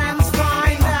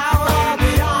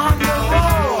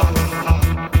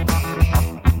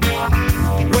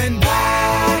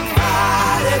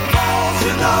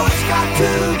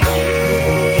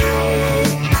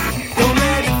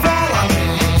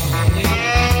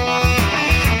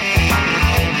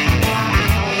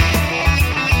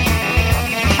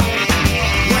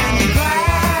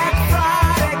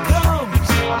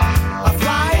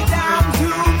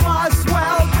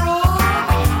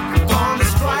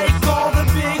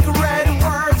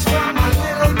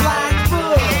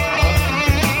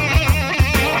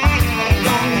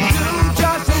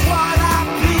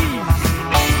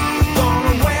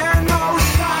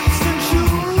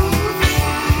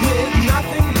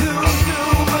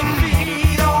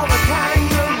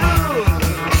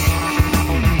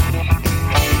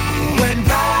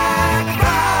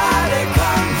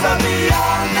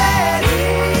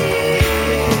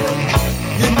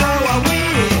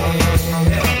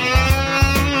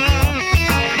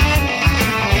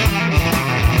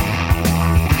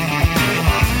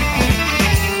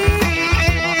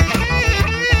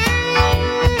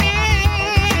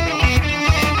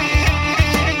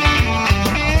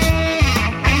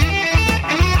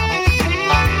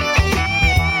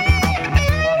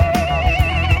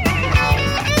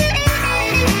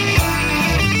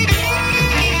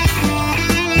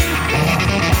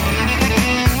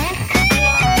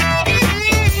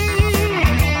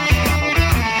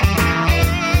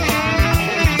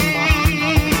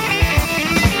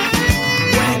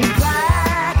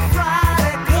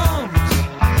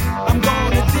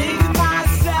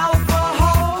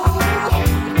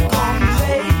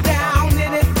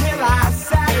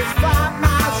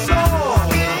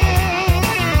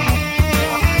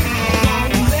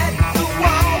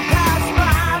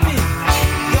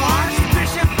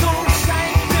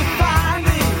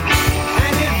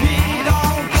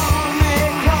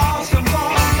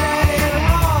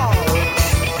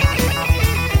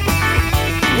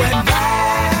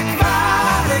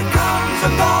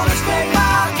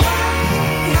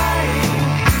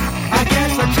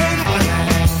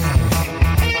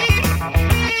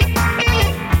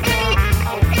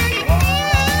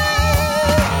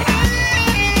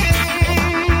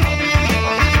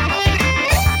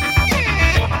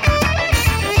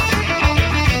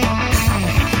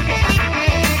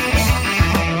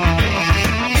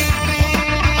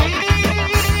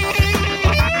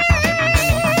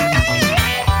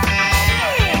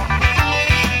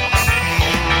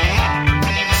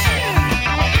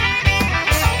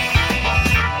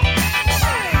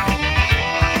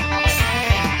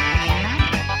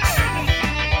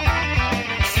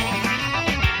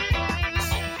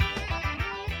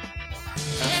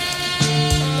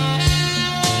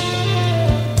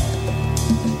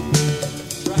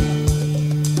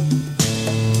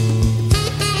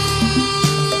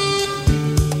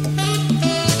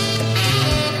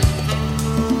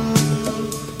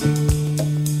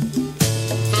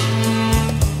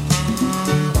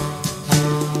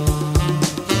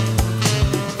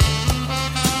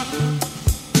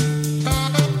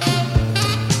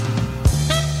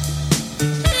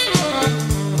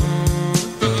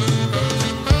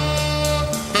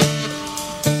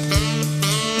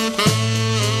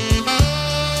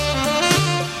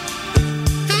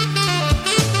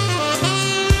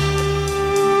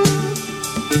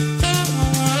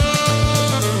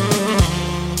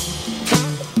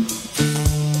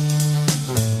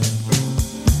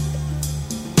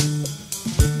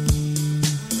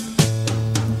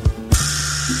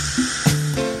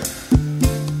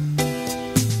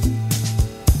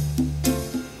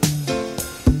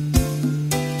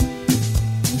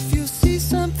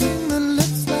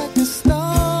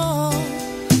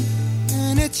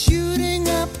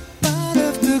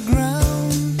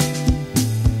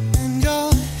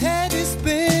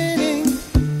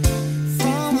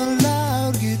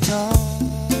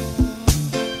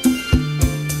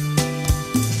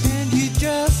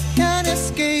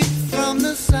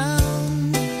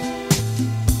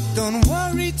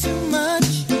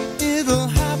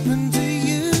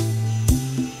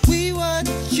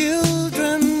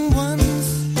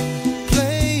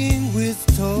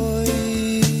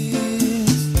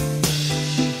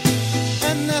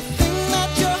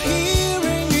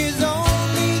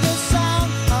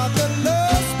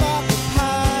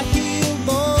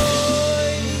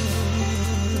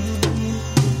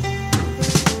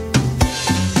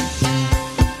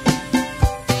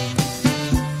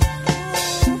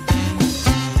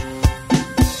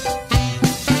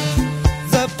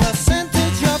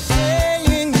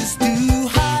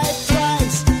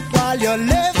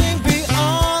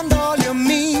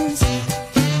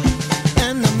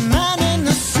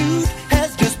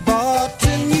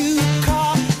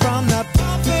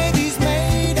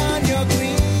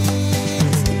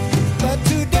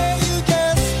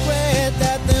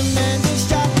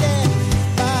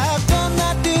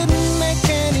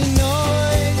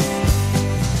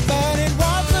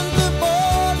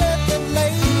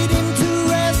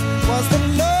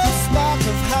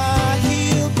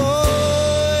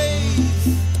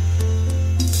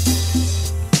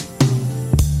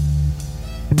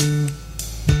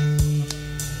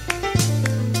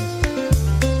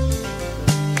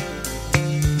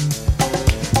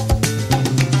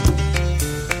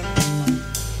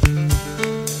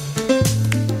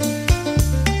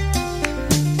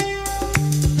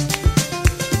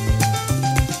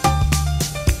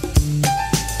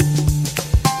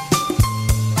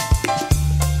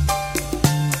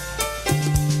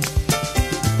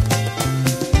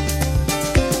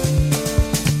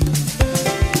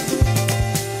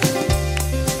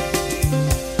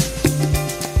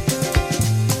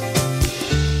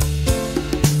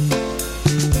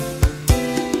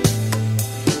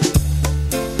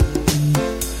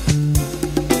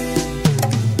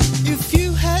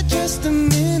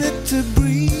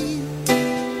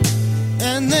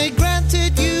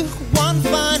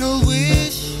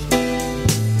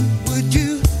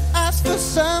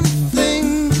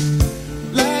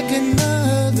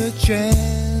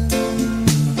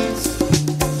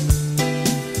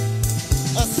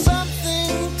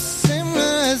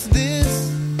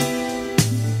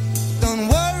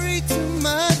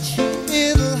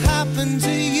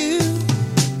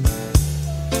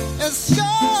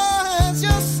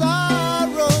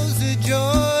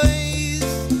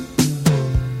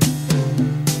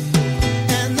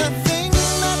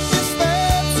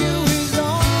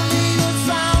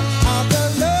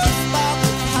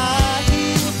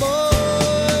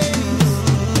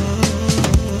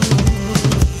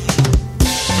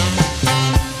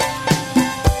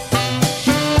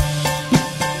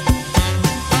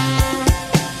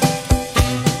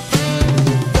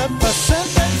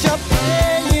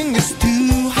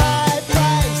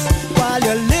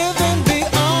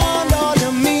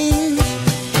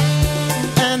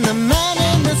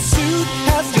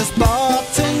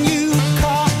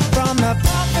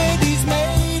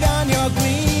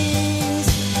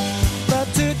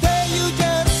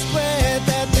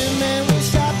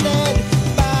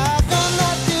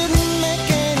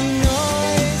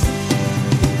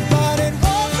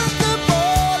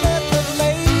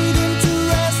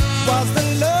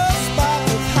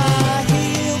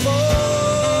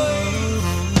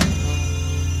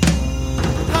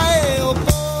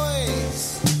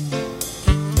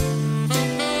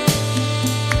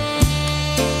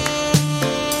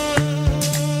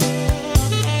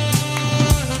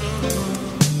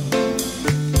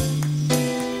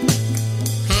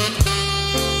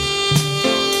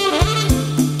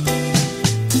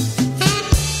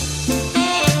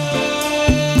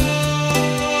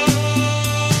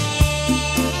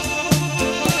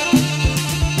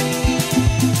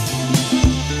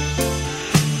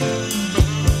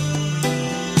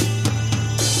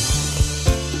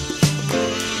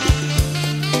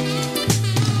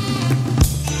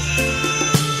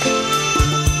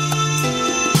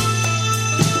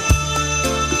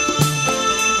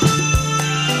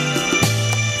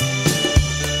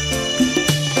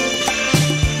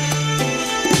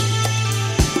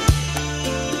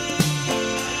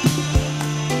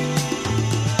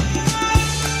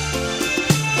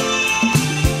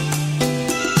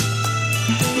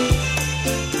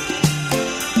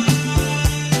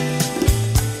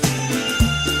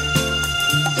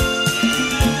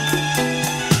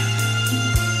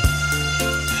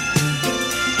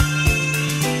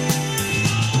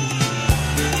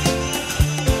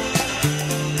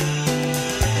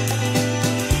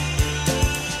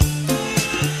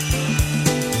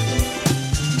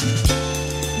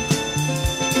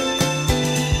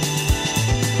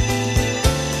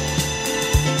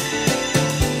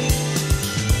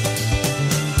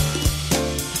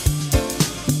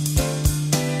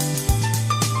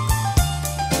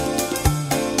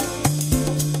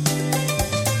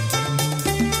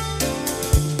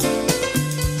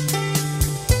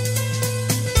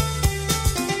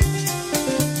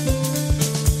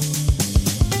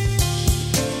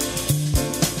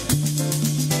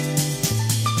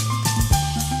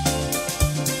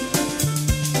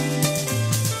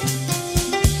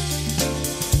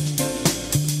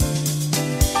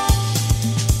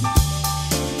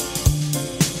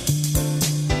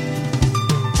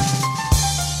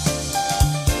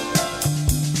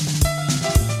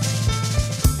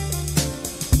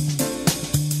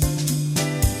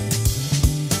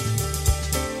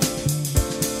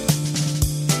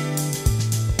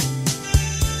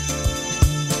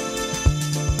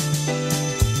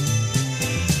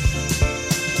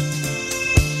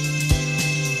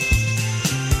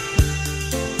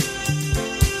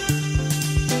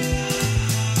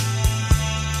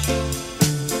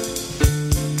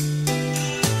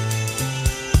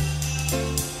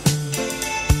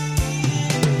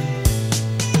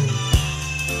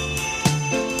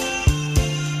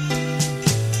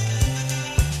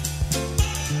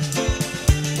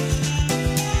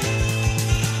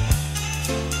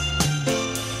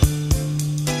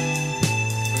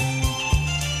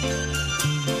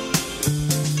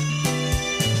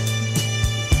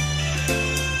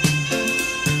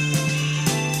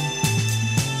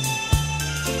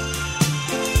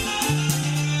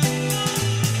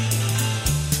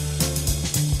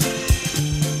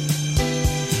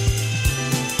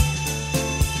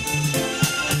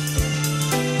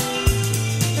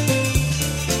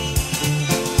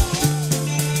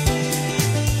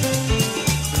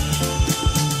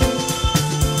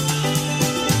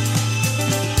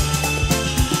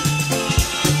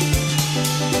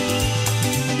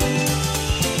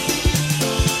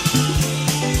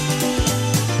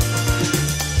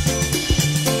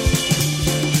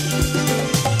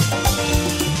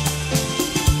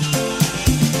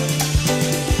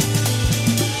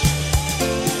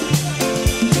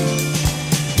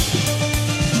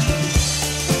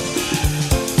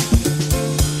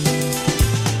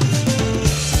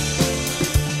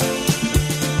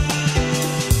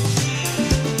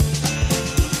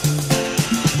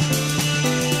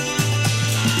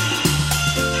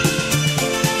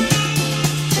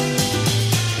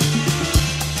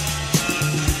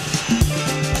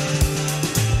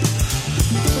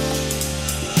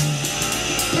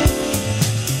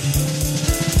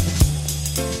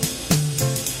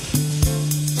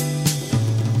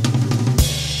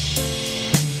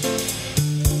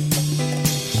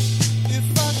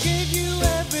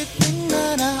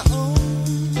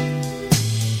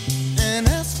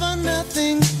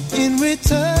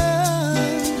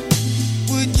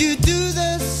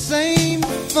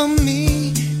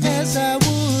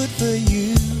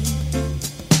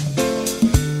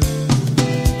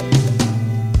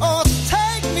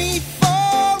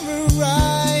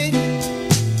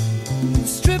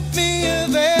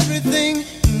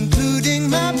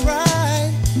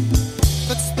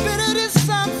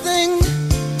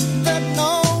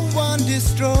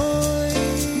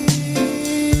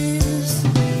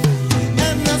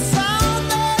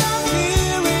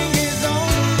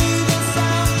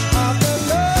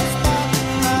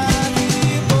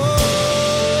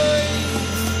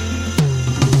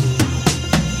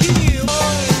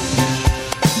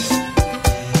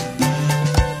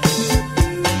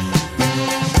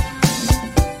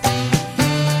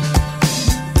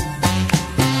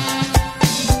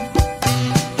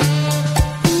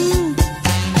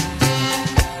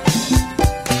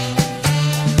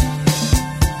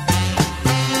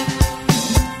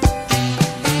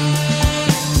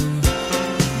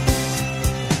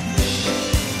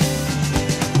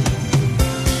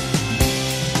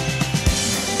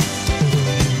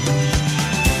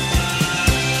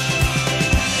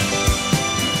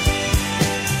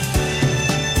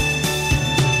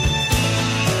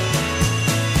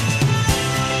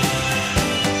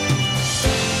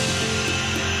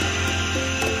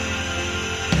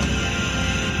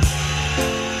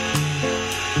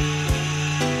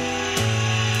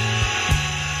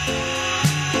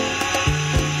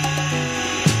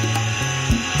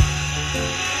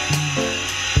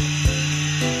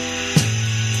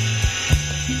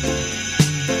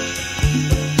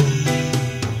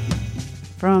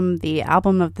the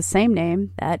album of the same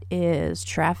name. That is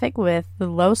Traffic with the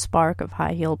Low Spark of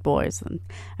High Heeled Boys. And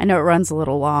I know it runs a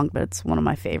little long, but it's one of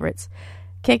my favorites.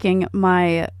 Kicking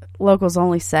my locals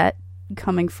only set,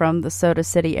 coming from the Soda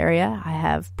City area, I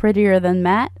have Prettier Than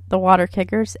Matt, the Water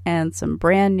Kickers, and some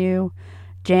brand new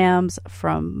jams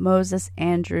from Moses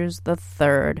Andrews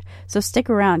III. So stick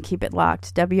around, keep it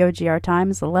locked. WOGR time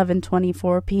is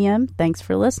 11:24 p.m. Thanks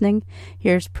for listening.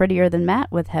 Here's Prettier Than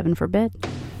Matt with Heaven Forbid.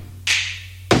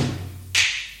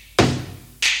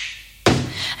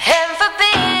 Heaven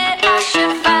forbid I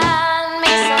should find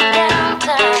me some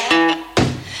downtime.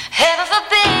 Heaven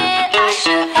forbid I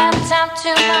should have time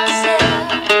to myself.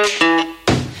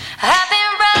 I've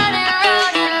been running.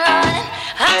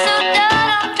 I'm so done,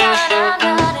 I'm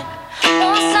done.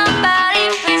 Won't somebody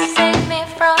please save me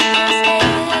from this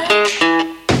hell?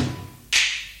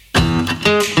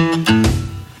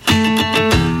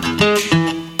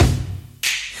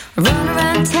 Run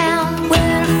around town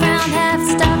where I found half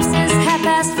stop since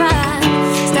 5:30.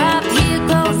 Stop here,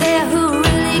 go there, who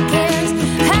really cares?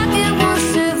 How can one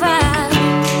survive?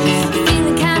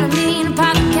 Feeling kinda mean,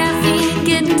 popping caffeine,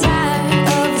 getting tired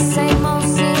of the same old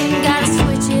scene. Gotta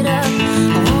switch it up,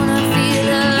 I wanna feel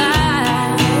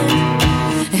alive.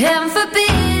 Heaven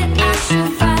forbid I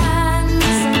should find me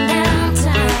some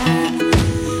downtime.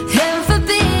 Heaven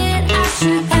forbid I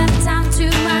should have time to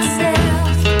myself.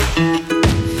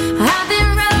 I've been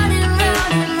running.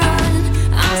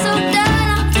 I'm so done,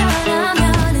 I'm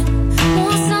done.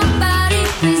 Won't somebody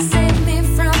please save me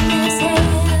from this hell?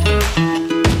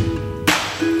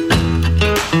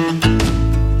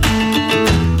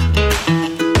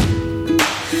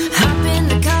 Hop in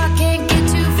the car, can't get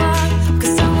too far,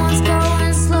 'cause someone's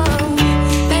going slow.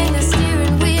 Bang the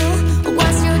steering wheel,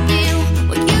 what's your deal?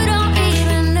 Well, you don't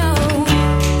even know.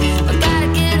 I gotta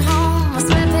get home, my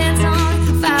sweatpants on,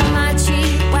 file my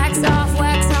cheek, wax off,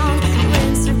 wax on,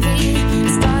 rinse, repeat,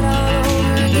 start all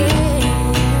over again.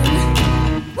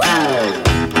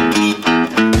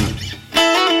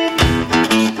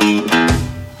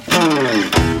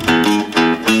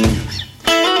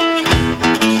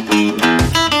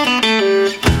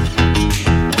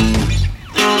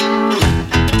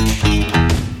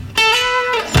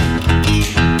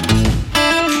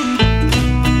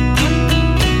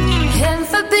 Heaven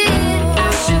forbid I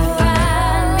should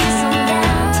find me some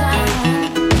downtime.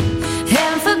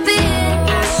 Heaven forbid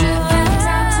I should have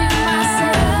time to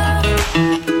myself.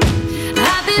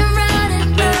 I've been running.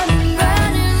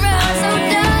 I'm so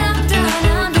done, I'm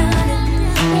done.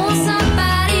 Won't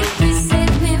somebody please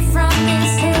save me from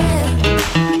this hell?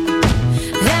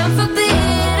 Heaven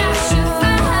forbid I should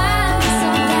find me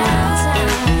some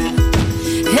downtime.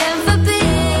 Heaven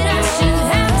forbid I should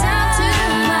have time to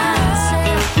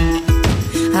myself.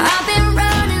 I've been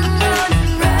running.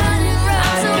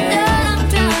 I'm so done, I'm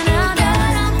done.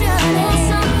 Won't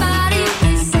somebody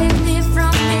please save me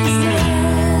from this hell?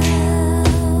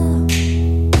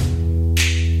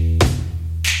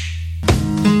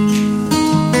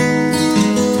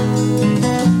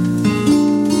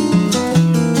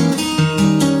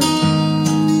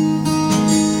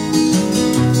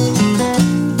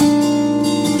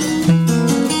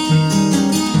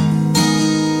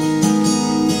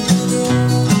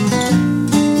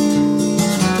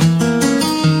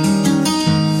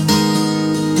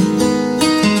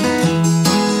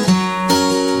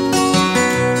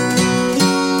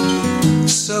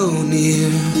 So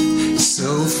near,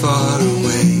 so far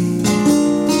away.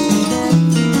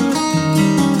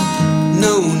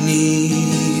 No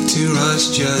need to rush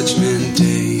Judgment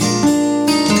Day.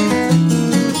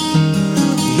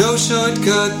 No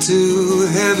shortcut to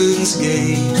heaven's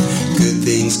gate. Good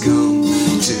things come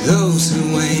to those who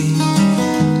wait.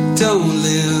 Don't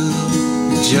live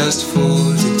just for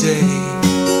today.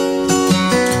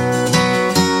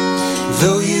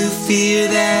 Though you fear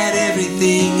that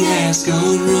everything has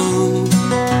gone wrong,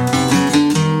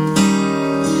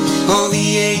 all the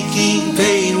aching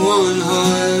pain one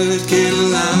heart can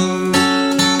allow.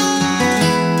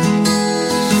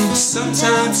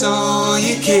 Sometimes all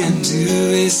you can do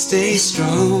is stay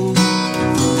strong,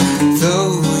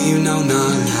 though you know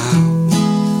not how.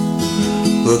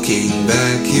 Looking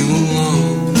back you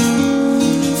long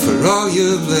for all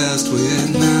you're blessed with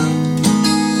now.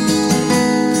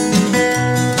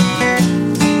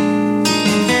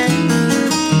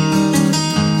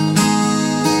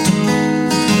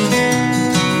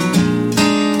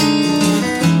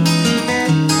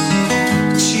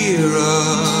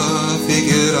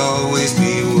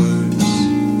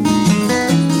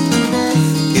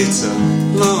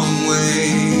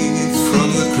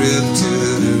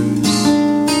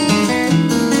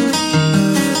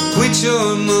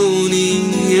 Your moaning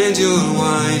and your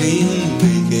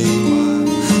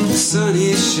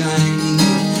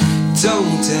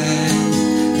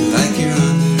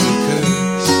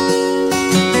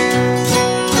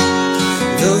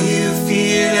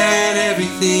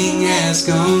has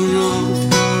gone wrong.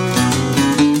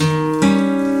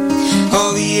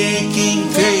 All the aching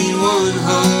pain one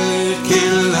heart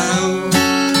can allow.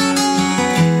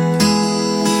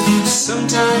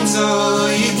 Sometimes all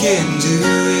you can do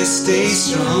is stay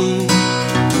strong,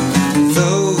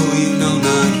 though you know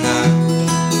not how.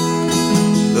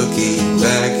 Looking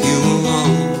back you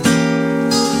alone,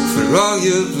 for all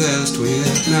you're blessed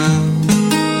with now.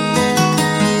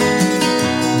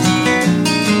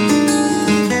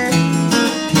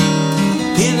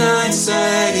 In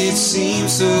hindsight it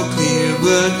seems so clear,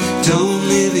 but don't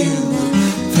live in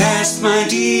the past, my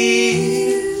dear.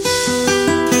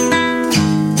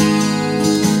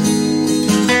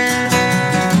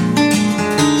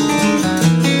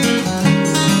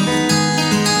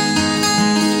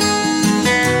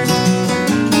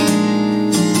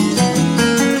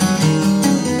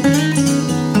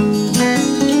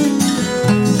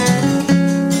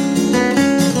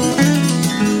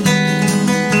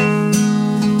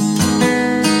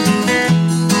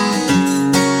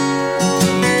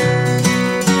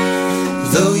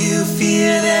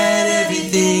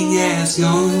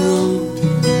 Gone wrong.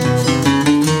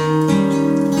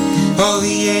 All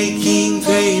the aching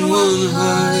pain one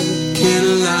heart can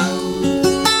allow.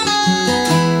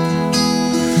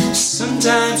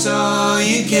 Sometimes all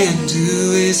you can do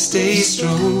is stay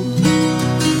strong,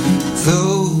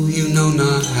 though you know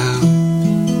not how.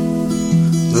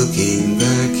 Looking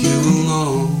back you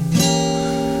alone,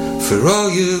 for all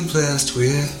you're blessed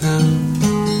with now.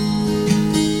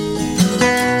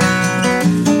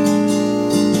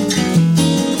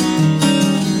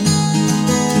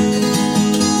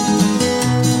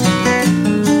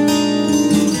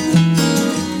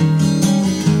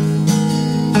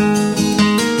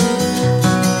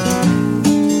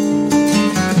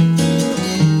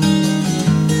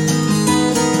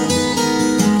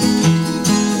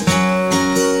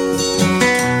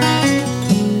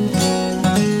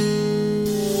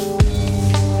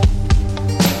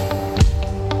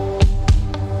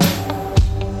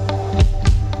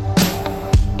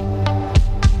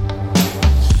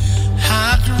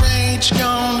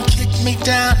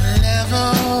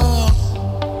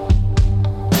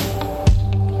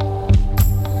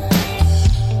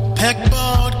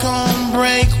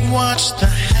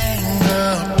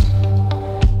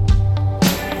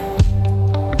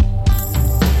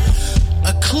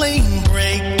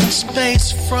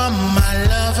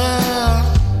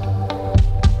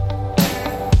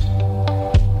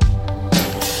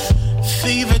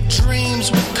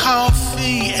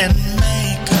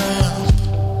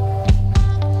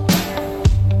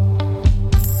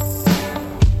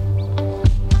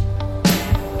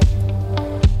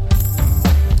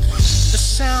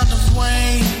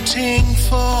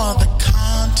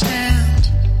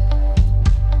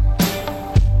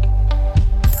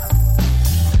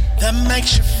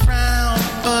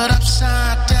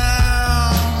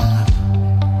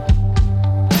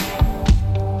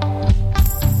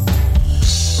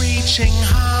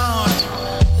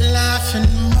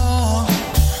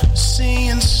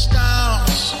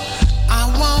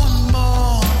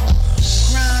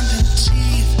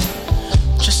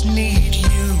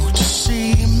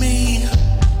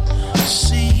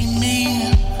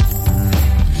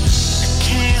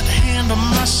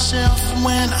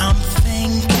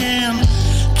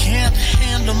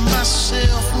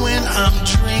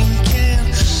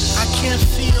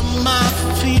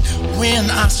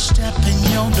 Step in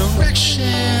your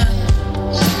direction.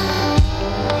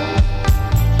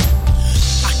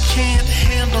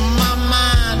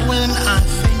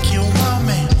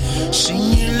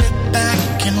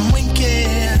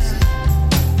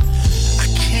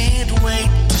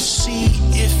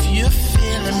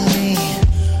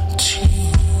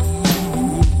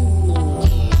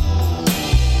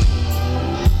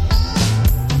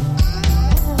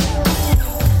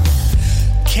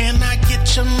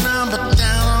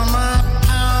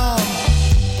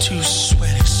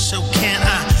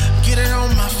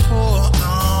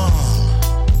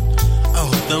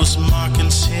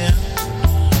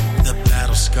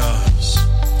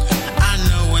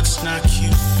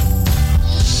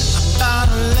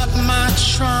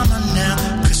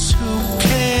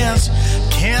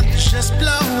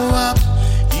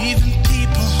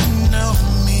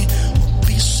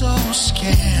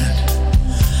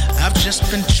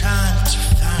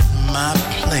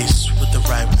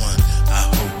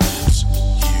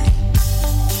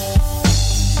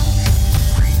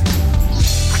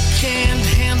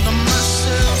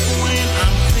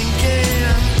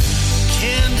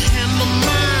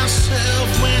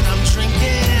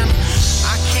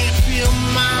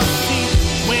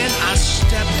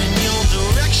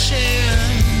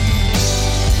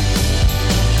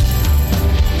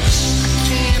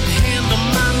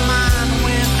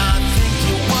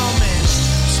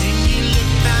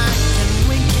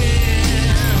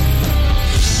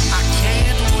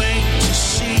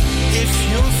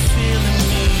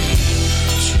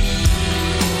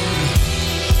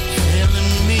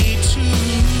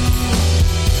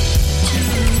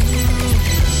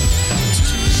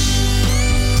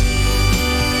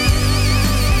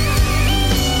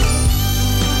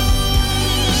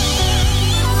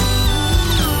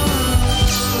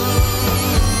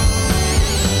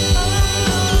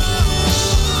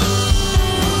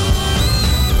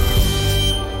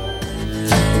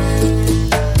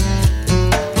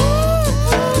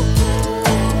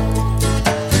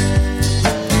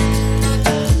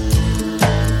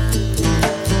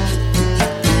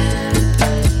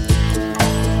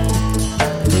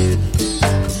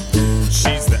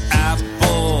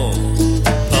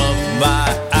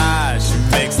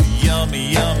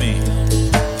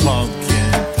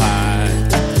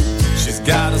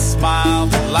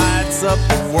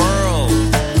 world.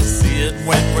 See it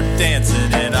when we're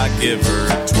dancing and I give her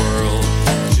a twirl.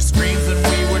 She screams and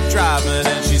we were driving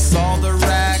and she saw the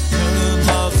raccoon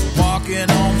loves walking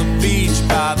on the beach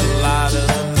by the light of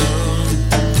the moon.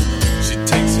 She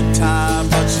takes her time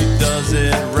but she does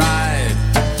it right,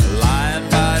 lying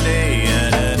by day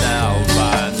and an out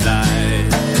by night.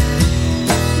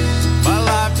 My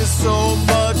life is so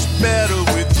much better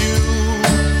with you.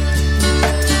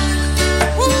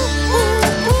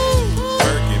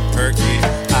 Perky, Perky,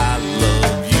 I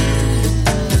love you.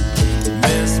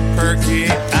 Miss Perky,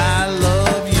 I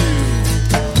love you.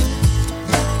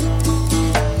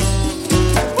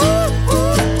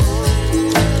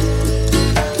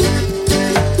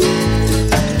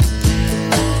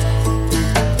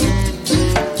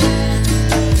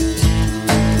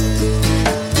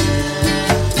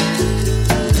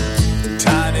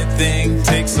 Tiny thing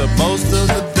takes up most of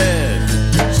the bed.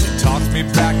 She talks me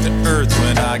back to earth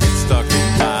when I get stuck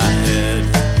in my head.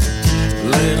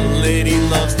 Little lady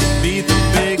loves to beat the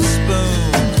big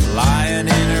spoon. Lying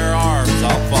in her arms,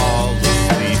 I'll fall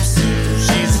asleep soon.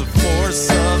 She's a force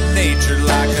of nature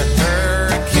like a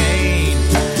hurricane.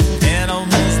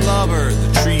 Animals love her,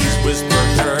 the trees whisper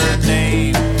her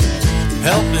name.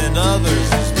 Helping others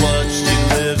is what she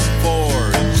lives for,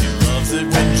 and she loves it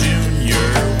when Junior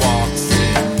walks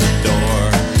in the door.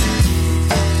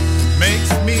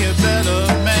 Makes me a better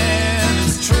man,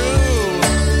 it's true.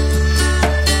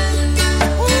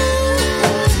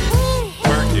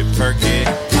 Perky, Perky,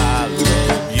 I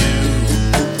love you.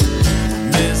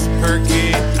 Miss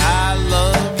Perky, I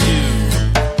love you.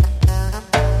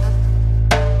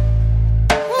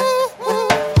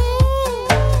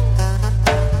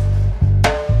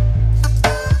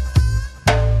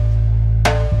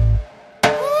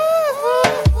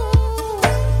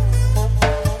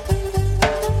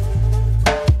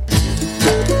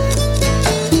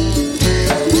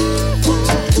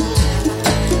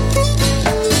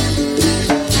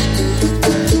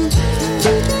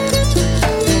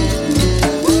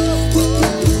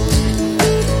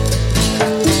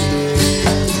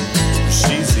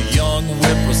 She's a young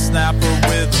whippersnapper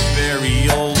with a very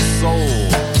old soul.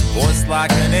 Voice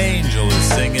like an angel, is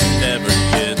singing never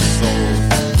gets old.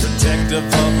 Protective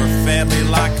of her family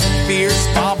like a fierce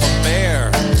mama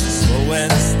bear. Slow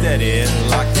and steady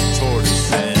like a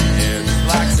tortoise and hare.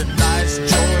 Likes a nice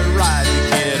joyride to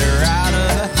get her out of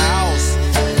the house.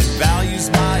 And values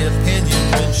my opinion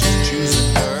when she's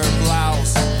choosing her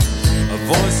blouse. A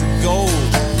voice of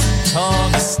gold,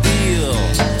 tongue of steel.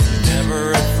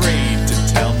 Never afraid to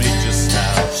tell me just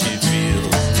how she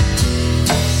feels.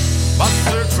 My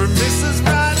search for Mrs.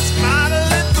 Right is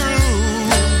finally through.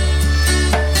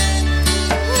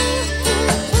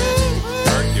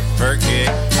 Perky, Perky,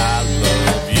 I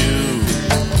love you.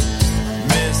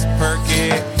 Miss Perky,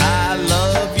 I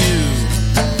love you.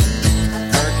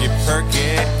 Perky, Perky,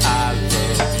 I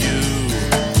love you.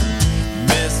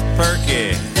 Miss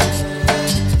Perky.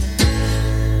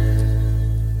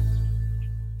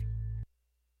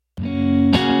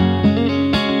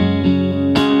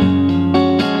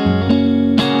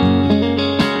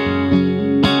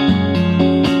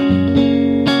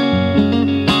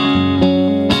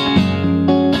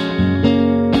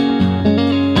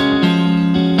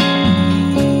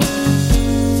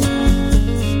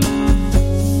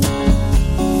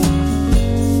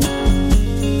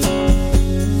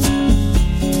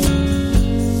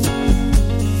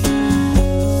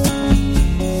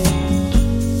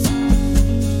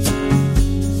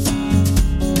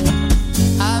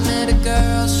 I met a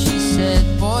girl, she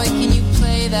said, boy, can you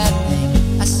play that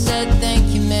thing? I said,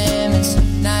 thank you, ma'am, it's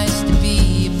nice to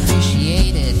be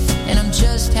appreciated, and I'm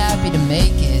just happy to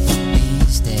make it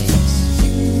these days.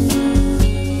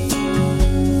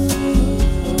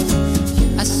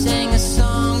 I sang a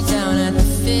song down at the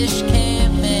fish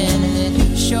camp, man, and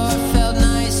it sure felt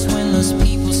nice when those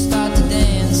people start to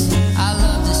dance. I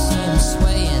love to see them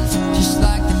swaying, just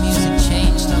like the music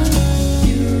changed on me.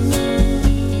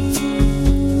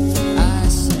 I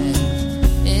said,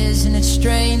 isn't it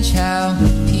strange how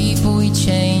people we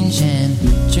change, and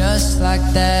just like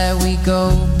that we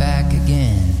go back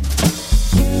again.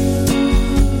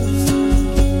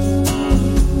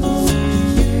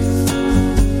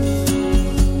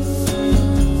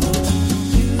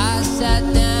 I sat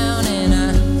down and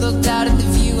I looked out at the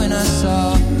view and I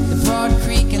saw the broad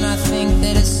creek, and I think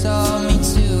that it saw me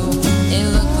too. It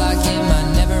looked like it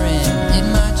might never end, it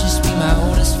might just be my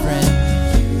oldest friend.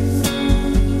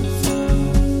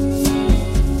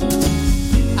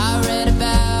 I read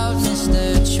about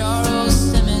Mr. Charles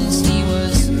Simmons, he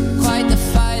was quite the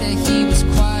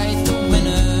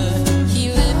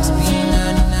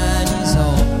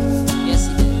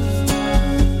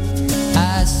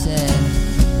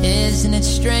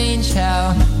strange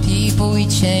how people we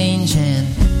change, and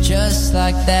just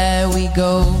like that we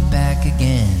go back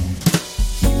again.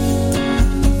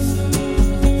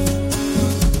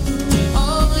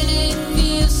 Oh, and it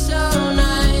feels so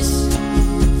nice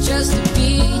just to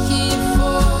be here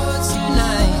for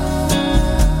tonight.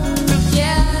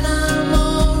 Yeah, and I'm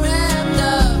all wrapped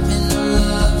up in the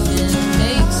love and it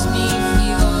makes me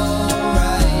feel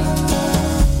alright.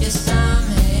 Yes, I'm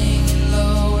hanging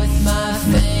low with my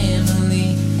family,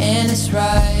 and it's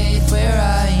right where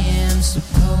I am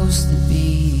supposed to be.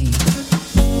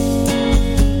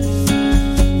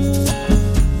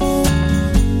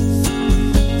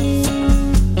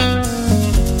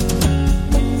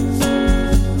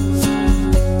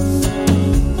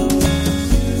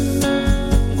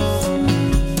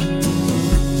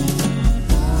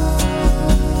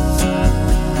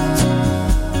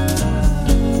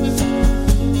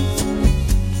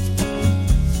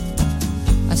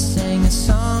 I sang a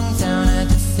song down at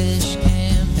the fish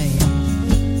camp, babe.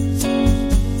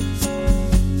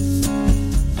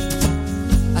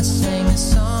 I sang a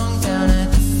song down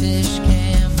at the fish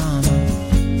camp, mama.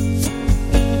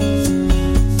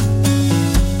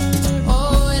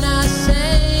 Oh, and I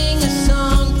sang a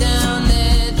song down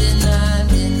there, didn't I,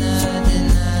 didn't I,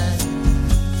 didn't I?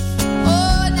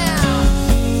 Oh, now.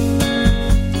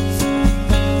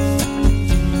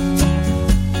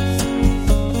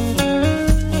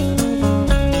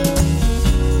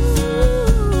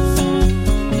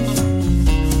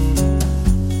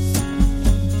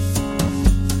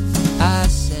 I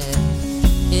said,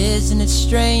 isn't it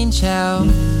strange how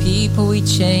people we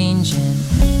change, and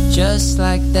just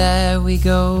like that we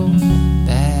go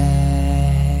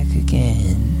back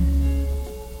again.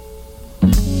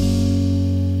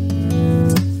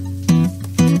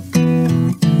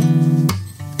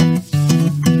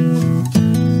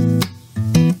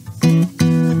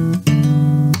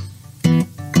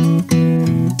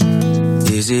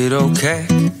 Is it okay?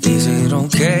 Is it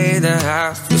okay that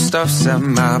half your stuff's at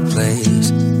my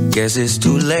place? Guess it's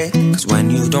too late, cause when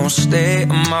you don't stay,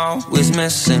 I'm always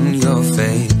missing your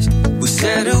face. We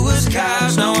said it was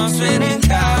cash, now I'm spending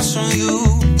cash on you.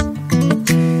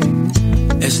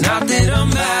 It's not that I'm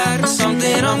mad, it's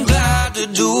something I'm glad to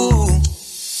do.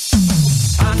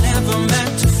 I never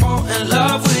meant to fall in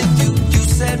love with you. You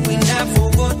said we never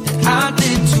would, and I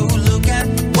did too. Look at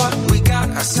what we got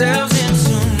ourselves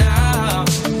into now.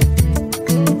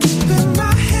 Keeping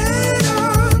my head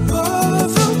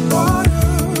above the water.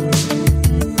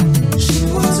 She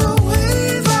was a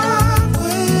wave I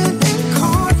went and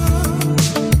caught her.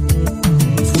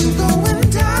 If we're going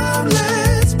down,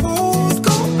 let's both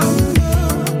go under.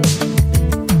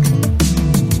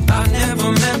 I never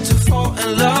meant to fall in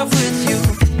love with you.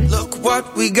 Look what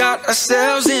we got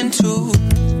ourselves into.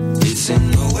 It's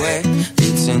in the way,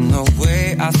 it's in the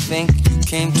way. I think you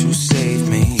came to save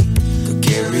me. Got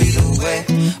carried away,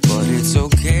 but it's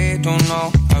okay. Don't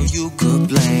know how you could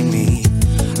blame me.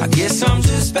 I guess I'm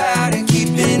just bad at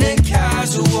keeping it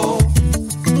casual.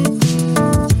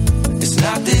 It's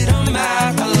not that I'm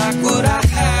mad, I like what I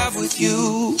have with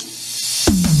you.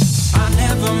 I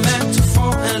never meant to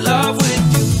fall in love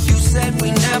with you. You said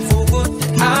we never would,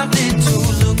 and I did too.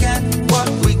 Look at what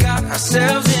we got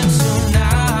ourselves into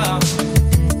now.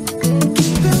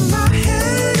 Keeping my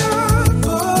head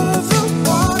above the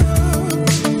water.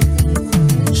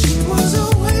 She was a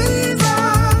wave I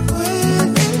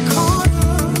went and caught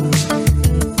her.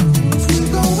 If we're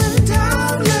going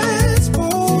down, let's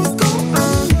both go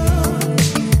under.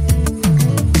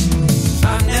 I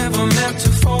never meant to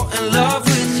fall in love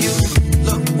with you.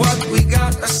 Look what we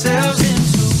got ourselves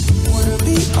into. Would it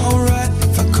be alright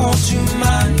if I called you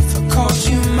mine? If I called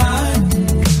you mine?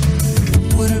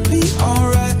 Would it be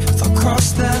alright if I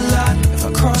crossed that line? If I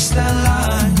crossed that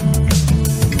line?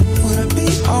 Would it be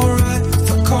alright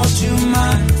if I called you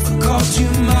mine? If I called you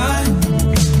mine?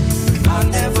 I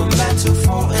never meant to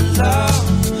fall in love.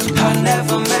 I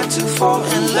never meant to fall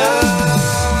in love.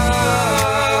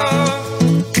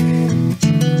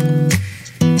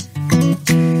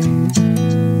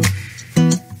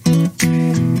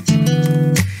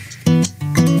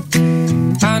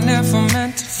 I never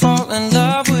meant to fall in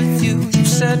love with you. You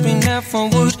said we never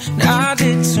would, and I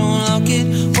did too. Look at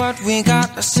what we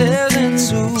got ourselves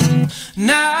into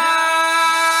now.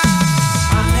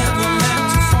 I never meant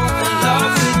to fall in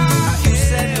love with you. You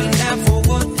said we never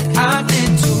would, and I did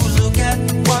too. Look at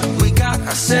what we got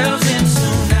ourselves into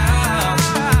now.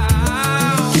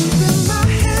 Keeping my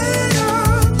head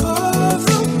above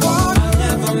the water. I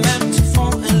never meant to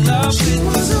fall in love with you. She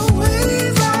was a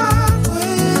wave I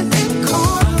went and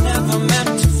caught. I never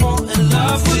meant to fall in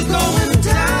love with you. Going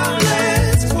down,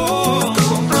 let's both go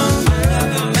under. I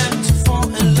never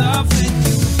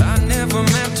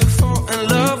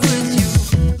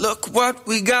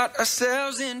got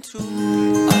ourselves into.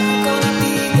 I'm gonna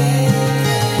be there.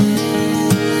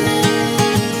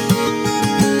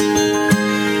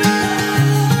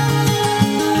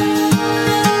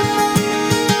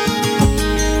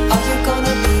 Are you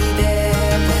gonna be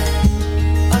there when?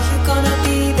 Are you gonna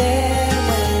be there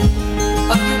when?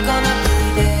 Are you gonna be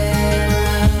there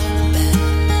when?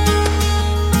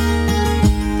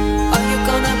 Are you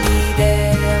gonna be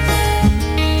there when?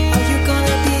 Are you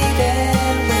gonna be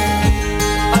there when?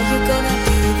 Are you gonna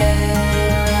be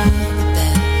there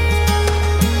then?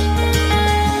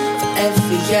 For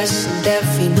every yes and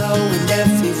every no and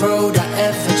every road I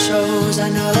ever chose, I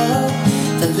know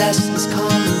the lessons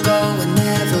come and go and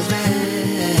never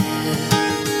end.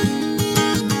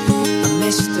 A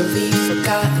mystery,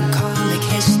 forgotten comic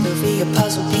history, a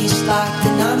puzzle piece locked,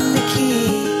 and I'm the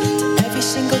key to every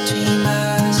single dream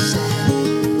I send.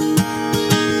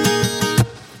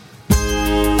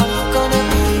 Are you gonna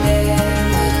be there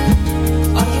when?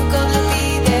 Are you gonna be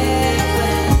there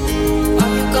when?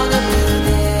 Are you gonna be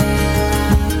there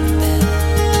then?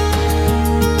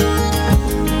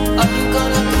 Are you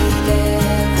gonna be there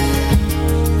when?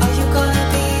 Are you gonna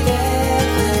be there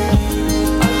when?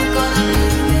 Are you gonna be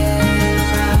there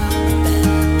round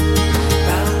then?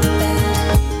 Round then.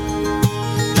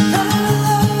 La la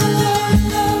la la la.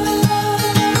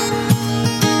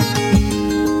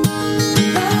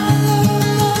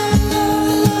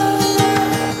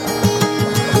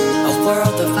 A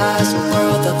world of lies, a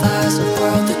world of lies, a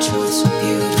world of truth so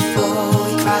beautiful.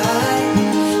 We cry.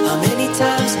 How many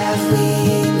times have we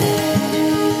met?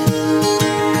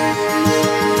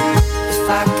 If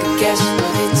I could guess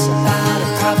what it's about, I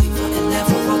probably wouldn't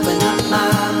never open up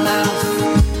my mouth.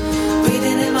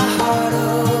 Breathing in my heart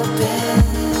open.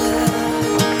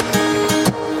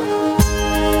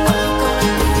 Are you gonna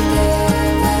be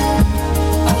there when?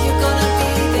 Are you gonna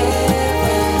be there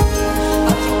when?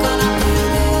 Are you gonna be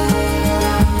there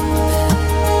then?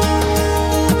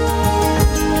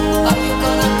 Are you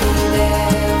gonna be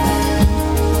there when?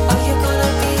 Are you gonna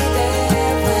be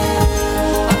there when?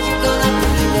 Are you gonna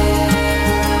be there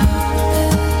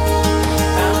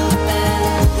round then?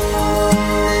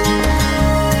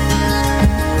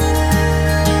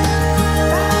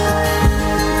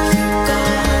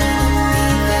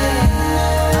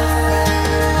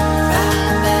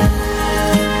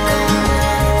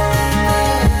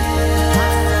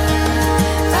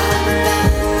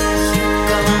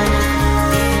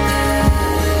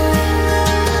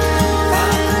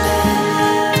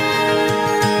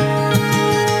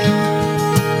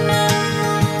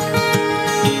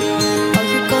 Are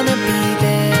you gonna be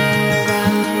there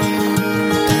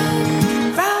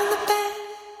round the bend?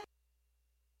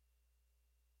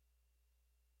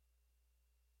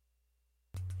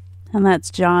 And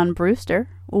that's John Brewster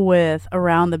with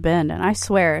Around the Bend. And I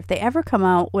swear, if they ever come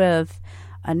out with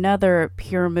another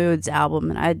Pure Moods album,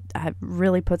 and I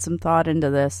really put some thought into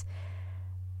this,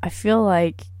 I feel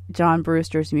like John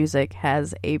Brewster's music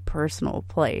has a personal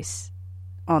place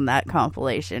on that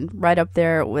compilation, right up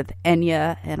there with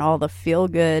Enya and all the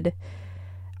feel-good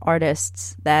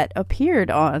artists that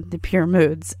appeared on the Pure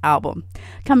Moods album.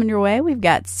 Coming your way, we've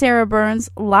got Sarah Burns'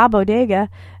 La Bodega,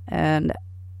 and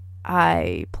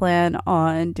I plan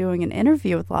on doing an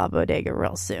interview with La Bodega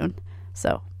real soon,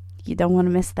 so you don't want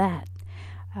to miss that.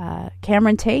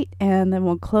 Cameron Tate, and then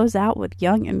we'll close out with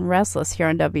Young and Restless here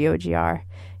on WOGR.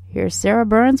 Here's Sarah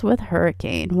Burns with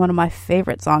Hurricane, one of my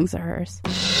favorite songs of hers.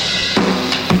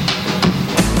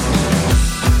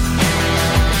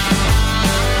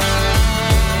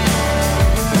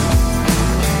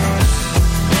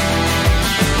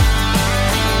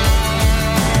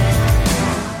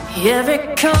 Here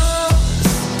it comes,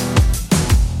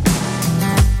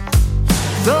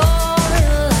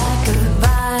 roaring like a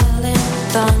violent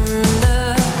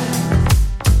thunder.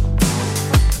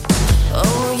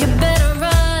 Oh, you better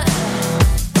run.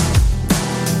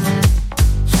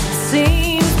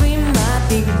 Seems we might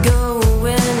be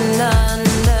going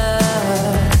under.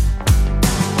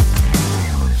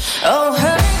 Oh,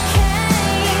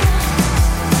 hurricane,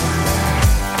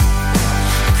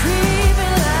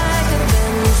 creeping like a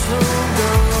vengeful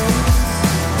ghost.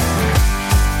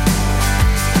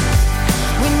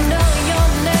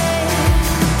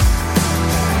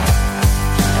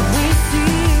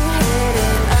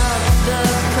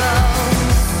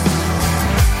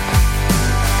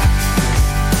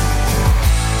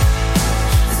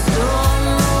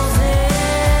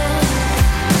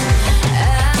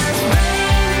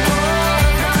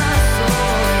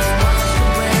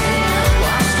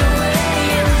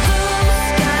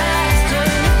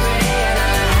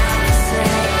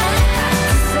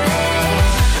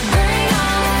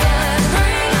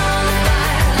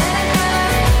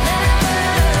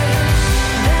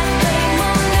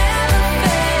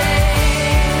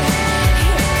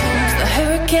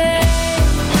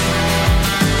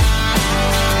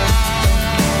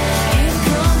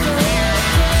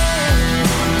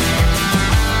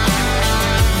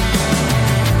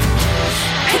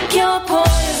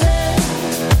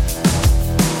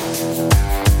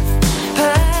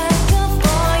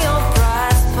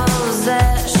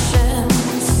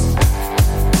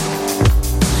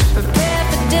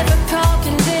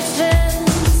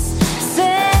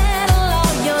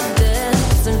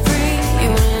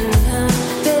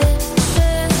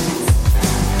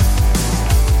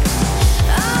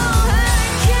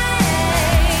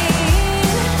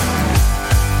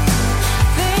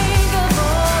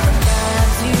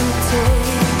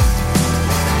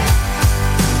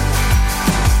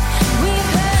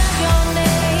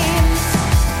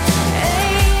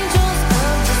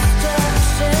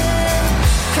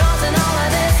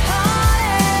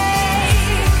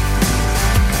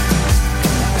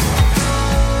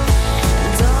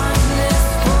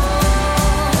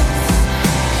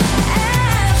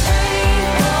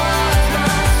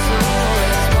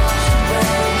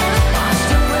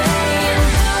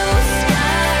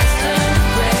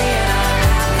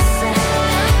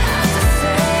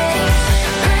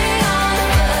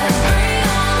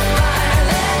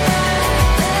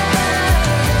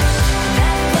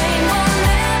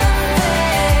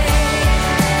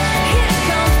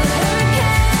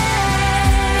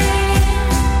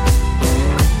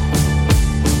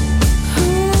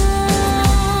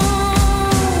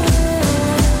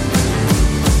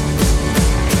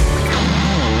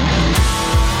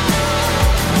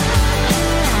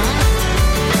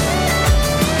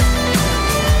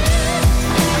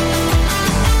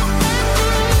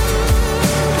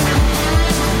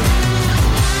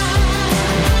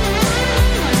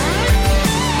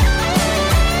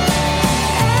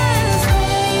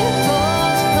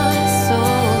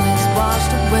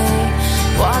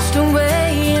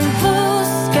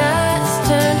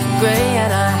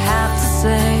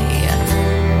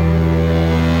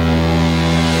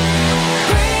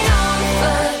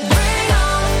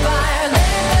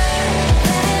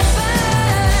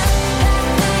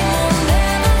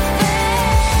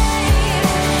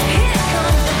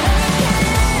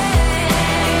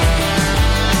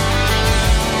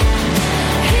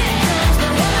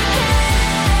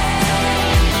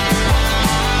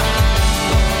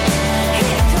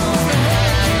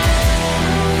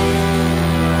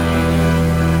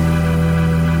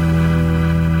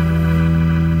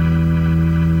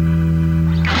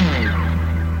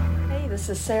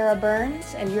 Sarah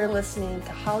Burns, and you're listening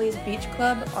to Holly's Beach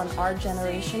Club on Our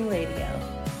Generation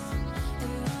Radio.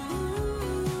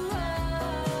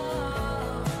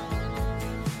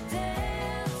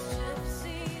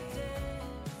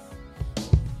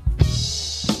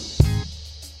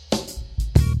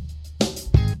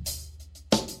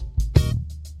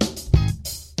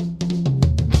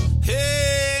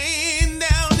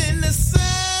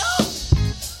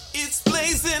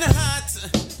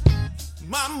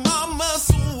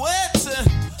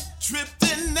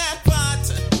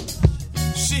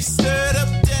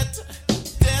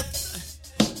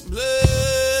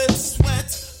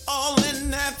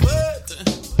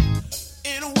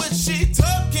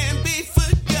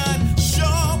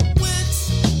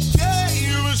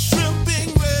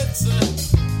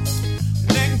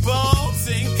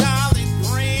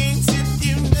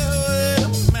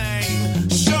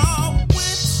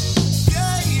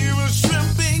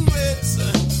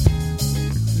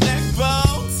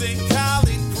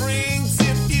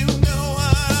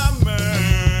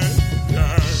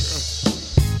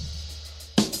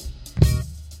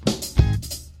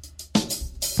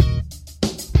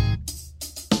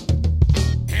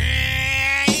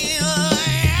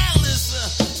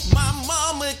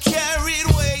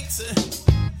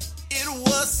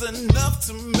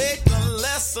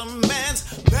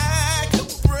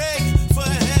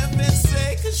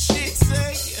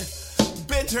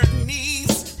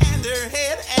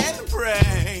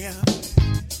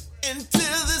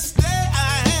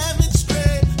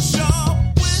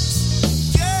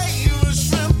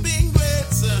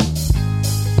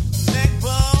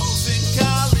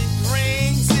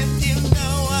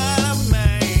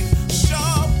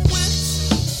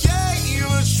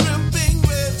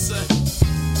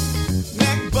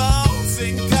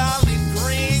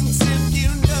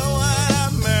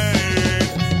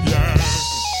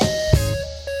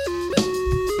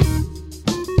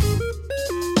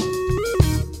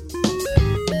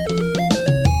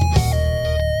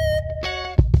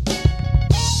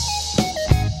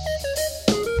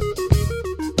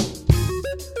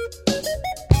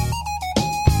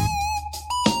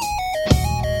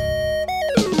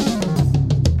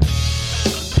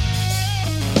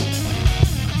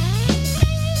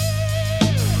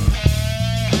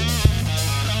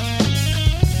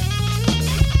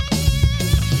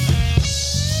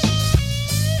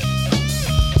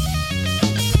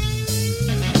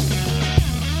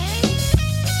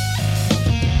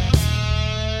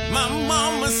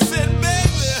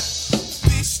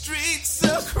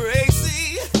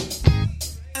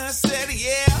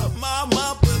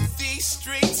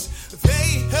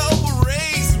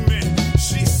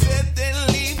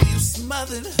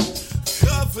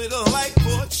 with a light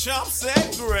for chops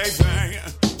and gravy,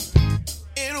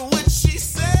 in which she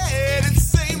said it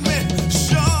saved me.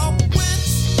 Sharp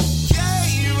wits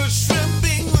gave a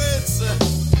shrimping wits,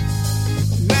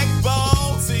 neck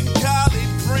balls and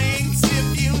collard greens,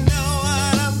 if you know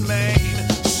what I mean.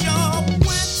 Sharp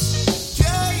wits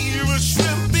gave a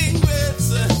shrimping wits,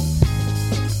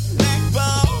 neck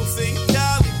balls and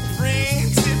collard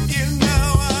greens, if you know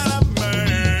what I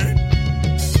mean.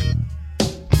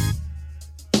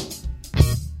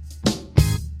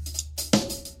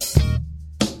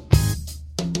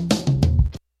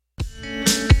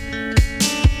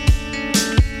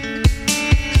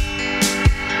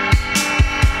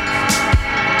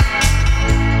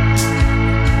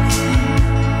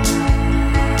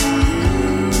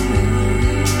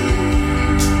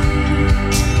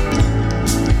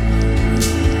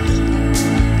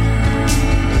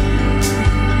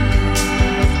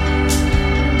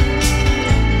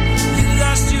 You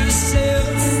lost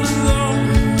yourself along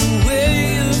the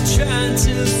way of trying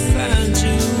to find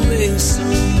your way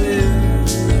somewhere along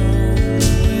the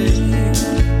way.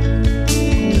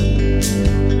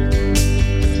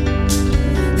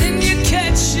 Then you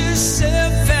catch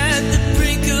yourself at the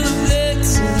brink of letting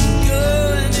go,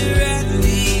 and you're at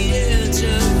the edge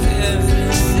of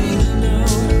everything you know,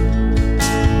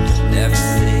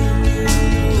 everything you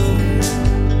know.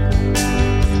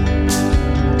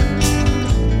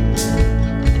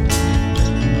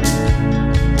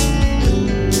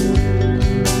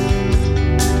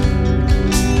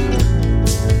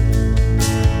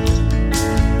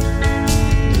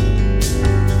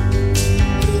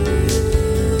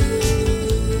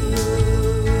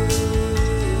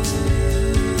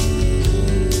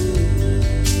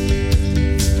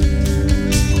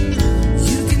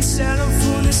 You can settle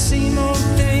for the same old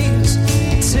things,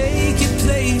 take your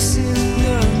place in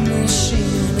the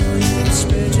machine, or you can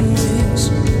spread your wings,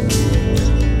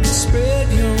 spread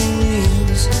your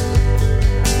wings.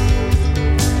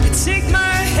 You take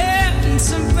my hand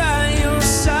to by your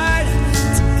side,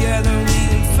 together we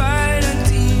can fight our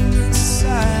demons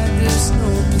aside. There's no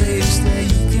place that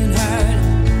you can hide,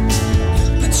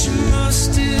 but you must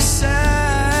decide.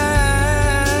 We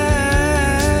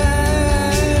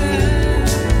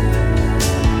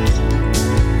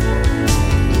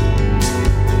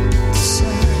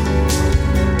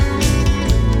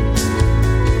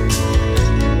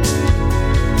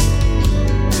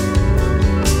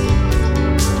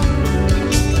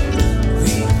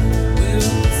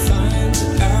will find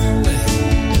our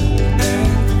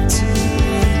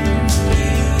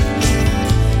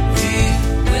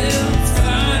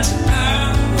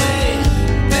way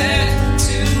back to We will find our way back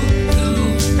to who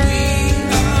we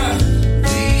are.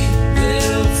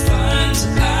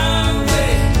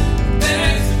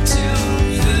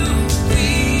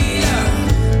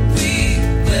 We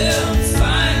will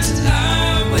find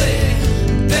our way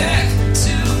back to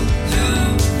who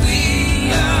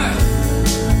we are. We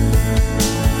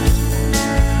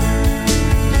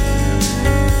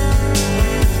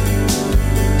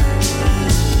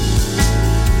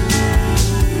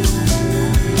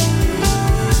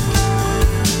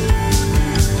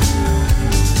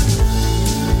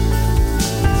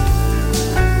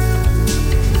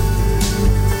will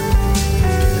find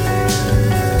our way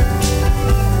back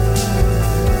to who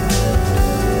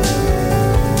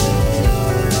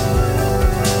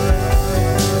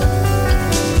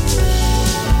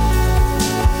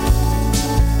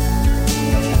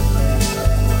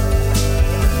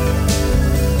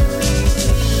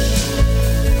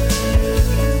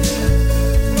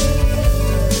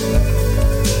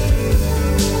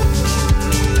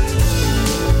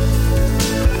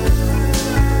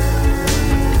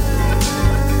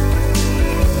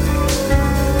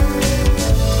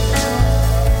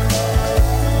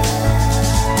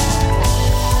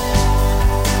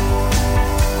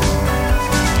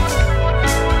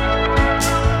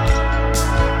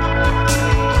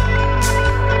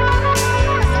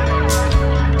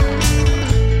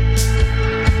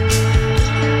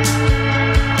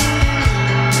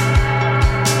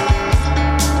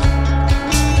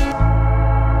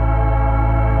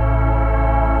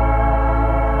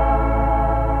we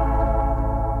are.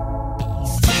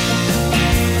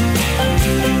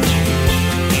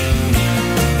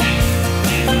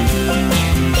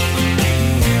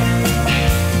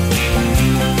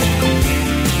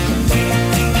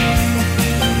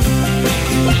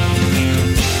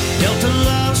 Hilton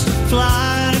loves to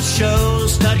fly to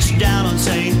shows, touchdown on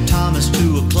St. Thomas,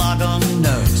 2 o'clock on the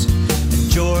nose. And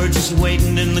George is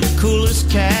waiting in the coolest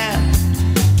cab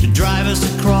to drive us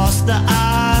across the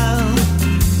aisle.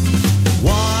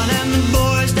 One and the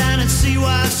boys down at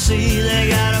CYC, they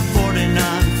got a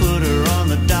 49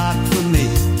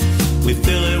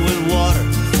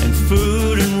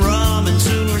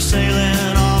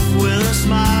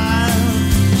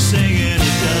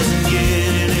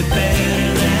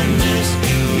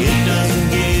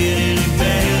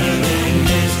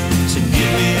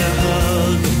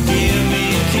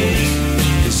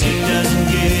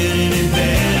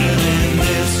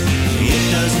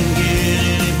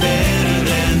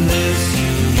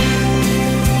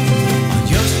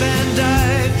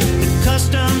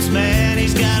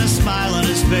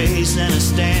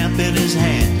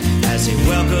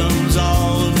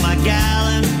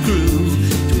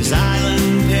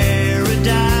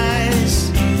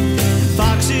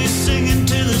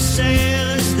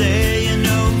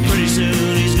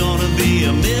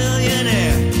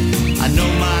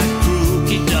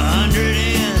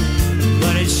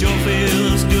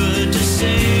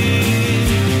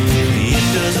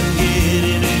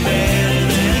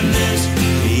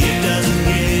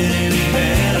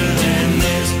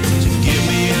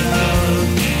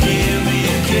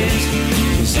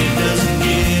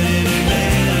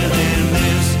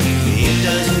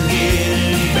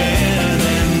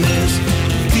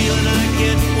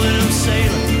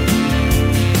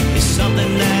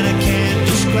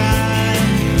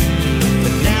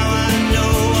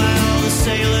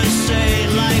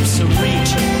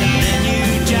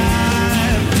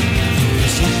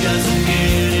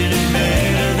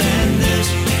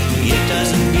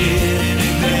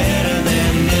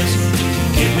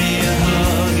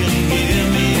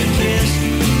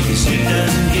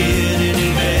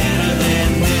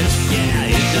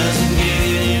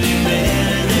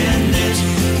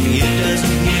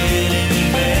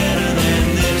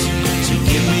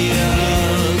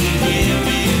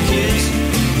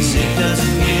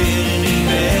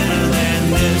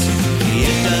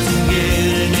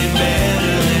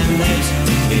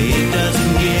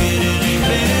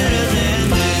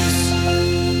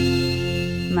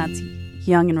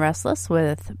 Young and Restless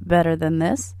with Better Than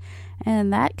This.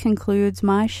 And that concludes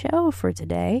my show for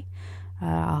today.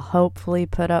 I'll hopefully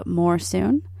put up more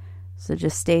soon, so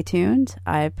just stay tuned.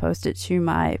 I post it to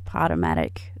my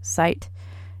Podomatic site.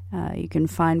 You can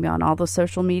find me on all the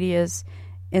social medias,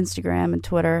 Instagram and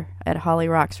Twitter at Holly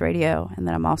Rocks Radio, and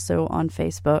then I'm also on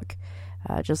Facebook.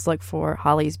 Just look for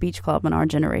Holly's Beach Club on Our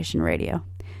Generation Radio.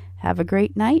 Have a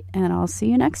great night, and I'll see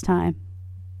you next time.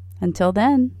 Until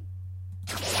then.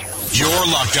 You're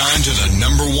locked on to the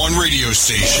number one radio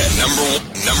station. Number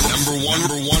one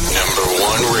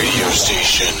radio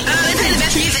station. They play the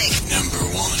best music. Number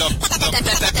one. The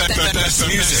best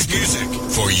music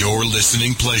for your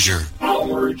listening pleasure.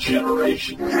 Our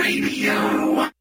Generation Radio.